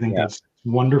 I think that's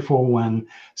wonderful when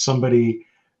somebody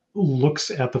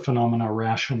looks at the phenomena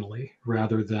rationally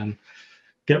rather than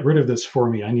get rid of this for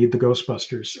me. I need the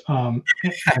Ghostbusters. And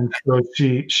so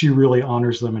she really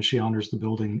honors them, and she honors the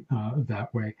building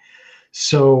that way.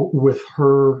 So with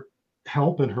her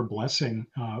help and her blessing,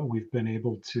 we've been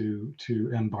able to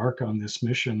embark on this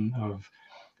mission of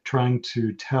trying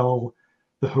to tell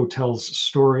the hotel's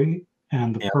story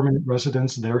and the permanent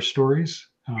residents their stories,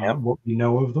 what we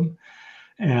know of them,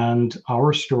 and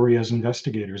our story as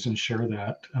investigators, and share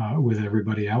that with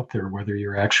everybody out there, whether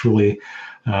you're actually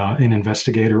an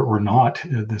investigator or not.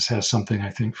 This has something,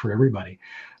 I think, for everybody.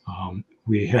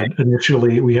 We had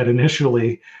initially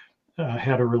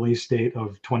had a release date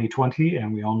of 2020,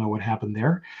 and we all know what happened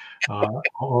there.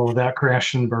 All of that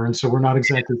crashed and burned, so we're not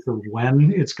exactly sure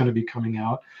when it's going to be coming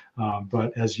out.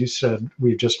 But as you said,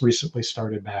 we've just recently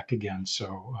started back again,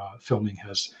 so filming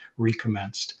has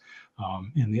recommenced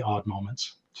in the odd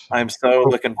moments. So I'm so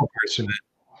looking forward to it.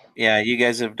 Yeah, you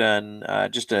guys have done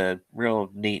just a real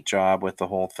neat job with the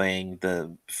whole thing.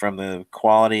 From the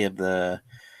quality of the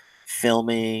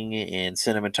filming and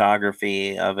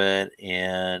cinematography of it,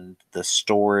 and the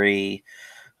story,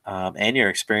 and your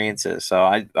experiences. So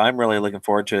I'm really looking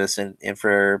forward to this. And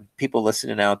for people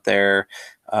listening out there,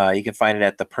 you can find it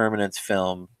at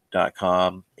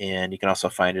thepermanencefilm.com, and you can also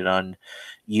find it on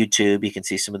YouTube. You can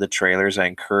see some of the trailers. I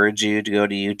encourage you to go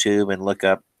to YouTube and look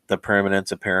up The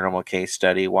Permanence, a Paranormal Case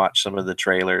Study. Watch some of the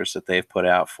trailers that they've put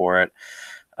out for it.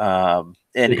 And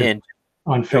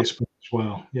on Facebook as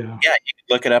well. Yeah, you can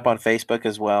look it up on Facebook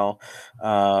as well.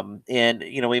 And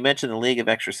we mentioned the League of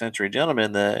Extrasensory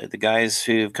Gentlemen, the guys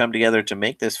who've come together to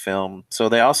make this film. So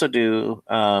they also do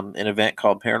an event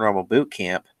called Paranormal Boot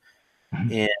Camp.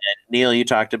 And Neil, you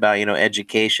talked about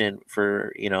education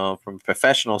for from a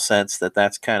professional sense,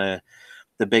 that's kind of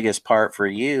the biggest part for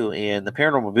you. And the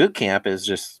Paranormal Boot Camp is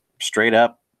just straight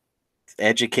up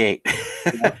educate.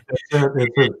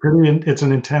 It's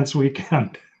an intense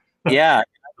weekend. Yeah,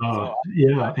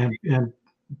 Yeah, and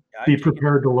I've be taken.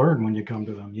 prepared to learn when you come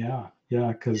to them. Yeah,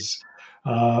 yeah, because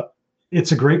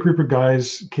it's a great group of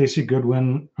guys: Casey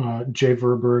Goodwin, Jay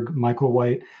Verberg, Michael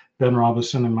White, Ben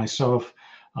Robison, and myself.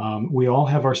 We all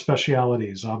have our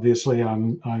specialities. Obviously,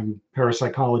 I'm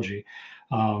parapsychology.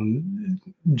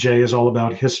 Jay is all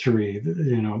about history.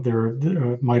 You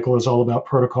know, Michael is all about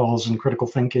protocols and critical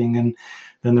thinking, and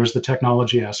then there's the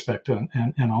technology aspect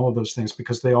and all of those things,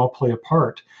 because they all play a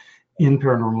part in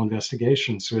paranormal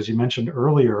investigation. So as you mentioned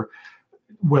earlier,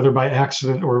 whether by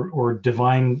accident or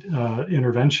divine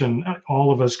intervention,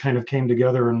 all of us kind of came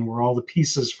together and we're all the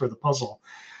pieces for the puzzle,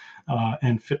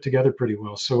 and fit together pretty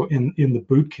well. So in the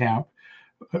boot camp,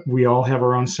 we all have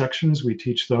our own sections. We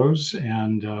teach those,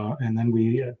 and then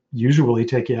we usually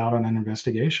take you out on an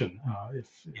investigation, if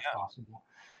possible.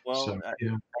 Well, So yeah.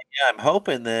 yeah, I'm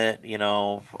hoping that,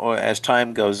 or as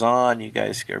time goes on, you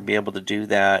guys will be able to do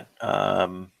that,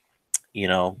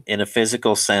 in a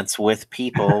physical sense with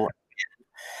people.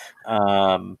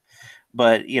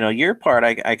 But your part,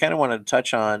 I kind of wanted to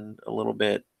touch on a little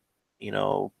bit.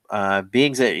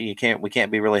 Being that we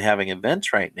can't be really having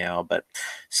events right now, but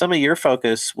some of your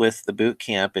focus with the boot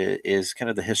camp is kind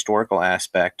of the historical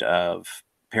aspect of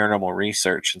paranormal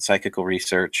research and psychical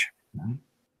research, Mhm.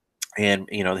 and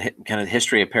kind of the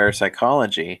history of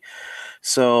parapsychology.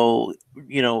 So,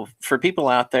 for people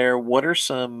out there, what are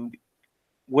some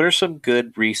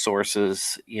good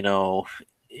resources,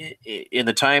 in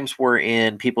the times we're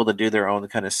in, people to do their own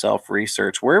kind of self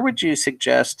research? Where would you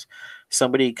suggest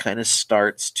somebody kind of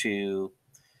starts to,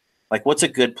 like, what's a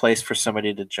good place for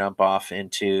somebody to jump off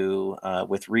into,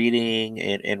 with reading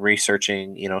and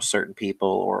researching, certain people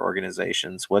or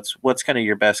organizations? What's kind of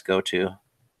your best go to?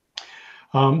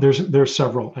 There's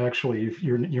several actually. If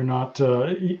you're not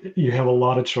you have a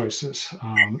lot of choices.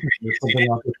 There's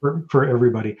something out there for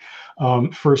everybody.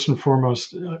 First and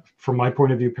foremost, from my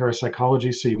point of view,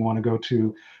 parapsychology. So you want to go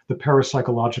to the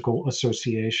Parapsychological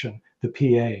Association, the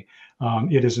PA.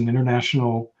 It is an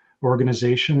international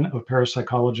organization of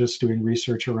parapsychologists doing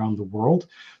research around the world.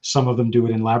 Some of them do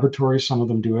it in laboratories. Some of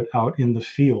them do it out in the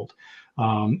field,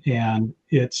 and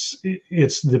it's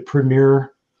the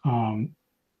premier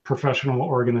professional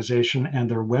organization, and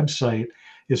their website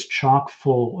is chock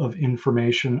full of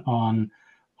information on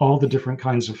all the different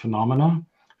kinds of phenomena,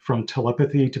 from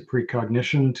telepathy to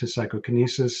precognition to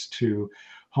psychokinesis to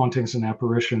hauntings and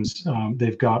apparitions.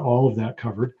 They've got all of that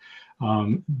covered.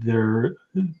 There,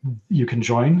 you can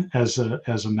join as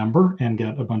a member and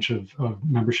get a bunch of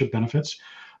membership benefits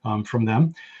from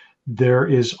them. There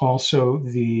is also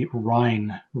the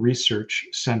Rhine Research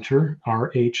Center,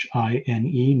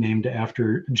 RHINE, named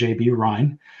after J.B.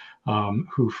 Rhine,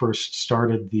 who first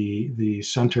started the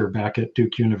center back at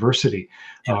Duke University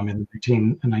in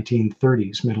the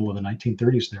 1930s, middle of the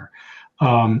 1930s there.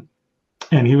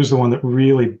 And he was the one that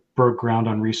really broke ground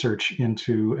on research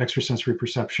into extrasensory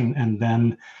perception and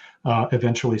then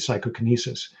eventually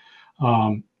psychokinesis.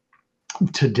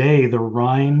 Today, the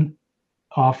Rhine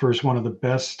offers one of the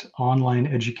best online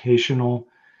educational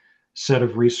set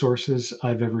of resources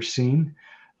I've ever seen.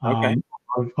 Okay.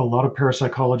 A lot of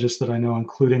parapsychologists that I know,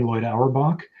 including Lloyd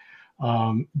Auerbach,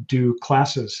 do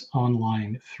classes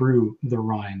online through the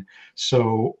Rhine.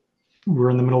 So we're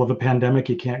in the middle of a pandemic.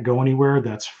 You can't go anywhere.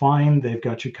 That's fine. They've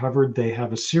got you covered. They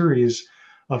have a series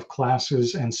of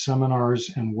classes and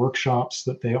seminars and workshops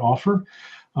that they offer.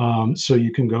 So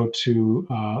you can go to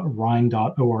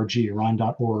rhine.org,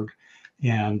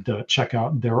 and check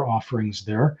out their offerings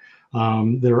there.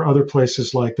 There are other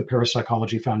places like the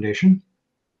Parapsychology Foundation.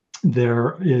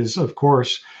 There is, of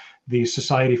course, the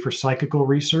Society for Psychical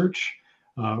Research,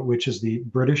 which is the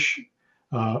British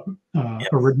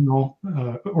original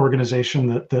organization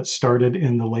that started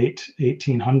in the late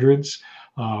 1800s,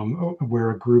 where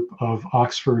a group of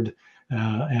Oxford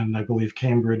and I believe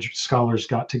Cambridge scholars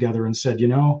got together and said,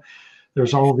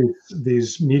 there's all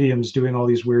these mediums doing all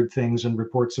these weird things and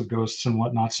reports of ghosts and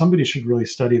whatnot. Somebody should really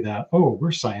study that. Oh,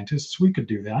 we're scientists. We could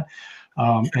do that.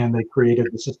 And they created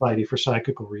the Society for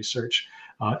Psychical Research.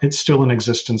 It's still in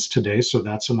existence today, so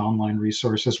that's an online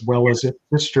resource, as well as its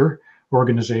sister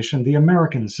organization, the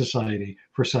American Society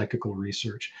for Psychical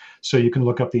Research. So you can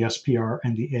look up the SPR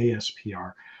and the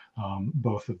ASPR.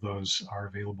 Both of those are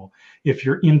available. If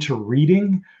you're into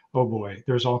reading, oh boy,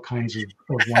 there's all kinds of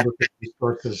wonderful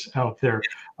resources out there.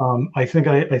 I think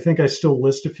I still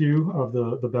list a few of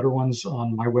the better ones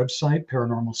on my website,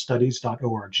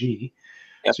 paranormalstudies.org.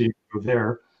 Yep. So you can go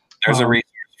there. There's a resource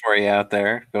for you out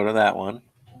there. Go to that one.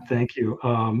 Thank you.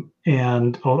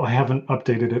 And I haven't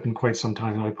updated it in quite some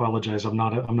time. I apologize. I'm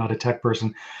not a tech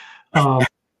person.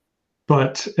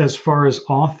 But as far as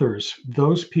authors,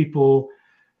 those people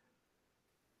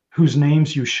whose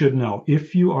names you should know.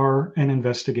 If you are an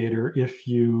investigator, if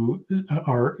you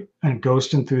are a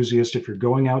ghost enthusiast, if you're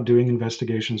going out doing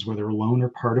investigations, whether alone or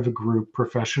part of a group,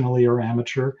 professionally or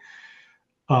amateur,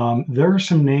 there are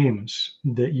some names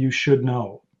that you should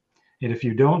know. And if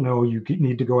you don't know, you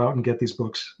need to go out and get these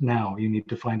books now. You need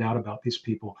to find out about these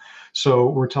people. So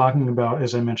we're talking about,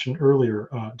 as I mentioned earlier,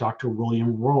 Dr.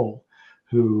 William Roll,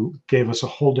 who gave us a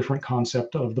whole different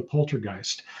concept of the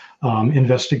poltergeist.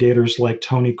 Investigators like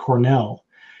Tony Cornell,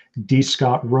 D.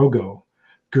 Scott Rogo,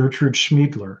 Gertrude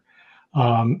Schmiedler.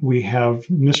 We have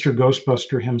Mr.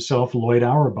 Ghostbuster himself, Lloyd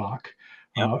Auerbach,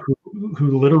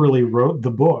 who literally wrote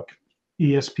the book,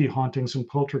 ESP Hauntings and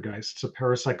Poltergeists, a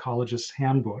Parapsychologist's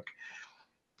Handbook.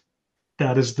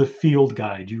 That is the field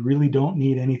guide. You really don't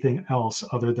need anything else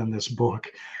other than this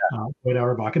book, Lloyd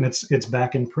Auerbach, and it's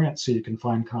back in print, so you can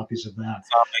find copies of that. It's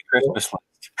on my Christmas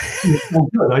list. Oh,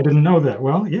 good. I didn't know that.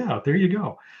 Well, yeah, there you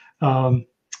go.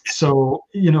 So,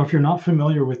 if you're not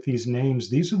familiar with these names,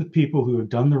 these are the people who have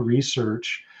done the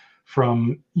research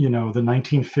from, the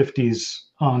 1950s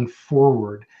on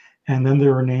forward. And then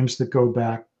there are names that go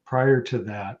back prior to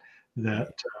that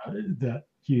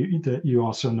you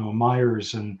also know,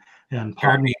 Myers and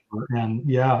Podmore, and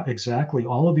yeah, exactly.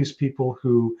 All of these people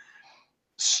who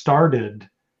started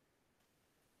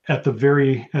at the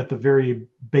very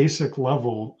basic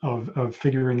level of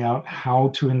figuring out how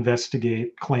to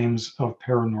investigate claims of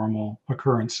paranormal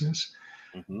occurrences.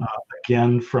 Mm-hmm.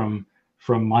 Again, from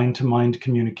mind-to-mind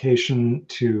communication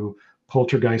to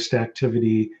poltergeist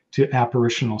activity to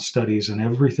apparitional studies and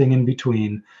everything in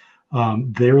between.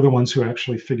 They're the ones who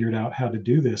actually figured out how to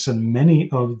do this. And many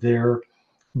of their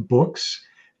books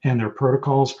and their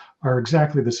protocols are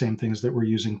exactly the same things that we're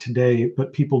using today,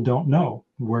 but people don't know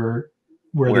where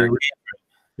they were.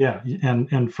 Yeah.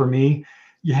 And for me,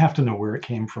 you have to know where it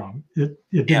came from. It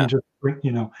didn't just bring,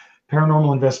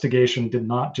 paranormal investigation did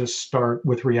not just start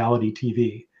with reality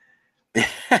TV.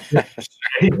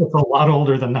 It's a lot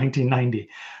older than 1990.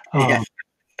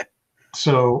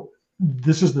 So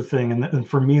this is the thing. And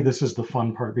for me, this is the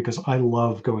fun part, because I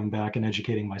love going back and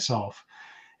educating myself.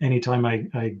 Anytime I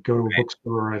go to a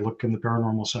bookstore, or I look in the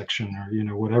paranormal section,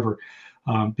 or, whatever,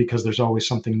 because there's always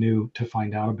something new to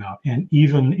find out about. And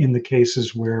even in the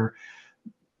cases where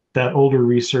that older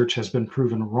research has been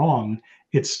proven wrong,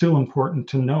 it's still important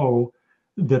to know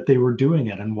that they were doing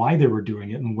it and why they were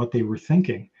doing it and what they were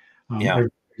thinking. I've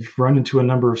run into a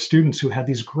number of students who had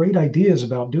these great ideas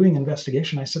about doing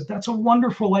investigation. I said, that's a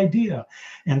wonderful idea.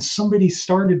 And somebody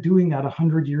started doing that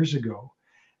 100 years ago.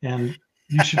 And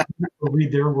you should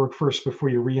read their work first before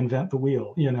you reinvent the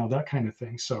wheel, that kind of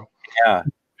thing. So, So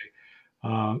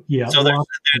there's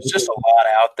just a lot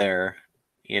out there,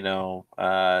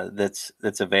 that's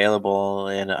available.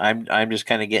 And I'm just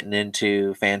kind of getting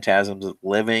into Phantasms of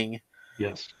Living.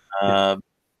 Yes.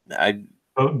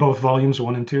 Both volumes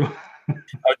 1 and 2.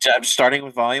 I'm starting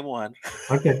with volume 1.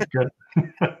 Okay, good.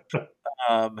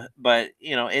 But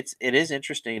it is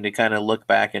interesting to kind of look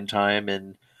back in time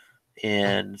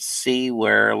and see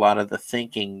where a lot of the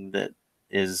thinking that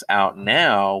is out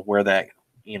now, where that,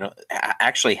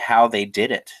 actually how they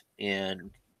did it.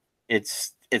 And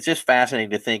it's just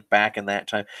fascinating to think back in that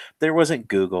time. There wasn't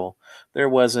Google. There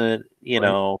wasn't,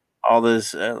 all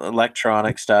this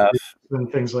electronic stuff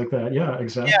and things like that. Yeah,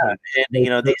 exactly. Yeah.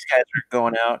 And, these guys are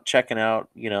going out, checking out,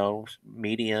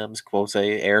 mediums, quote,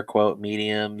 say, air quote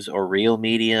mediums or real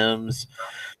mediums,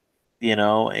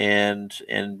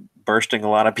 and bursting a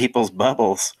lot of people's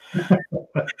bubbles,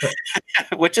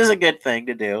 which is a good thing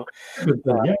to do.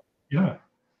 Yeah.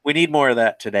 We need more of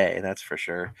that today. That's for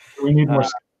sure. We need more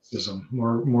skepticism,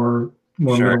 more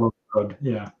middle of the road.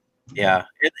 Yeah. Yeah.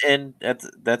 And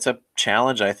that's a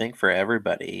challenge, I think, for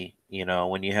everybody,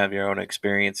 when you have your own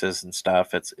experiences and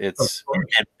stuff. It's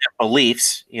and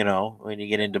beliefs, when you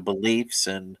get into beliefs,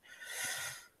 and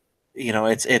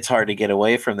it's hard to get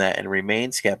away from that and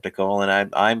remain skeptical. And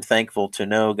I'm thankful to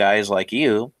know guys like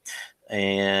you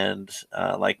and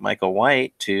like Michael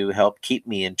White to help keep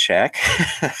me in check,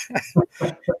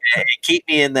 and keep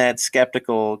me in that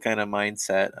skeptical kind of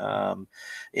mindset.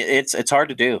 It's hard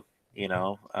to do,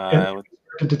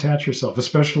 to detach yourself,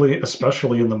 especially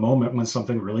in the moment when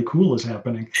something really cool is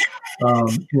happening.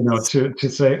 To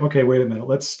say, okay, wait a minute,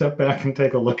 let's step back and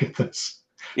take a look at this.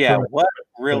 Yeah, what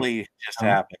really just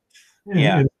happened?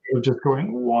 And just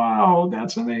going, wow,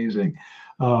 that's amazing.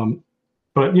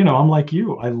 But I'm like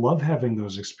you. I love having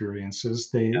those experiences.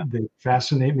 They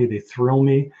fascinate me. They thrill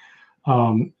me.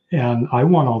 And I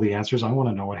want all the answers. I want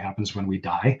to know what happens when we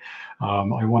die.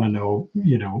 I want to know,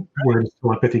 where does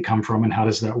telepathy come from and how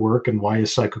does that work and why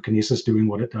is psychokinesis doing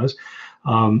what it does?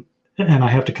 and I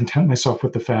have to content myself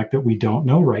with the fact that we don't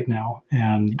know right now,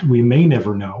 and we may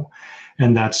never know,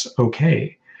 and that's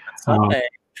okay. Someday.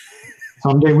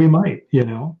 Someday we might,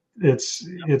 it's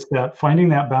that finding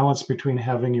that balance between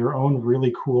having your own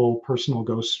really cool personal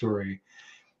ghost story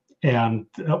and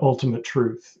the ultimate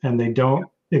truth, and they don't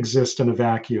exist in a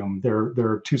vacuum.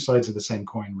 They're two sides of the same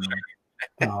coin, really.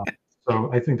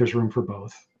 So I think there's room for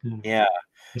both. Yeah.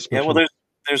 Well,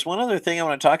 there's one other thing I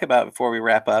want to talk about before we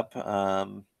wrap up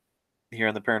here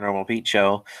on the Paranormal Pete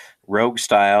Show. Rogue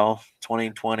Style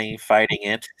 2020, fighting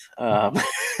it.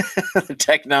 The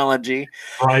technology.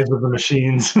 Rise of the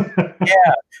machines.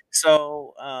 Yeah.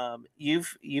 So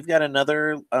you've got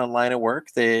another line of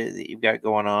work that you've got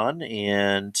going on,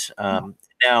 and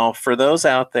now for those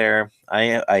out there,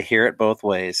 I hear it both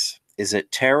ways. Is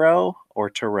it tarot or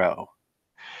tarot?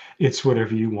 It's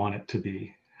whatever you want it to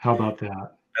be. How about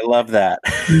that? I love that.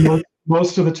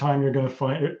 Most of the time, you're going to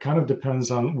find it kind of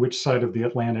depends on which side of the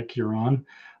Atlantic you're on.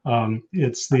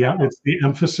 It's the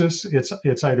emphasis.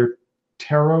 It's either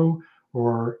tarot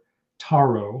or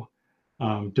taro,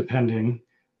 depending.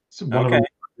 So one of them,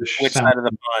 which side of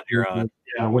the pond you're on?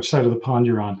 Yeah, which side of the pond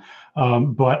you're on.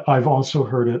 But I've also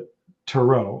heard it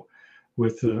tarot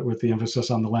with the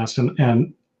emphasis on the last.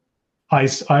 And I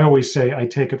always say I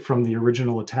take it from the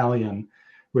original Italian,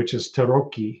 which is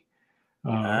tarocchi,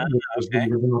 which was the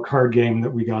original card game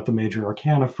that we got the major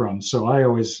arcana from. So I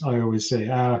always say,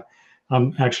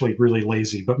 I'm actually really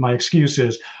lazy, but my excuse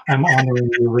is I'm honoring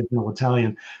the original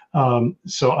Italian.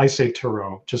 So I say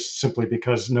tarot, just simply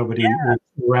because nobody was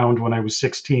around when I was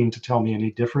 16 to tell me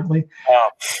any differently.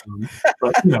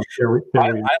 But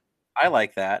I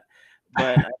like that.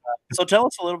 But so tell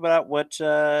us a little bit about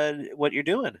what you're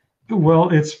doing. Well,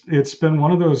 it's been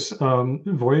one of those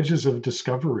voyages of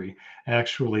discovery,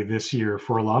 actually, this year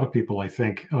for a lot of people, I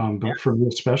think. But for me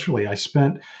especially, I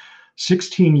spent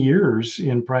 16 years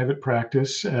in private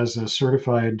practice as a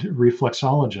certified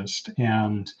reflexologist,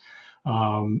 and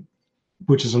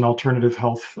which is an alternative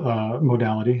health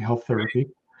modality, health therapy.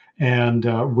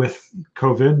 And with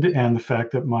COVID and the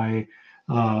fact that my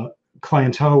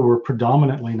clientele were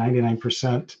predominantly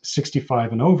 99%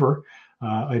 65 and over,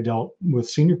 I dealt with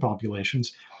senior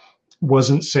populations,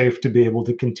 wasn't safe to be able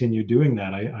to continue doing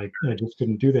that. I just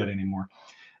couldn't do that anymore.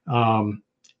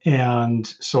 And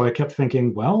so I kept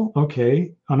thinking, well,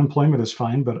 okay, unemployment is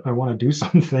fine, but I want to do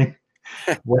something.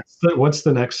 What's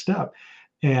the next step?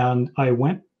 And I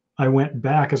went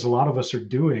back, as a lot of us are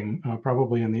doing,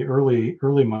 probably in the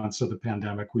early months of the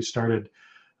pandemic. We started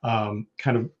kind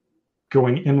of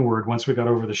going inward once we got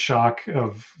over the shock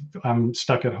of I'm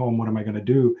stuck at home. What am I going to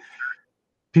do?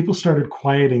 People started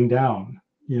quieting down,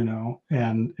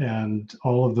 and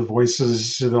all of the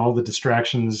voices and all the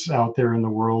distractions out there in the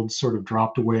world sort of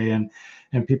dropped away, and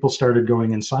people started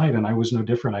going inside, and I was no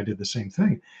different. I did the same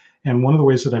thing. And one of the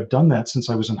ways that I've done that since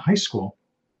I was in high school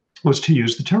was to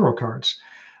use the tarot cards.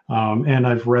 And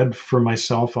I've read for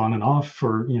myself on and off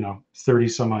for, 30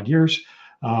 some odd years,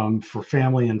 for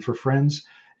family and for friends.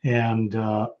 And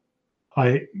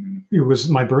it was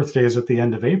my birthday is at the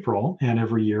end of April, and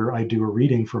every year I do a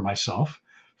reading for myself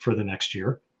for the next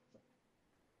year,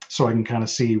 so I can kind of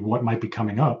see what might be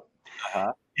coming up.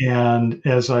 And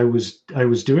as I was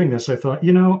doing this, I thought,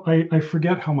 I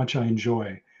forget how much I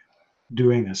enjoy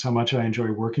doing this, how much I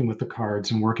enjoy working with the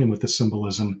cards and working with the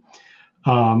symbolism.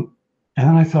 And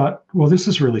then I thought, well, this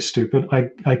is really stupid.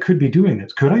 I could be doing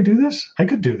this. Could I do this? I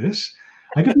could do this.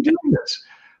 I could be doing this.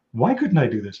 Why couldn't I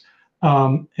do this?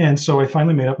 And so I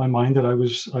finally made up my mind that I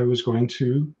was going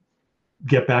to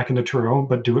get back into tarot,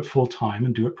 but do it full time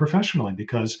and do it professionally,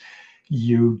 because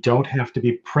you don't have to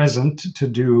be present to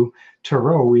do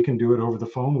tarot. We can do it over the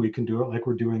phone. We can do it like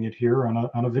we're doing it here on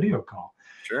a video call.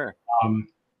 Sure.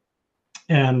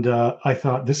 And I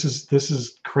thought, this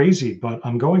is crazy, but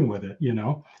I'm going with it.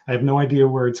 I have no idea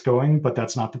where it's going, but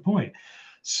that's not the point.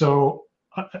 So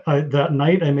that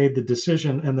night I made the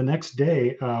decision, and the next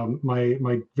day,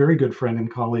 my very good friend and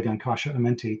colleague Ankasha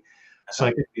Amenti,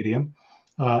 psychic medium,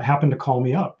 happened to call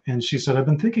me up, and she said, I've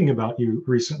been thinking about you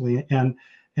recently, and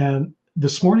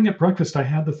this morning at breakfast I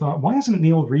had the thought, why isn't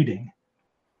Neil reading?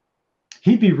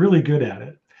 He'd be really good at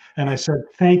it. And I said,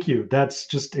 thank you. That's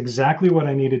just exactly what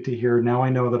I needed to hear. Now I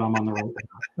know that I'm on the right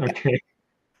path. Okay.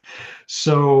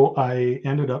 So I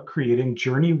ended up creating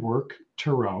Journey Work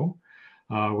Tarot,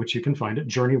 which you can find at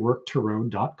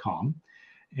journeyworktarot.com.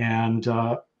 And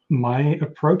my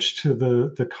approach to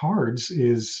the cards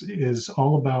is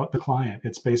all about the client.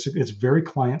 It's very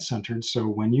client centered. So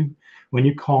when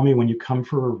you call me, when you come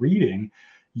for a reading,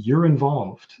 you're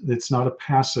involved. It's not a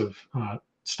passive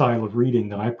style of reading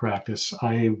that I practice,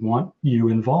 I want you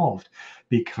involved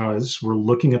because we're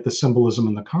looking at the symbolism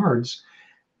in the cards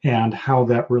and how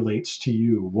that relates to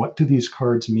you. What do these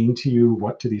cards mean to you?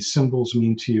 What do these symbols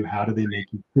mean to you? How do they make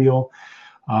you feel?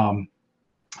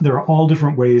 There are all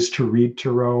different ways to read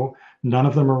tarot. None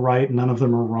of them are right. None of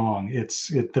them are wrong.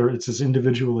 It's as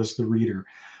individual as the reader.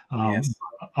 Yes.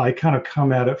 I kind of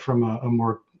come at it from a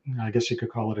more, I guess you could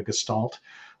call it a gestalt,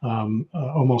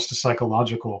 almost a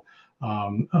psychological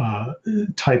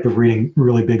type of reading.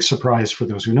 Really big surprise for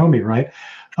those who know me, right?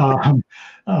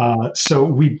 So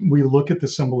we look at the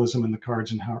symbolism in the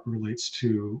cards and how it relates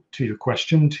to your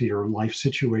question, to your life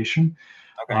situation.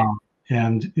 Okay.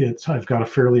 And I've got a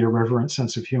fairly irreverent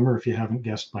sense of humor, if you haven't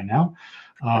guessed by now.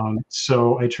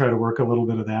 So I try to work a little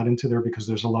bit of that into there because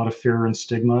there's a lot of fear and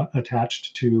stigma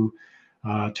attached to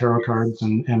tarot cards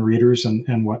and readers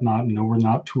and whatnot. You know, we're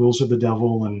not tools of the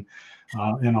devil and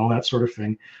all that sort of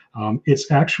thing.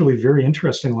 It's actually very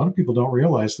interesting. A lot of people don't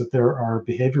realize that there are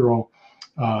behavioral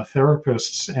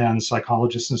therapists and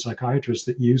psychologists and psychiatrists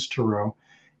that use tarot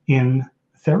in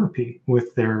therapy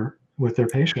with their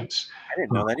patients. I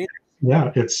didn't know that either.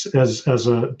 Yeah, it's as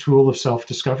a tool of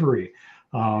self-discovery,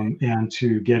 and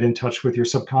to get in touch with your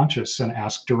subconscious and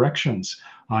ask directions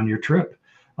on your trip.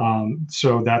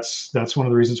 So that's one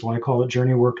of the reasons why I call it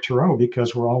Journey Work Tarot,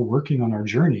 because we're all working on our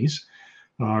journeys,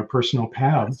 our personal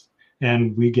paths,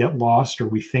 and we get lost, or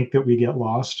we think that we get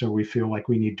lost, or we feel like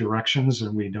we need directions,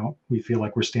 and we feel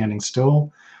like we're standing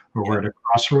still, or we're at a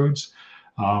crossroads.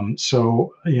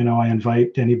 So, you know, I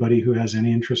invite anybody who has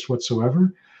any interest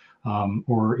whatsoever,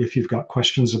 or if you've got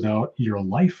questions about your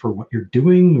life or what you're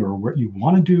doing or what you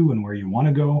want to do and where you want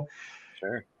to go,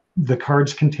 sure, the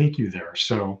cards can take you there.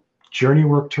 So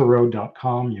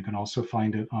journeyworktarot.com. You can also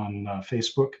find it on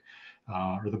Facebook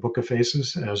or the Book of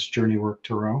Faces as Journey Work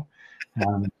Tarot.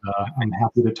 And I'm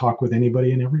happy to talk with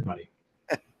anybody and everybody.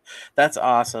 That's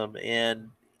awesome. And,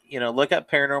 you know, look up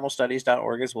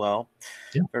paranormalstudies.org as well.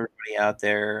 Yeah. For everybody out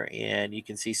there, and you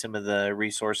can see some of the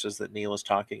resources that Neil was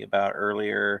talking about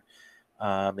earlier.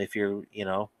 If you're, you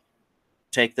know,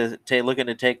 looking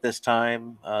to take this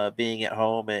time being at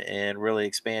home and really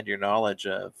expand your knowledge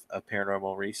of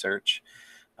paranormal research.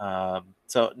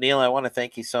 So Neil, I want to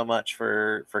thank you so much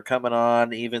for coming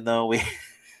on, even though we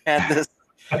had this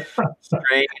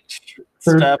strange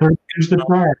stuff. But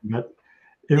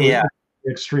it was an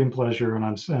extreme pleasure, and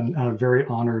I'm very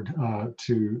honored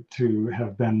to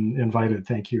have been invited.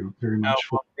 Thank you very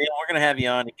much. Well, Neil, we're going to have you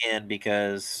on again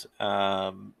because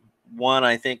one,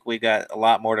 I think we got a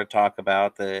lot more to talk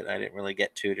about that I didn't really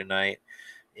get to tonight,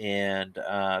 and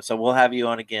so we'll have you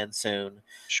on again soon.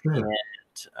 Sure.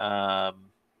 And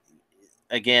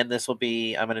again, this will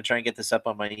be, I'm going to try and get this up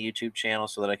on my YouTube channel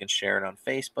so that I can share it on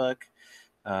Facebook.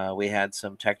 We had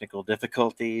some technical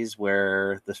difficulties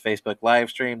where this Facebook live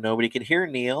stream, nobody could hear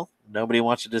Neil. Nobody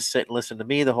wants to just sit and listen to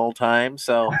me the whole time.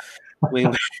 So we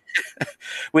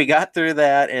got through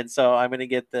that. And so I'm going to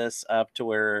get this up to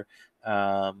where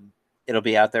it'll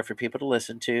be out there for people to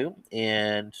listen to.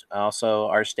 And also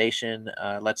our station,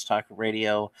 Let's Talk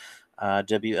Radio,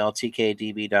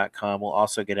 WLTKDB.com, will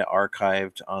also get it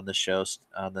archived on the show,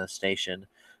 on the station.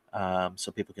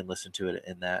 So people can listen to it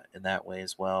in that way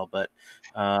as well. But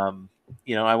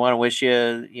you know, I want to wish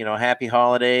you, you know, happy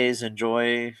holidays.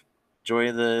 Enjoy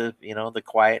the, you know, the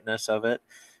quietness of it.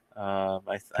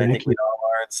 I think we all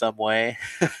are in some way.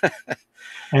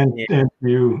 and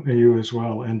you as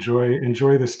well.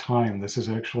 Enjoy this time. This is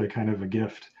actually kind of a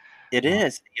gift. It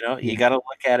is, you know, you got to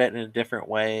look at it in a different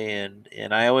way.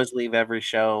 And I always leave every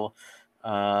show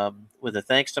with a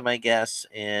thanks to my guests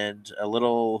and a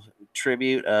little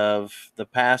tribute of the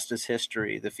past is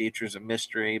history, the future is a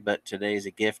mystery, but today's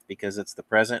a gift because it's the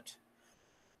present.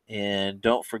 And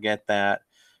don't forget that.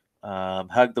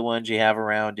 Hug the ones you have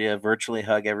around you, virtually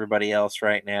hug everybody else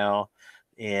right now.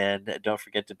 And don't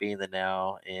forget to be in the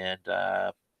now. And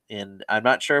I'm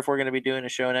not sure if we're going to be doing a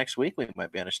show next week. We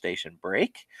might be on a station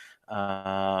break.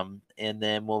 And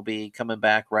then we'll be coming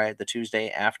back right the Tuesday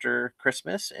after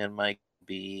Christmas, and might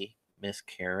be Miss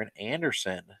Karen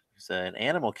Anderson, who's an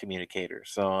animal communicator.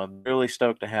 So I'm really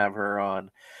stoked to have her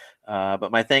on.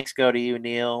 But my thanks go to you,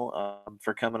 Neil,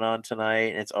 for coming on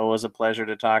tonight. It's always a pleasure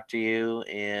to talk to you,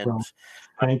 and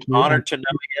thank you. Honored to know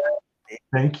you.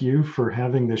 Thank you for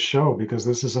having this show, because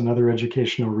this is another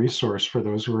educational resource for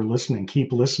those who are listening.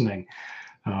 Keep listening,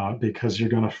 because you're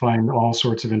going to find all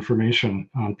sorts of information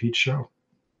on Pete's show.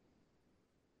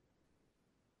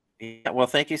 Yeah, well,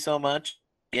 thank you so much.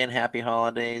 Again, happy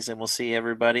holidays, and we'll see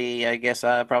everybody, I guess,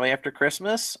 probably after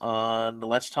Christmas on the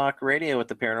Let's Talk Radio with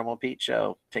the Paranormal Pete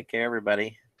Show. Take care,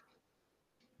 everybody.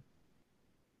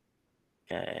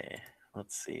 Okay.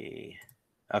 let's see.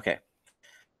 Okay.